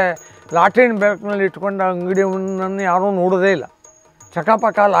ಮರನಡಿಗೆ ಲಾಟಿನ್ ಬೆಳಕಿನಲ್ಲಿ ಇಟ್ಕೊಂಡು ಅಂಗಡಿಯನ್ನು ಯಾರೂ ನೋಡೋದೇ ಇಲ್ಲ.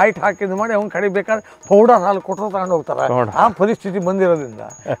 ಚಕಾಪಕ ಲೈಟ್ ಹಾಕಿದ್ದು ಮಾಡಿ ಅವ್ನು ಕಡಿಬೇಕಾದ್ರೆ ಪೌಡರ್ ಹಾಲು ಕೊಟ್ಟರು ತಗೊಂಡು ಹೋಗ್ತಾರೆ. ಆ ಪರಿಸ್ಥಿತಿ ಬಂದಿರೋದ್ರಿಂದ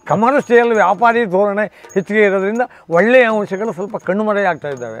ಕಮರ್ಷಿಯಲ್ ವ್ಯಾಪಾರಿ ಧೋರಣೆ ಹೆಚ್ಚಿಗೆ ಇರೋದ್ರಿಂದ ಒಳ್ಳೆಯ ಅಂಶಗಳು ಸ್ವಲ್ಪ ಕಣ್ಮರೆಯಾಗ್ತಾ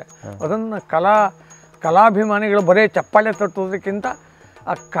ಇದ್ದಾವೆ. ಅದನ್ನು ಕಲಾಭಿಮಾನಿಗಳು ಬರೀ ಚಪ್ಪಾಳೆ ತಟ್ಟೋದಕ್ಕಿಂತ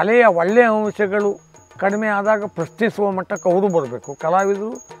ಆ ಕಲೆಯ ಒಳ್ಳೆಯ ಅಂಶಗಳು ಕಡಿಮೆ ಆದಾಗ ಪ್ರಶ್ನಿಸುವ ಮಟ್ಟಕ್ಕೆ ಅವರು ಬರಬೇಕು.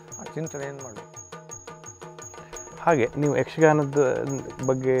 ಕಲಾವಿದರು ಆ ಚಿಂತನೆಯನ್ನು ಮಾಡಬೇಕು. ಹಾಗೆ ನೀವು ಯಕ್ಷಗಾನದ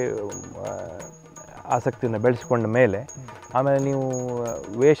ಬಗ್ಗೆ ಆಸಕ್ತಿಯನ್ನು ಬೆಳೆಸಿಕೊಂಡ ಮೇಲೆ ಆಮೇಲೆ ನೀವು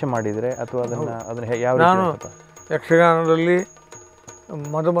ವೇಷ ಮಾಡಿದರೆ ಅಥವಾ ಅದನ್ನು ಯಾವ? ನಾನು ಯಕ್ಷಗಾನದಲ್ಲಿ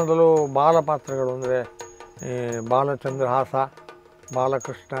ಮೊದಲು ಬಾಲಪಾತ್ರಗಳು ಅಂದರೆ ಬಾಲಚಂದ್ರಹಾಸ,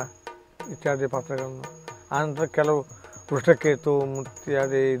 ಬಾಲಕೃಷ್ಣ ಇತ್ಯಾದಿ ಪಾತ್ರಗಳನ್ನು, ಆನಂತರ ಕೆಲವು ವೃಷಕೇತು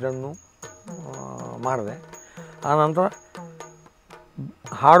ಇತ್ಯಾದಿ ಇದನ್ನು ಮಾಡಿದೆ. ಆನಂತರ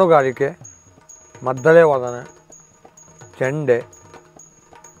ಹಾಡುಗಾರಿಕೆ, ಮದ್ದಳೆ ವಾದನ, ಚೆಂಡೆ,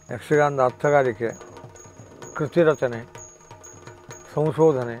 ಯಕ್ಷಗಾನದ ಅರ್ಥಗಾರಿಕೆ, ಕೃತಿ ರಚನೆ,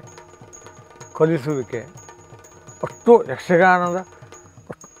 ಸಂಶೋಧನೆ, ಕಲಿಸುವಿಕೆ, ಅಷ್ಟು ಯಕ್ಷಗಾನದ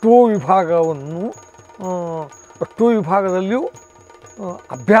ಅಷ್ಟೂ ವಿಭಾಗದಲ್ಲಿಯೂ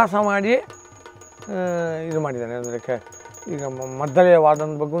ಅಭ್ಯಾಸ ಮಾಡಿಯೇ ಇದು ಮಾಡಿದ್ದಾನೆ. ಅಂದರೆ ಈಗ ಮದ್ದಳೆಯ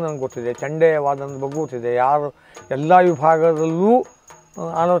ವಾದನದ ಬಗ್ಗೂ ನನಗೆ ಗೊತ್ತಿದೆ, ಚಂಡೆಯ ವಾದನದ ಬಗ್ಗೂ ಗೊತ್ತಿದೆ. ಯಾರು ಎಲ್ಲ ವಿಭಾಗದಲ್ಲೂ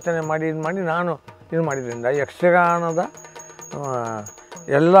ಆಲೋಚನೆ ಮಾಡಿ ನಾನು ಇದು ಮಾಡಿದ್ದರಿಂದ ಯಕ್ಷಗಾನದ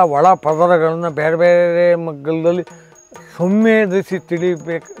ಎಲ್ಲ ಒಳ ಪದರಗಳನ್ನು ಬೇರೆ ಬೇರೆ ಮಗ್ಗಲದಲ್ಲಿ ಸಂವೇದಿಸಿ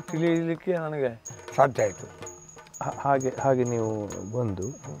ತಿಳಿಯಲಿಕ್ಕೆ ನನಗೆ ಸಾಧ್ಯ ಆಯಿತು. ಹಾಗೆ ನೀವು ಬಂದು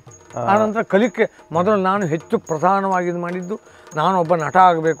ಆನಂತರ ಕಲಿಕೆ ಮೊದಲು ನಾನು ಹೆಚ್ಚು ಪ್ರಧಾನವಾಗಿ ಮಾಡಿದ್ದು ನಾನೊಬ್ಬ ನಟ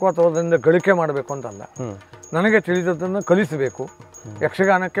ಆಗಬೇಕು ಅಥವಾ ಅದರಿಂದ ಗಳಿಕೆ ಮಾಡಬೇಕು ಅಂತಲ್ಲ, ನನಗೆ ತಿಳಿದದ್ದನ್ನು ಕಲಿಸಬೇಕು,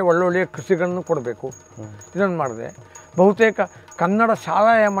 ಯಕ್ಷಗಾನಕ್ಕೆ ಒಳ್ಳೊಳ್ಳೆಯ ಕೃಷಿಗಳನ್ನು ಕೊಡಬೇಕು. ಇದನ್ನು ಮಾಡಿದೆ. ಬಹುತೇಕ ಕನ್ನಡ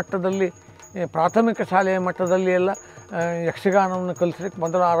ಶಾಲೆಯ ಮಟ್ಟದಲ್ಲಿ ಪ್ರಾಥಮಿಕ ಶಾಲೆಯ ಮಟ್ಟದಲ್ಲಿ ಎಲ್ಲ ಯಕ್ಷಗಾನವನ್ನು ಕಲಿಸ್ಲಿಕ್ಕೆ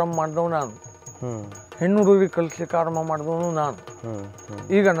ಮೊದಲು ಆರಂಭ ಮಾಡಿದವು ನಾನು. ಹೆಣ್ಣು ಹುಡುಗರಿಗೆ ಕಲಿಸ್ಲಿಕ್ಕೆ ಆರಂಭ ಮಾಡಿದವನು ನಾನು.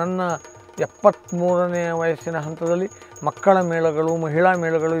 ಈಗ ನನ್ನ 73ನೇ ವಯಸ್ಸಿನ ಹಂತದಲ್ಲಿ ಮಕ್ಕಳ ಮೇಳಗಳು, ಮಹಿಳಾ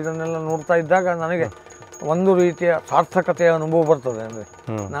ಮೇಳಗಳು ಇದನ್ನೆಲ್ಲ ನೋಡ್ತಾ ಇದ್ದಾಗ ನನಗೆ ಒಂದು ರೀತಿಯ ಸಾರ್ಥಕತೆಯ ಅನುಭವ ಬರ್ತದೆ. ಅಂದರೆ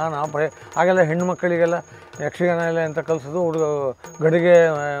ನಾನು ಆಗೆಲ್ಲ ಹೆಣ್ಣು ಮಕ್ಕಳಿಗೆಲ್ಲ ಯಕ್ಷಗಾನ ಎಲ್ಲ ಅಂತ ಕಲಿಸೋದು, ಗಡಿಗೆ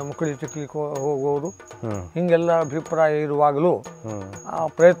ಮುಕ್ಕಳಿ ಚಿಕ್ಕಲಿಕ್ಕೆ ಹೋಗೋದು, ಹೀಗೆಲ್ಲ ಅಭಿಪ್ರಾಯ ಇರುವಾಗಲೂ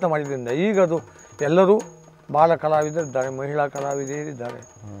ಪ್ರಯತ್ನ ಮಾಡಿದ್ದರಿಂದ ಈಗ ಅದು ಎಲ್ಲರೂ ಬಾಲ ಕಲಾವಿದರಿದ್ದಾರೆ, ಮಹಿಳಾ ಕಲಾವಿದರಿದ್ದಾರೆ,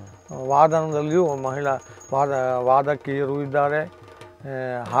 ವಾದನದಲ್ಲಿಯೂ ಮಹಿಳಾ ವಾದಕಿಯರು ಇದ್ದಾರೆ,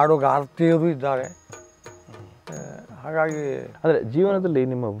 ಹಾಡುಗಾರ್ತಿಯರು ಇದ್ದಾರೆ. ಹಾಗಾಗಿ ಅಂದರೆ ಜೀವನದಲ್ಲಿ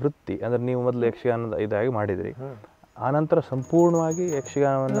ನಿಮ್ಮ ವೃತ್ತಿ ಅಂದರೆ ನೀವು ಮೊದಲು ಯಕ್ಷಗಾನದ ಇದಾಗಿ ಮಾಡಿದಿರಿ, ಆನಂತರ ಸಂಪೂರ್ಣವಾಗಿ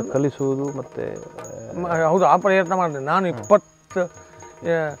ಯಕ್ಷಗಾನವನ್ನು ಕಲಿಸುವುದು ಮತ್ತು ಹೌದು ಆ ಪ್ರಯತ್ನ ಮಾಡಿದೆ. ನಾನು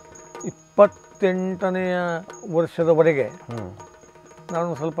 28ನೆಯ ವರ್ಷದವರೆಗೆ ನಾನು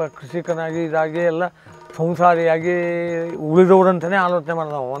ಸ್ವಲ್ಪ ಕೃಷಿಕನಾಗಿ ಇದಾಗಿ ಎಲ್ಲ ಸಂಸಾರಿಯಾಗಿ ಉಳಿದವರಂತಲೇ ಆಲೋಚನೆ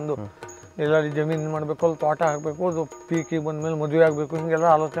ಮಾಡಿದವ. ಒಂದು ಎಲ್ಲರೂ ಜಮೀನು ಮಾಡಬೇಕು, ಅಲ್ಲಿ ತೋಟ ಹಾಕಬೇಕು, ಅದು ಪೀಕಿಗೆ ಬಂದಮೇಲೆ ಮದುವೆ ಆಗಬೇಕು, ಹೀಗೆಲ್ಲ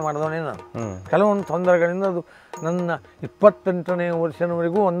ಆಲೋಚನೆ ಮಾಡಿದವನೇ ನಾನು. ಕೆಲವೊಂದು ತೊಂದರೆಗಳಿಂದ ಅದು ನನ್ನ 28ನೇ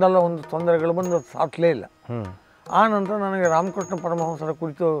ವರ್ಷದವರೆಗೂ ಒಂದಲ್ಲ ಒಂದು ತೊಂದರೆಗಳು ಬಂದು ಅದು ಸಾಧ್ಲೇ ಇಲ್ಲ. ಆ ನಂತರ ನನಗೆ ರಾಮಕೃಷ್ಣ ಪರಮಹಂಸರ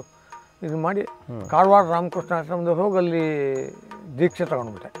ಕುರಿತು ಇದು ಮಾಡಿ ಕಾರವಾರ ರಾಮಕೃಷ್ಣ ಆಶ್ರಮದಲ್ಲಿ ಹೋಗಿ ಅಲ್ಲಿ ದೀಕ್ಷೆ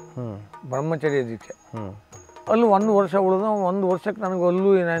ತಗೊಂಡ್ಬಿಟ್ಟೆ, ಬ್ರಹ್ಮಚರ್ಯ ದೀಕ್ಷೆ. ಅಲ್ಲಿ 1 ವರ್ಷ ಉಳಿದ. 1 ವರ್ಷಕ್ಕೆ ನನಗೆ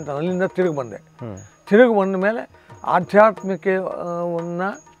ಅಲ್ಲೂ ಏನಾಯ್ತು, ಅಲ್ಲಿಂದ ತಿರುಗಿ ಬಂದೆ. ತಿರುಗಿ ಬಂದ ಮೇಲೆ ಆಧ್ಯಾತ್ಮಿಕವನ್ನು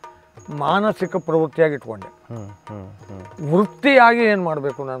ಮಾನಸಿಕ ಪ್ರವೃತ್ತಿಯಾಗಿ ಇಟ್ಕೊಂಡೆ. ವೃತ್ತಿಯಾಗಿ ಏನು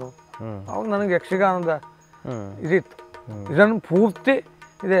ಮಾಡಬೇಕು ನಾನು, ಅವಾಗ ನನಗೆ ಯಕ್ಷಗಾನದ ಇದಿತ್ತು. ಇದನ್ನು ಪೂರ್ತಿ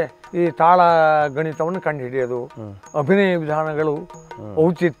ಇದೆ, ಈ ತಾಳ ಗಣಿತವನ್ನು ಕಂಡುಹಿಡಿಯೋದು, ಅಭಿನಯ ವಿಧಾನಗಳು,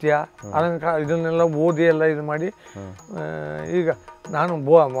 ಔಚಿತ್ಯ, ಅಲಂಕಾರ, ಇದನ್ನೆಲ್ಲ ಓದಿ ಎಲ್ಲ ಇದು ಮಾಡಿ ಈಗ ನಾನು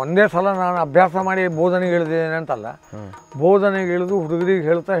ಒಂದೇ ಸಲ ನಾನು ಅಭ್ಯಾಸ ಮಾಡಿ ಬೋಧನೆಗೆ ಇಳಿದೇನೆ ಅಂತಲ್ಲ, ಬೋಧನೆಗೆ ಇಳಿದು ಹುಡುಗರಿಗೆ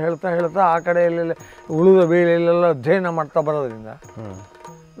ಹೇಳ್ತಾ ಹೇಳ್ತಾ ಹೇಳ್ತಾ ಆ ಕಡೆಯಲ್ಲೆಲ್ಲ ಉಳಿದ ವೇಳೆಯಲ್ಲೆಲ್ಲ ಅಧ್ಯಯನ ಮಾಡ್ತಾ ಬರೋದ್ರಿಂದ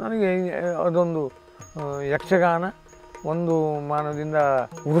ನನಗೆ ಅದೊಂದು ಯಕ್ಷಗಾನ ಒಂದು ಮಾನದಿಂದ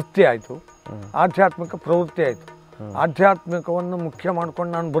ವೃತ್ತಿ ಆಯಿತು, ಆಧ್ಯಾತ್ಮಿಕ ಪ್ರವೃತ್ತಿ ಆಯಿತು. ಆಧ್ಯಾತ್ಮಿಕವನ್ನು ಮುಖ್ಯ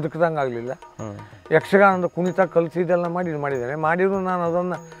ಮಾಡ್ಕೊಂಡು ನಾನು ಬದುಕಿದಂಗೆ ಆಗಲಿಲ್ಲ. ಯಕ್ಷಗಾನದ ಕುಣಿತ ಕಲಿಸಿದೆಲ್ಲ ಮಾಡಿ ಇದು ಮಾಡಿದ್ದೇನೆ. ಮಾಡಿದ್ರು ನಾನು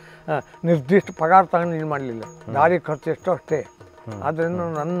ಅದನ್ನು ನಿರ್ದಿಷ್ಟ ಪಗಾರ ತಗೊಂಡು ಇದು ಮಾಡಲಿಲ್ಲ, ದಾರಿ ಖರ್ಚು ಎಷ್ಟೋ ಅಷ್ಟೇ. ಆದ್ದರಿಂದ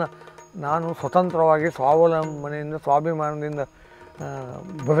ನಾನು ಸ್ವತಂತ್ರವಾಗಿ ಸ್ವಾವಲಂಬನೆಯಿಂದ ಸ್ವಾಭಿಮಾನದಿಂದ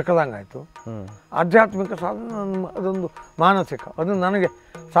ಬದುಕದಂಗಾಯಿತು. ಆಧ್ಯಾತ್ಮಿಕ ಸಾಧನೆ ಅದೊಂದು ಮಾನಸಿಕ, ಅದು ನನಗೆ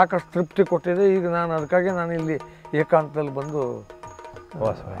ಸಾಕಷ್ಟು ತೃಪ್ತಿ ಕೊಟ್ಟಿದೆ. ಈಗ ನಾನು ಅದಕ್ಕಾಗಿ ನಾನು ಇಲ್ಲಿ ಏಕಾಂತದಲ್ಲಿ ಬಂದು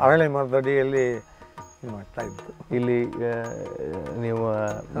ಅರಳಿ ಮರದಡಿಯಲ್ಲಿ ಇದು ಮಾಡ್ತಾ ಇದ್ದು. ಇಲ್ಲಿ ನೀವು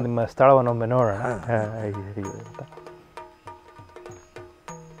ನಿಮ್ಮ ಸ್ಥಳವನ್ನೊಮ್ಮೆ ನೋಡೋಣ ಅಂತ.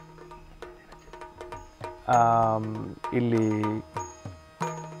 ಇಲ್ಲಿ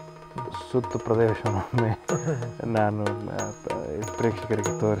ಸುತ್ತು ಪ್ರದೇಶವನ್ನೊಮ್ಮೆ ನಾನು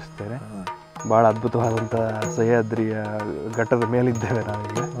ಪ್ರೇಕ್ಷಕರಿಗೆ ತೋರಿಸ್ತೇನೆ. ಭಾಳ ಅದ್ಭುತವಾದಂಥ ಸಹ್ಯಾದ್ರಿಯ ಘಟ್ಟದ ಮೇಲಿದ್ದೇವೆ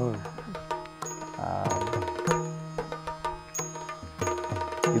ನಾವೀಗ.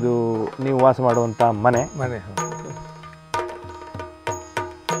 ಇದು ನೀವು ವಾಸ ಮಾಡುವಂಥ ಮನೆ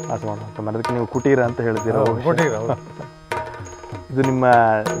ವಾಸ ಮಾಡುವಂಥ ಮನೆ, ಅದಕ್ಕೆ ನೀವು ಕುಟೀರ ಅಂತ ಹೇಳ್ತೀರ. ಕುಟೀರ ಇದು ನಿಮ್ಮ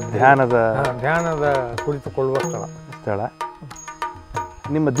ಧ್ಯಾನದ ಕುಳಿತುಕೊಳ್ಳುವ ಸ್ಥಳ.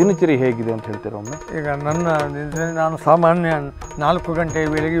 ನಿಮ್ಮ ದಿನಚರಿ ಹೇಗಿದೆ ಅಂತ ಹೇಳ್ತೀರ ಒಮ್ಮೆ? ಈಗ ನನ್ನ ದಿನಚರಿ, ನಾನು ಸಾಮಾನ್ಯ 4 ಗಂಟೆ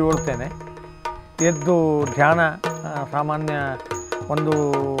ವೇಳೆಗೆ ಏಳ್ತೇನೆ. ಎದ್ದು ಧ್ಯಾನ, ಸಾಮಾನ್ಯ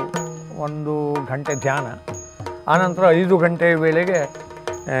ಒಂದು ಗಂಟೆ ಧ್ಯಾನ, ಆನಂತರ 5 ಗಂಟೆ ವೇಳೆಗೆ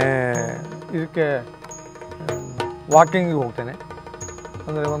ಇದಕ್ಕೆ ವಾಕಿಂಗಿಗೆ ಹೋಗ್ತೇನೆ.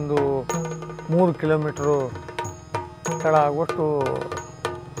 ಅಂದರೆ ಒಂದು 3 ಕಿಲೋಮೀಟ್ರು ಸ್ಥಳ ಆಗುವಷ್ಟು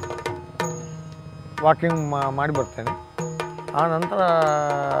ವಾಕಿಂಗ್ ಮಾಡಿ ಬರ್ತೇನೆ. ಆನಂತರ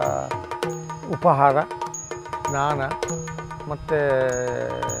ಉಪಹಾರ, ಸ್ನಾನ, ಮತ್ತು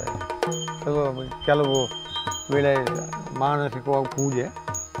ಕೆಲವು ವೇಳೆ ಮಾನಸಿಕವಾಗಿ ಪೂಜೆ,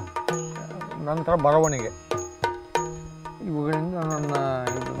 ನಂತರ ಬರವಣಿಗೆ, ಇವುಗಳಿಂದ ನನ್ನ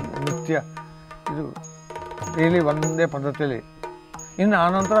ಇದು ನಿತ್ಯ ಇದು ಡೈಲಿ ಒಂದೇ ಪದ್ಧತಿಯಲ್ಲಿ. ಇನ್ನು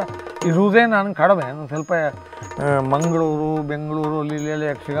ಆನಂತರ ಇರುವುದೇ ನಾನು ಕಡಿಮೆ. ನಾನು ಸ್ವಲ್ಪ ಮಂಗಳೂರು, ಬೆಂಗಳೂರು ಅಲ್ಲಿ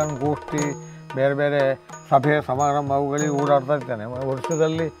ಯಕ್ಷಗಾನ ಗೋಷ್ಠಿ, ಬೇರೆ ಬೇರೆ ಸಭೆ ಸಮಾರಂಭ ಅವುಗಳಿಗೆ ಓಡಾಡ್ತಾ ಇರ್ತೇನೆ.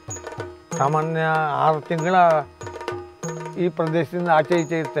 ವರ್ಷದಲ್ಲಿ ಸಾಮಾನ್ಯ 6 ತಿಂಗಳ ಈ ಪ್ರದೇಶದಿಂದ ಆಚೆ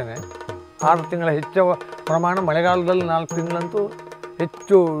ಈಚೆ ಇರ್ತೇನೆ. 6 ತಿಂಗಳ ಹೆಚ್ಚು ಪ್ರಮಾಣ, ಮಳೆಗಾಲದಲ್ಲಿ 4 ತಿಂಗಳಂತೂ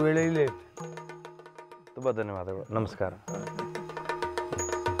ಹೆಚ್ಚು ವೇಳೆಯಲ್ಲೇ ಇರ್ತೇನೆ. ತುಂಬ ಧನ್ಯವಾದಗಳು. ನಮಸ್ಕಾರ.